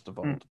religious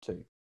divide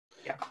too.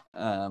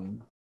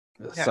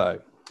 So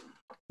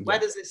where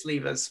does this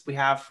leave us? We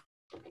have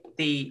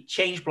the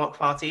change bloc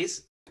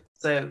parties,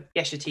 so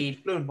Yesh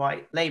Atid, Blue and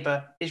White,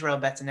 Labour, Israel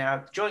Better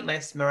Now, Joint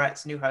List,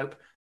 Meretz, New Hope,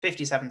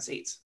 57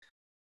 seats.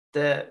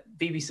 The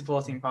Bibi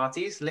supporting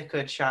parties,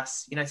 Likud,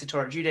 Shas, United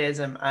Torah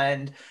Judaism,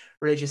 and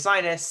Religious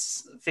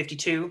Zionists,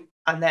 52.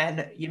 And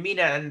then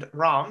Yamina and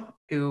Ram,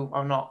 who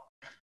are not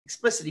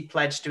explicitly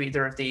pledged to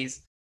either of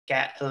these,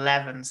 get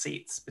 11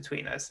 seats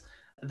between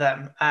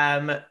them.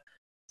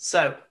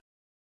 So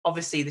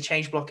obviously the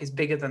Change bloc is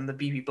bigger than the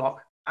BB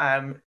bloc.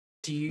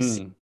 Do you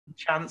see a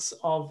chance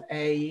of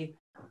a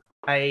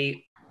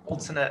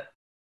alternate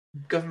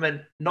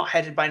government not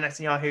headed by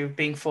Netanyahu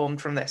being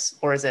formed from this,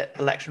 or is it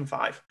election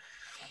 5?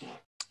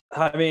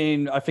 I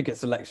mean, I think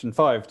it's election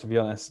 5, to be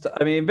honest.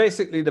 I mean,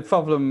 basically, the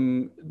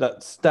problem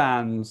that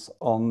stands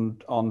on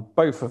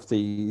both of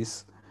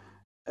these,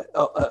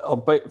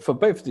 for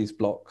both of these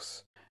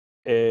blocks,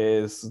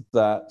 is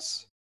that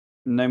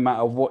no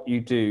matter what you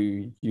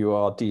do, you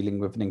are dealing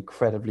with an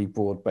incredibly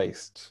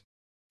broad-based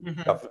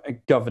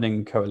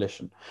governing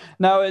coalition.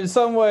 Now, in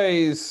some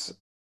ways,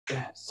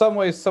 some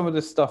of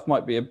this stuff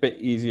might be a bit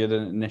easier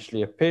than it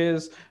initially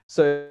appears.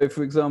 So,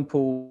 for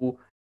example,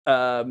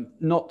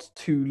 not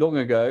too long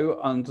ago,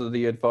 under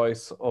the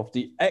advice of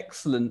the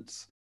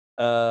excellent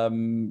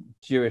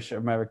Jewish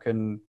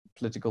American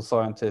political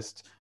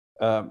scientist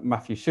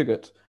Matthew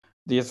Shugart,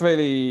 the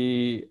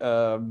Israeli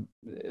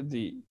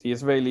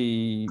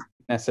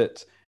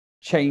Knesset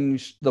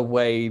changed the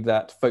way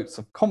that votes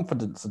of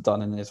confidence are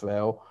done in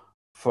Israel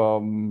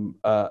from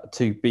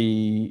to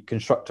be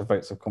constructive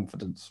votes of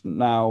confidence.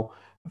 Now,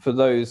 for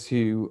those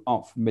who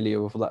aren't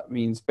familiar with what that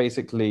means,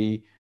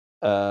 basically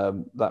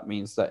that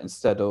means that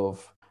instead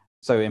of,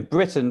 so in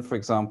Britain, for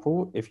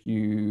example, if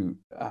you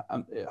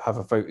have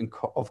a vote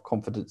of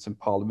confidence in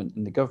Parliament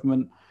and the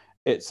government,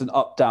 it's an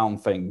up-down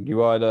thing.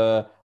 You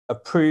either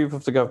approve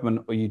of the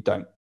government or you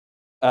don't.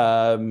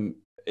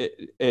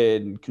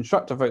 In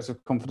constructive votes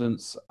of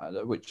confidence,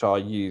 which are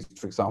used,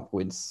 for example,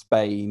 in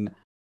Spain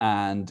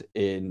and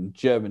in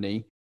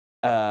Germany,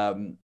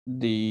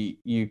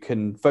 you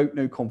can vote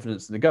no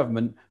confidence in the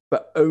government,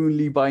 but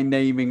only by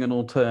naming an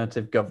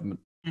alternative government.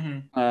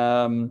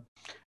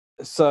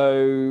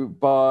 So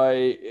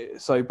by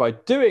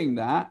doing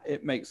that,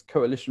 it makes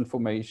coalition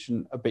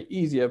formation a bit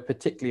easier,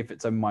 particularly if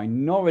it's a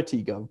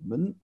minority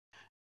government,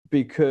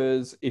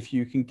 because if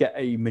you can get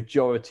a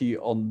majority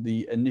on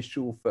the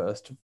initial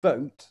first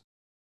vote,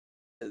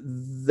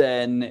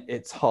 then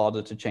it's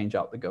harder to change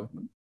out the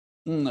government.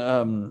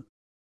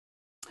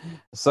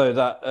 So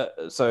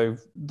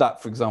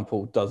that, for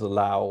example, does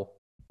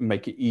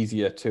make it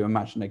easier to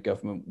imagine a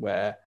government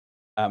where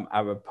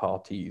Arab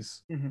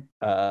parties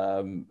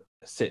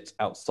sit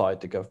outside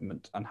the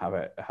government and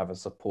have a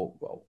support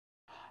role.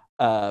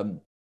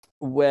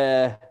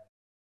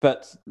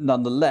 But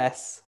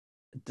nonetheless,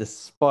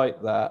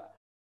 despite that,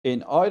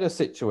 in either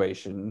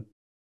situation,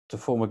 to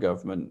form a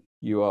government,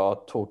 you are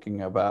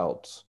talking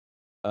about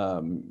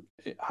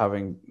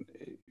having.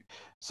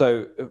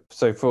 So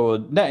for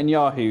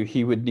Netanyahu,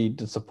 he would need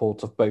the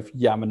support of both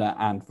Yamina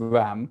and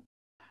Ram.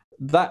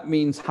 That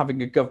means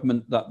having a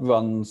government that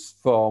runs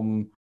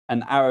from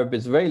an Arab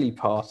Israeli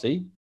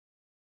party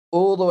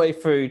all the way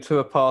through to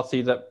a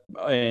party that,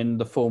 in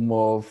the form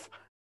of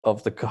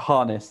the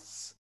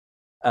Kahanists,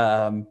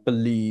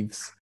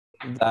 believes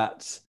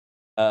that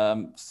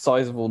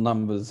sizable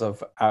numbers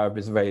of Arab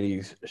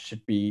Israelis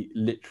should be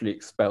literally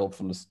expelled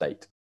from the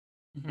state.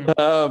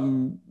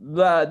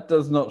 That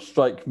does not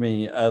strike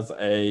me as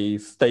a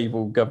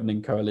stable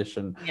governing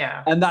coalition.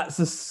 Yeah. And that's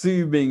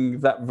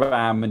assuming that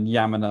Ram and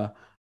Yamina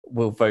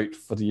will vote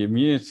for the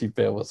immunity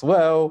bill as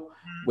well,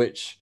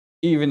 which,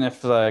 even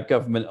if a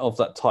government of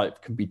that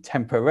type can be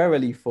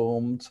temporarily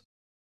formed,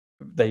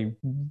 they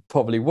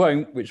probably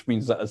won't, which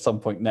means that at some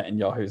point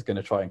Netanyahu is going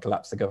to try and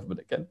collapse the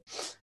government again.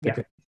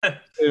 Because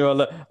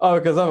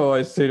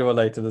otherwise, sooner or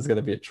later, there's going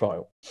to be a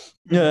trial.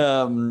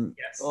 Yes.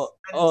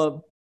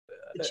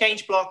 The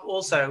Change bloc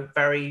also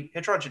very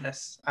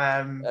heterogeneous.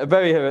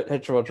 Very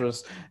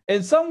heterogeneous.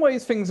 In some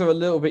ways, things are a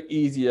little bit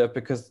easier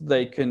because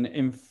they can,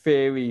 in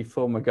theory,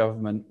 form a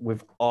government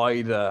with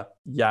either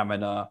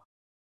Yamina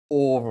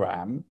or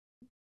Ram.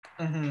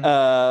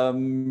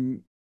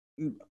 And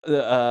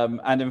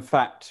in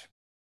fact,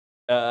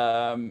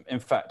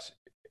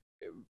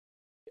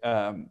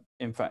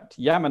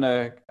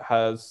 Yamina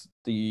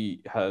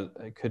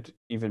could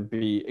even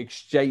be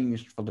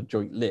exchanged for the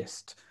joint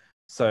list.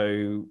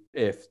 So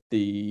if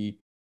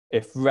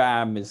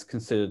Ram is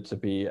considered to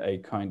be a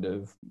kind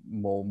of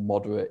more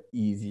moderate,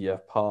 easier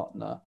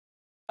partner,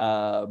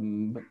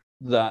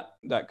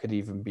 that could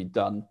even be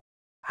done.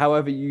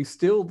 However, you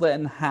still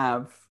then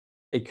have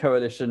a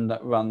coalition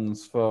that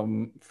runs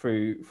from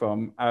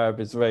Arab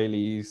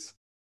Israelis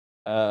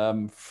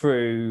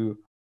through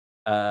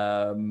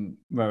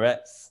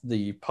Meretz,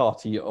 the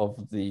party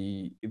of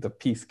the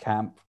peace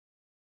camp,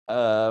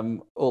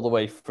 all the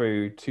way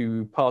through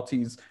to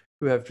parties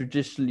who have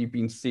traditionally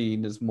been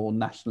seen as more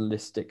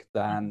nationalistic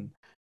than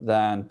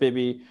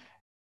Bibi.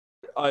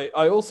 I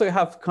also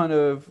have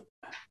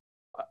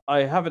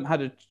I haven't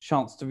had a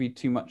chance to read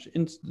too much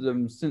into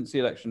them since the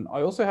election.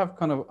 I also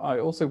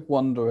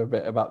wonder a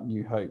bit about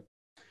New Hope,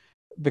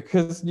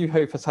 because New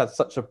Hope has had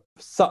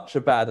such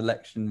a bad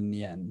election in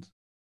the end,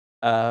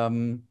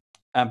 and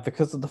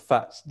because of the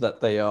fact that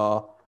they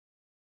are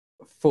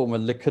former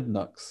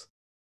Likudniks,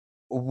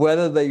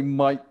 whether there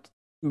might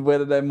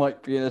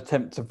be an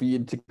attempt to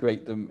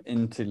reintegrate them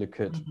into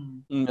Likud,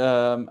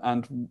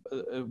 and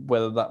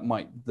whether that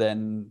might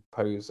then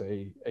pose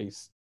a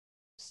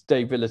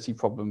stability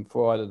problem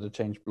for either the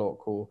Change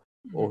bloc or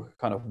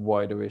kind of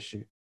wider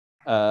issue.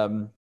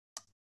 So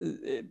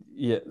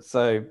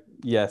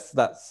yes,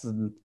 that's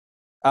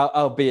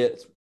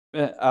albeit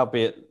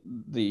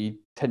the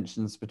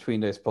tensions between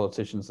those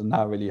politicians are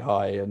now really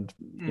high, and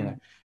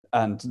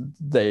and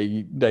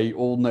they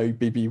all know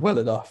Bibi well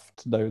enough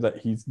to know that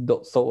he's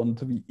not someone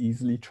to be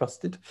easily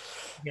trusted.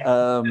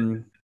 Yeah.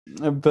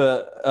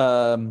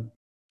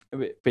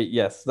 But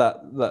yes,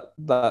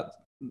 that's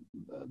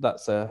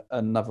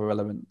another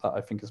element that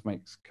I think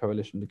makes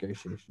coalition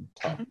negotiation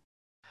tough.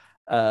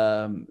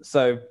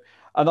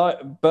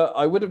 But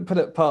I wouldn't put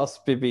it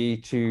past Bibi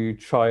to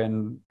try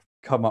and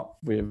come up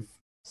with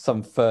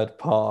some third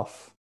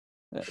path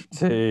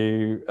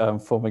to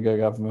forming a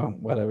government,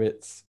 whether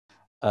it's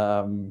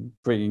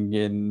bringing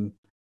in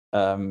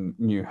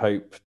New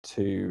Hope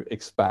to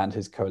expand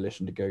his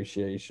coalition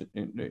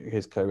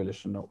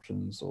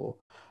options,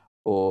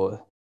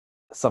 or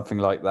something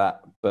like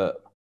that.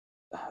 But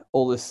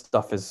all this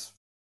stuff is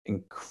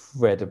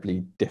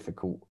incredibly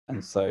difficult,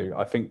 and so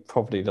I think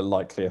probably the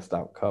likeliest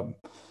outcome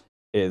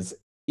is,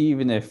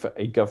 even if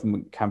a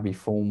government can be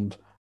formed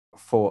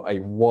for a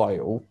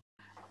while,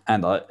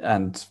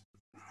 and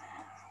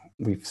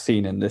we've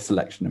seen in this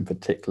election in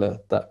particular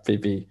that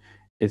Bibi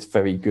is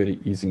very good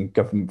at using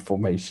government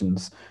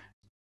formations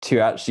to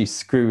actually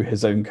screw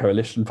his own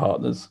coalition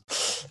partners,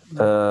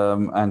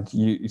 and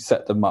you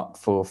set them up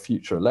for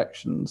future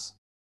elections.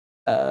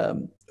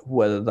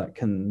 Whether they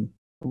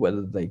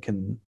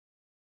can,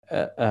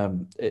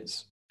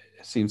 it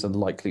seems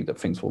unlikely that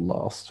things will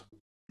last.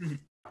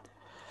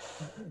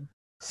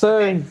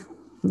 So,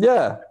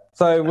 yeah.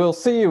 So we'll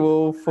see you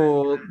all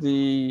for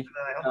the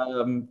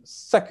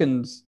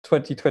second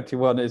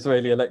 2021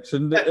 Israeli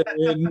election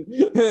in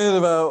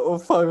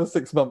about 5 or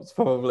 6 months,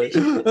 probably.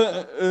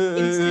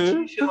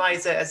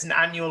 Institutionalize it as an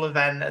annual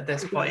event at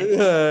this point.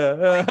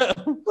 Yeah.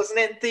 Wasn't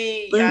it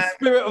the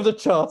spirit of the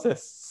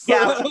Chartists?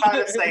 Yeah, I was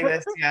about to say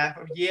this. Yeah,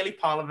 yearly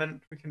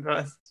parliament. We can do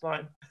it. It's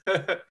fine.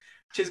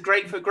 Which is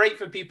great for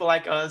people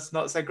like us,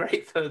 not so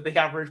great for the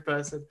average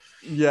person.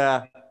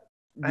 Yeah.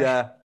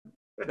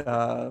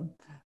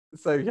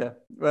 So yeah,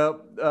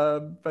 well,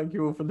 thank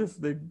you all for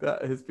listening.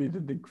 That has been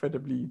an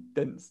incredibly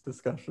dense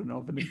discussion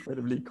of an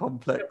incredibly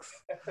complex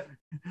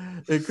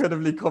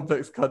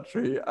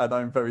country, and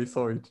I'm very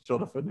sorry to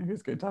Jonathan,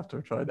 who's going to have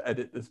to try and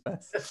edit this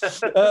mess.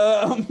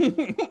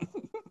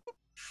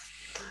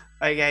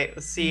 Okay,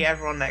 we'll see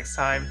everyone next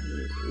time.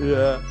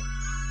 Yeah,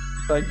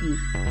 thank you.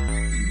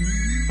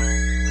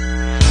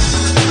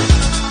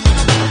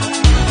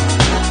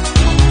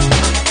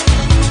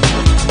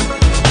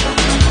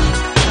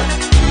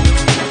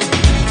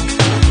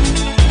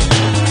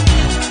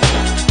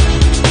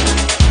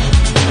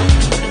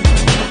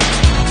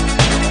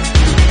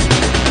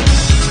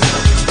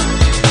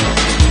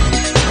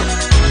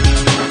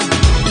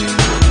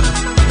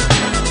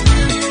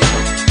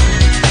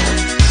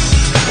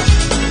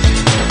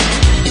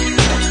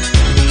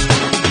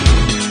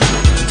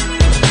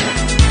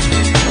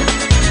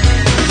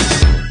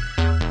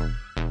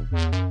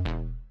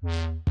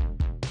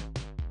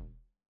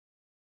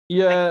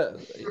 Yeah.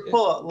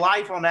 Report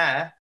live on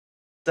air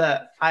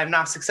that I am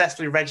now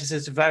successfully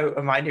registered to vote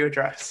on my new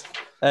address.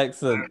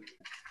 Excellent.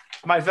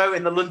 My vote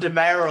in the London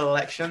mayoral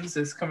elections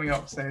is coming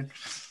up soon.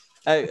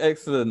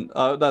 Excellent.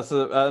 That's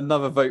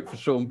another vote for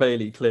Sean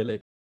Bailey, clearly.